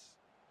cross.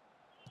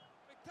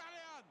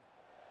 Mkhitaryan.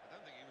 I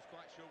don't think he was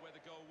quite sure where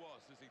the goal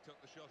was as he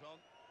took the shot on.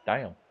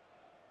 Damn.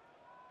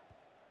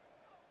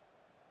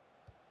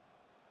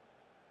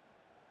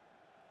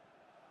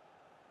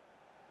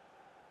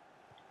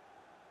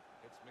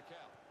 It's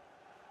Mikel.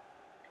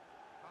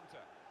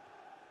 Hunter.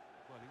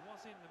 Well, he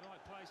was in the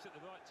right place at the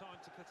right time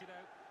to cut it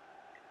out.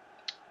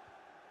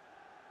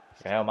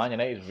 Yeah, Man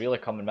United's really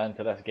coming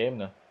into this game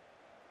now.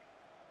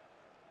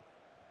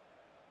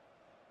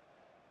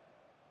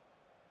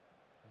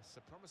 It's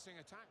a promising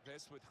attack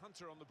this with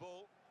Hunter on the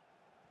ball.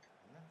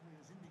 The referee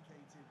has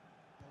indicated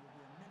there will be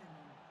a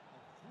minimum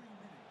of 3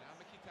 minutes. Now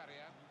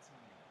Mkhitaryan.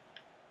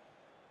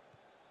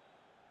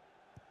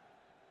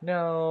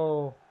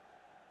 No.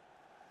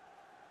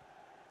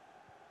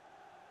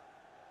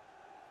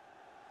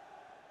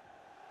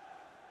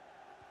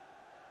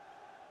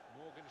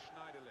 Morgan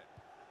Schneiderlin.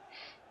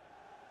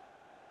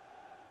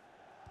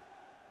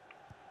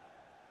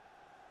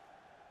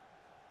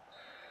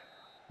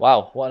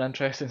 Wow, what an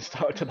interesting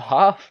start to the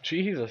half.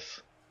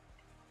 Jesus.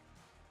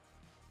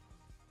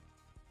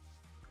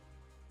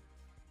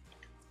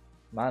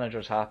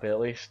 Manager's happy at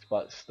least,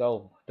 but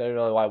still, don't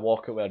really want to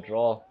walk out with a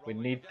draw. We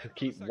need to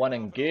keep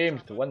winning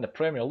games to win the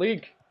Premier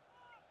League.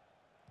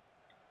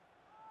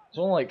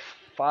 There's only like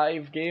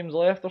 5 games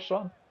left or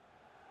something.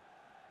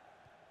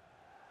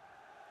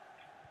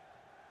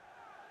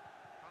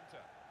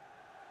 Hunter.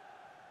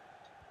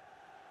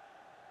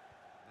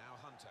 Now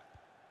Hunter.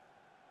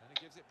 And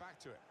he gives it back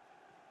to him.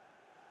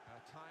 A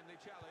timely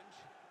challenge.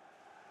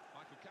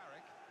 Michael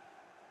Carrick.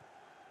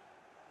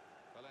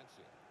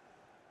 Valencia.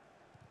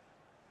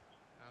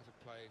 Out of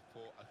play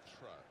for a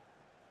throw.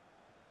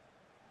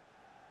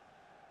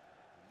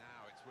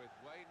 Now it's with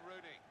Wayne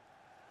Rooney.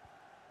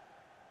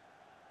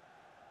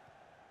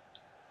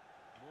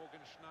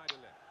 Morgan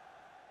Schneiderlin.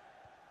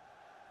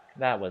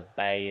 That was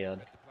bad. Read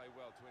the play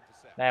well to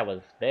intercept. That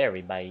was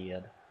very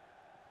bad.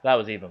 That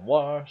was even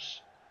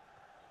worse.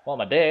 What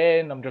am I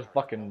doing? I'm just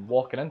fucking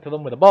walking into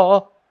them with a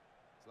ball.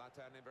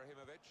 Zlatan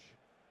Ibrahimovic.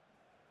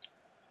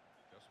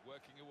 Just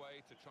working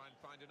away to try and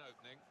find an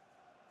opening.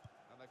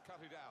 And they've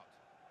cut it out.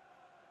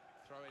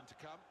 Throw in to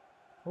come.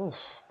 Oof,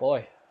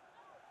 boy.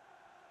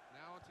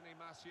 Now Anthony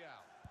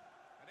Martial.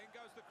 And in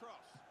goes the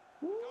cross.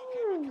 The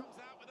goalkeeper comes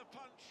out with a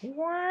punch.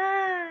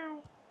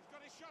 Wow. He's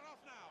got his shot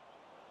off now.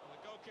 And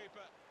the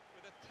goalkeeper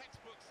with a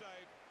textbook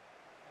save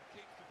and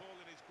keeps the ball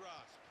in his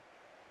grasp.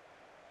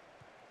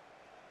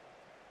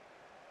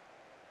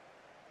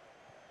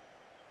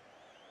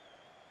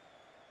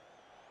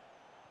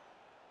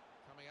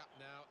 Coming up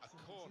now, a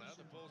corner.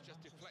 The ball's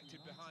just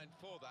deflected behind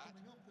for that.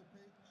 Coming off the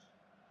pitch,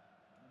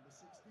 number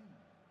 16.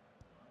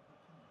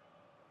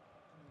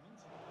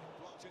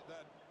 Blocked it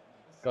then.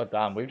 God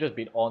damn, we've just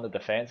been on the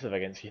defensive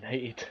against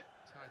United.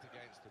 Tight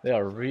against the They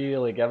are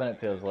really giving it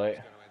to us late.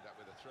 Going to end up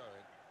with a throw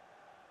in.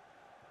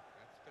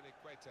 That's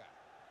Filiqueta.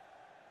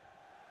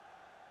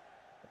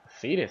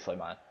 Seriously,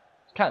 man.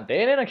 Can't do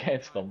anything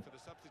against them. For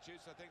the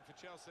substitutes, I think, for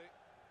Chelsea.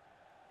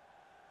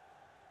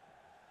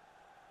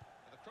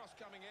 And the cross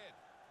coming in.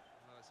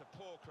 Well, it's a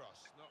poor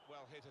cross, not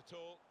well hit at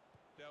all.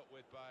 Dealt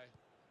with by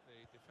the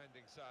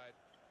defending side.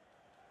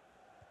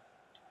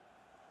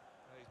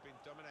 He's been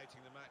dominating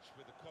the match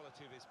with the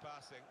quality of his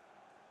passing.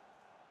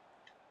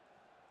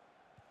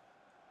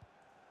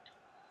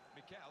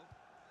 Mikel.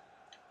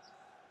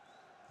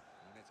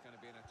 And it's going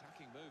to be an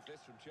attacking move, this,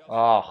 from Chelsea.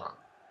 Oh,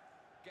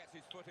 Gets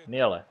his foot in.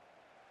 nearly.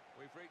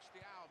 We've reached the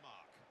hour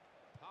mark.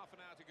 Half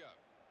an hour to go.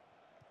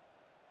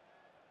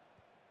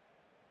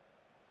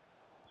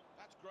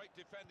 That's great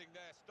defending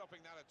there,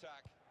 stopping that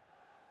attack.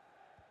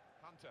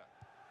 Hunter.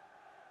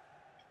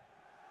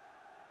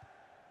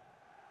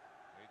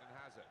 Eden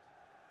Hazard.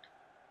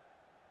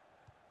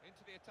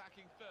 Into the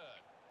attacking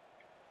third.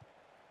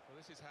 Well,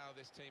 this is how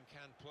this team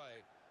can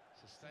play.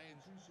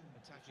 Sustained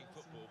attacking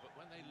football, but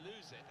when they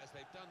lose it, as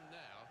they've done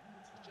now,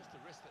 it's just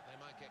the risk that they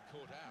might get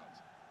caught out.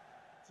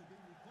 To be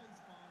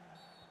replaced by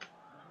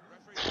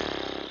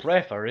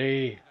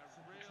Referee. In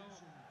a real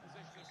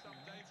position of some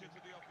danger to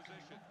the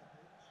opposition.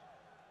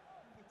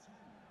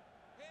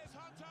 Here's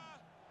Hunter.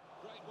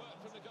 Great work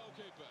from the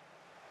goalkeeper.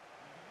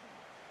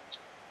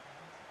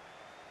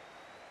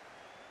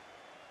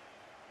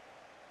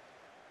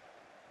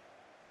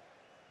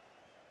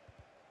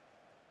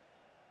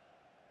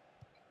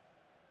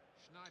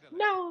 Schneiderlin.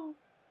 No.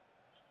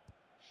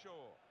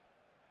 Shaw.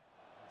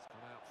 It's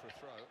gone out for a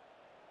throw.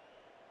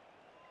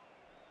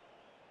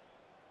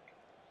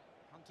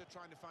 Hunter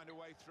trying to find a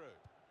way through.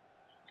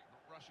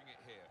 Not rushing it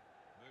here.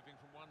 Moving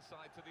from one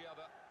side to the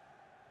other.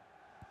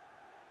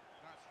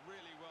 That's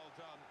really well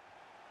done.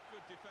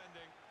 Good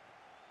defending.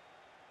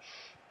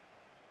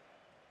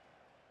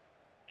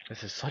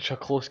 This is such a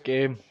close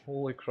game.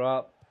 Holy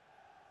crap.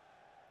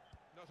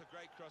 Not a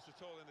great cross at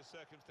all in the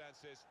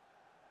circumstances.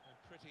 And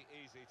pretty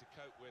easy to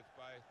cope with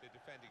by the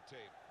defending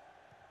team.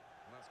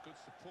 And that's good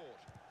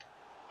support.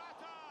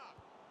 Mata!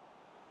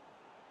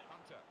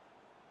 Hunter.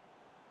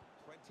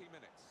 20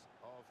 minutes.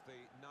 of the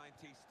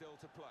 90 still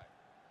to play.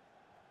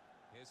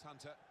 Here's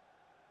Hunter.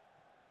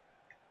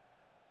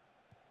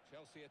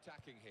 Chelsea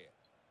attacking here.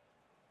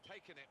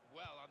 Taking it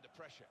well under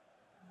pressure.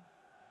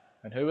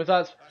 And who was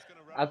that?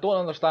 I don't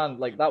understand.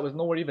 Like, that was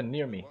nowhere even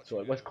near me, so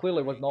it was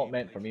clearly was not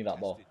meant for me, that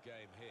ball.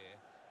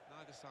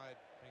 Neither side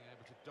being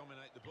able to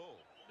dominate the ball.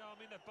 No, I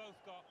mean they've both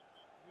got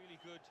really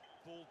good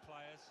ball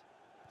players,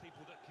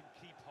 people that can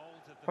keep hold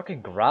of the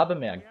Fucking grabbing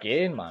me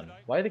again, man.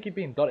 Why do they keep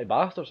being dirty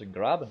bastards and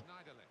grabbing?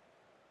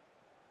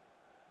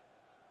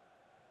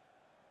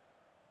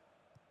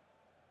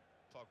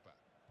 Pogba.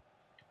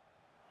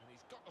 And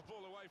he's got the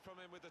ball away from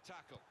him with the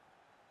tackle.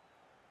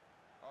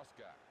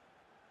 Oscar.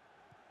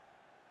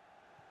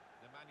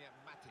 Nemanja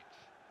Matic.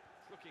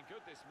 It's looking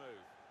good, this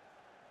move.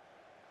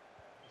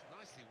 It was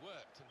nicely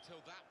worked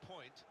until that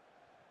point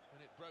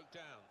when it broke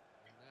down.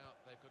 And now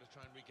they've got to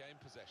try and regain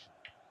possession.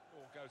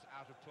 Ball goes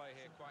out of play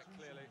here quite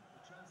clearly.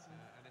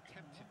 An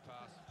attempted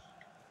pass,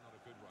 not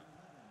a good one.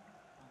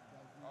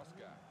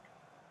 Oscar.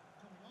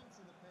 Coming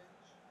onto the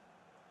pitch,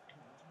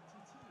 number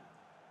 22.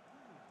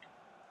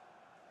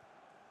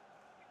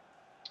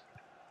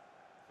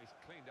 He's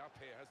cleaned up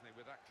here, hasn't he,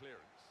 with that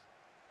clearance?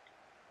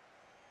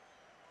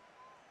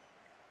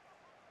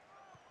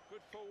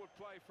 Good forward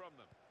play from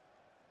them.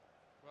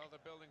 Well,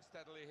 they're building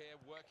steadily here,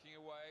 working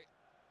away.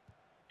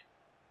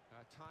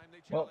 A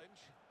timely challenge.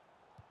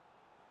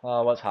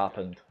 Oh, what's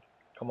happened?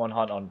 Come on,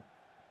 Hunt on.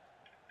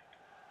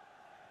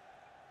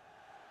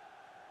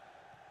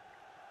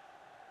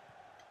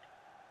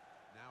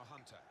 Now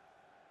Hunter.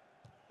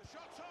 The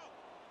shot's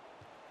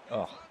on.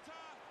 Oh.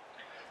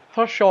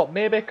 First shot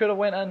maybe could have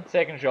went in.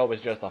 Second shot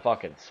was just a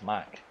fucking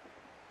smack.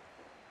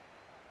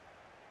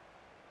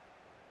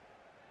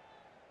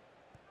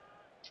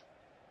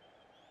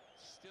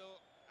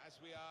 Still, as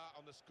we are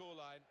on the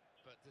scoreline,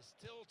 but there's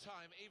still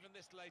time, even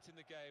this late in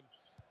the game,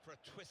 for a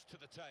twist to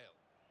the tail.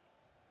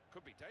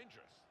 Could be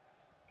dangerous.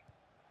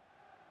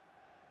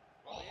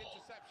 Well, the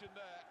interception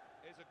there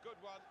is a good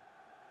one.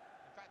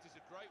 In fact, it's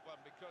a great one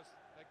because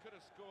they could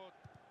have scored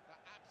that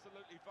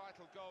absolutely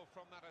vital goal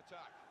from that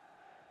attack.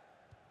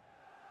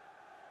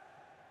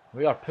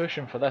 We are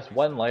pushing for this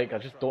win, like, I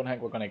just don't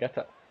think we're going to get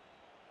it.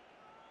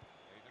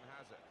 Eden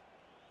Hazard.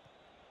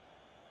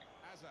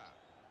 Hazard.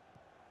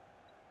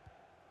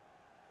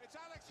 It's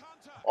Alex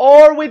Hunter.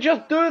 Or we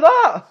just do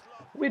that!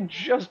 We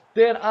just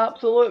did an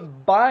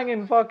absolute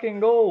banging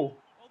fucking goal.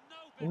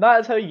 And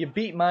that is how you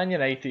beat Man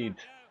United.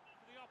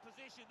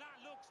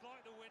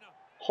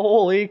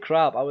 Holy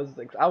crap, I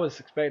was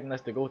expecting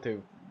this to go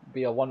to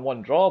be a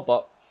 1-1 draw,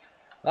 but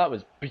that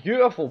was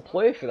beautiful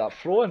play for that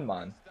throw-in,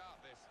 man.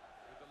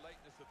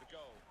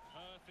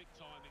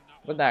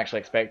 Wasn't actually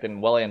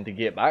expecting William to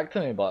get back to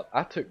me, but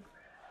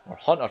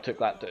Hunter took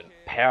that down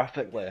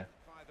perfectly.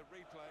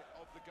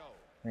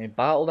 And he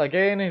battled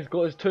again, he's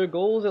got his 2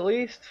 goals at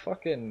least.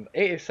 Fucking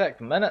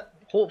 86th minute,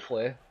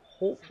 hopefully,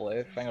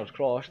 fingers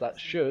crossed, that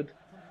should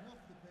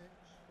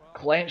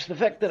clench the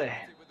victory.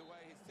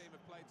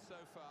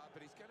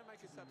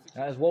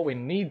 That is what we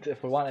need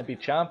if we want to be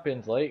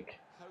champions, like.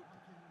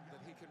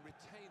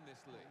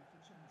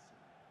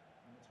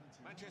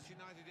 Manchester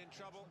United in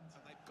trouble,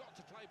 and they've got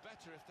to play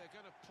better if they're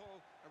going to pull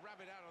a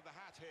rabbit out of the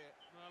hat here.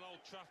 Well, Old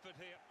Trafford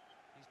here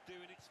is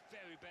doing its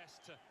very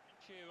best to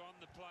cheer on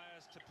the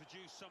players, to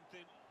produce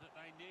something that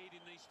they need in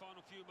these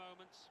final few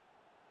moments.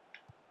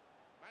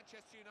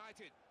 Manchester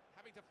United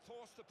having to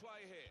force the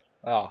play here.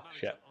 Oh,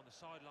 shit. On the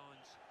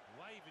sidelines,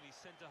 waving his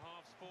centre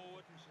halves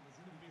forward.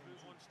 Could be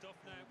Route 1 stuff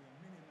now.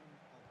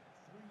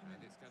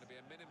 And it's going to be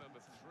a minimum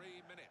of 3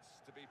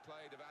 minutes to be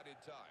played of added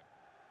time.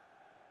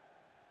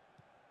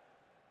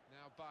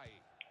 Now Bailly.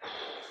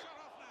 Shot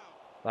off now.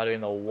 That'd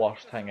been the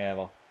worst thing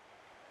ever.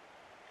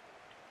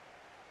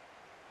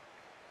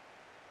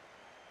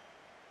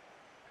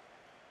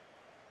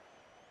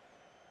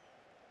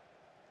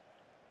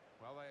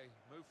 Well,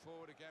 they move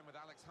forward again with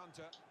Alex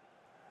Hunter.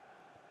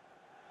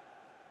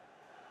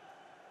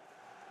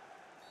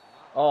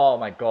 Oh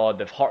my god,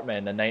 they've hurt me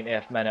in the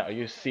 90th minute. Are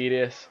you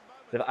serious?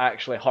 They've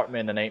actually hurt me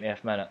in the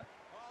 90th minute.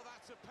 Oh,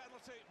 that's a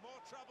penalty. More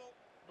trouble.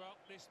 Well,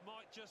 this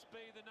might just be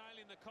the nail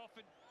in the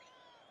coffin.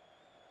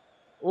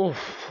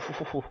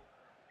 Oof.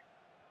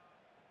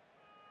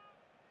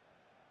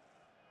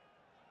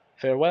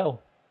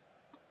 Farewell.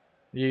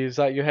 Is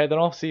that you heading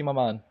off? See, my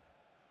man.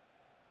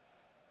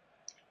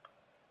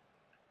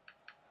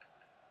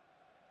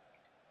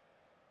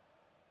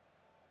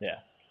 Yeah.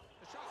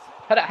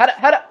 Hit it, hit it,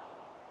 hit it!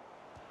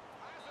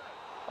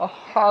 A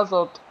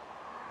Hazard.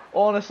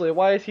 Honestly,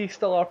 why is he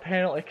still our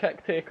penalty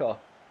kick taker?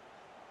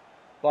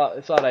 But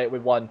it's alright, we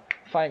won.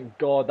 Thank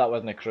God that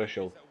wasn't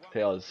crucial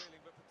to us.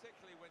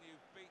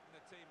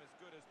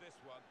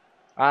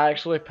 I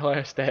actually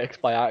pressed X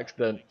by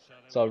accident,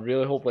 so I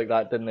really hope like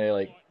that didn't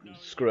like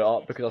screw it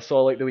up, because I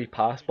saw like the wee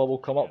pass bubble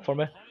come up for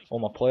me on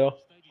my player.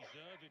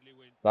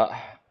 But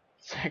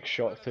 6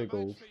 shots, 2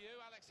 goals.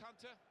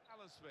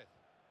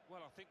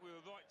 Well, I think we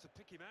were right to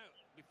pick him out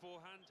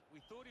beforehand.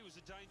 We thought he was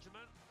a danger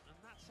man, and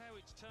that's how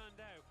it's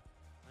turned out.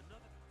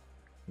 Another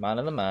Man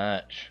of the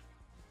match.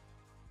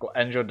 Got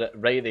injured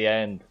right at the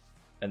end.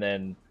 and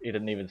then he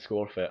didn't even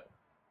score for it.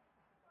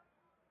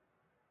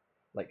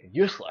 Like,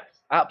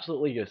 useless.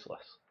 Absolutely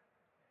useless.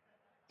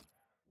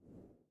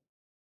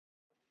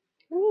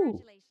 Woo.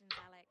 Congratulations,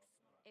 Alex.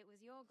 It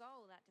was your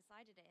goal that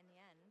decided it in the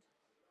end.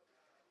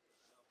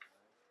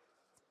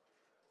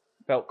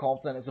 Felt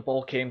confident as the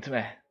ball came to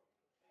me.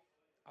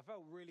 I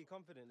felt really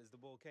confident as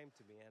the ball came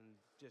to me and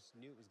just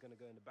knew it was going to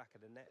go in the back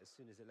of the net as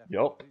soon as it left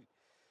Yup. my boot.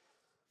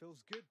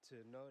 Feels good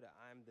to know that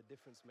I'm the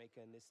difference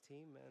maker in this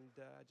team, and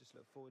I just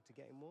look forward to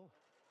getting more.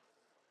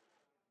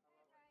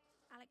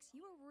 Alex,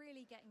 you were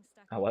really getting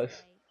stuck I in was.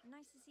 today.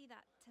 Nice to see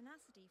that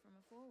tenacity from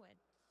a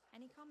forward.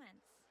 Any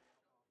comments?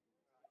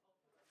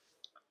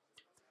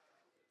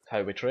 It's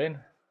how we train.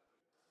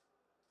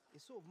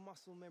 It's sort of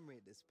muscle memory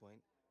at this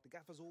point. The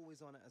gaffer's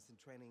always on at us in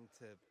training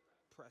to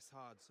press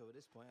hard, so at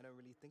this point I don't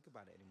really think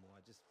about it anymore.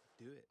 I just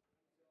do it.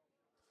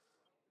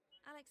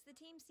 Alex, the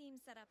team seems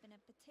set up in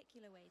a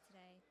particular way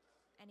today.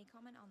 Any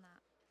comment on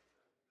that?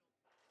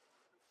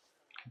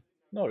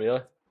 Not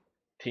really.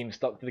 Team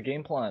stuck to the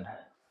game plan.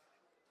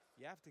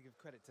 You have to give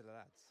credit to the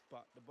lads,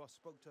 but the boss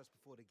spoke to us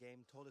before the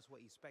game, told us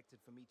what he expected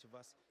from each of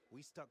us.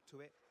 We stuck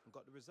to it and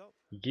got the result.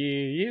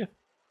 Yeah.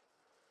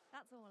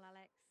 That's all,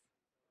 Alex.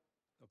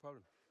 No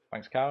problem.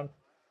 Thanks, Karen.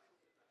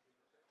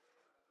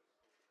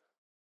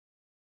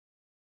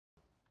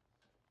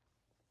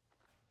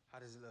 How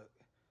does it look?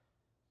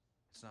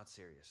 It's not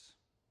serious.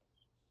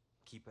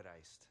 Keep it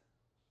iced.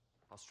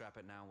 I'll strap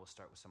it now and we'll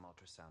start with some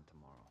ultrasound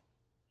tomorrow.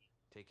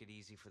 Take it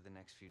easy for the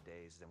next few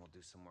days, then we'll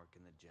do some work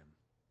in the gym.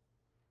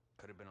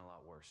 Could have been a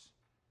lot worse.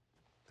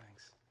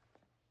 Thanks.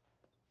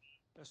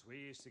 Best we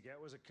used to get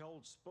was a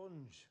cold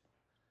sponge.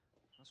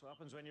 That's what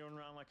happens when you run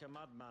around like a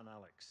madman,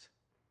 Alex.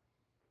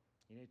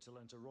 You need to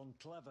learn to run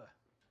clever.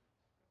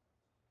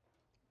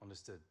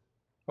 Understood.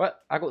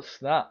 What? I got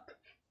snapped.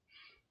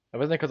 It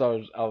wasn't because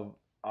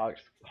I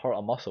hurt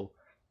a muscle.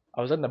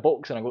 I was in the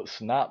box and I got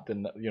snapped,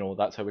 and you know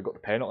that's how we got the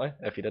penalty.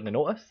 If you didn't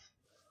notice,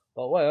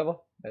 but whatever.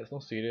 It's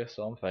not serious,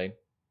 so I'm fine.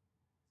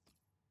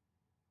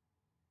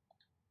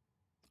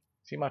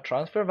 See my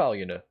transfer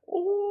value now.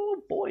 Oh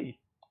boy!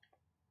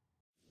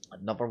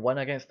 Another win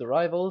against the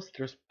rivals,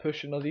 just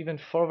pushing us even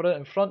further out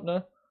in front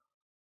now.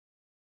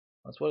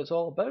 That's what it's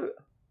all about.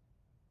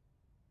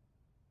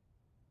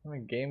 How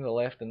many games are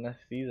left in this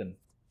season?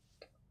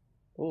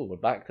 Oh, we're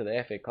back to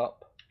the FA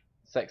Cup.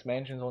 6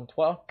 mentions on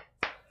Twitter.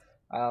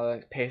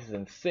 Alex, pace is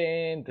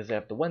insane.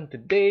 Deserved the win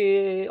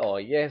today. Oh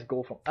yes,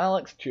 goal from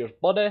Alex. Cheers,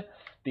 buddy.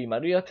 Di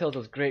Maria tells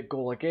us great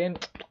goal again.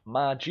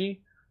 Maggi.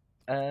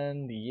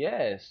 And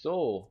yeah,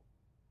 so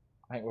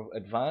I think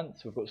we've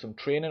advanced. We've got some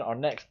training. Our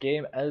next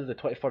game is the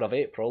 23rd of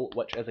April,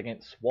 which is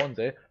against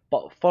Swansea.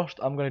 But first,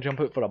 I'm going to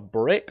jump out for a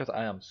break because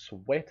I am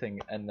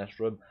sweating in this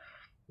room.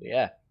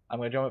 Yeah, I'm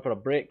going to jump out for a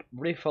break,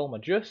 refill my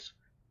juice,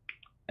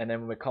 and then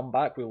when we come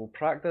back, we will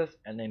practice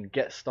and then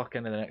get stuck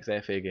into the next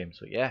FA game.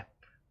 So yeah,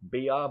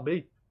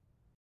 BRB.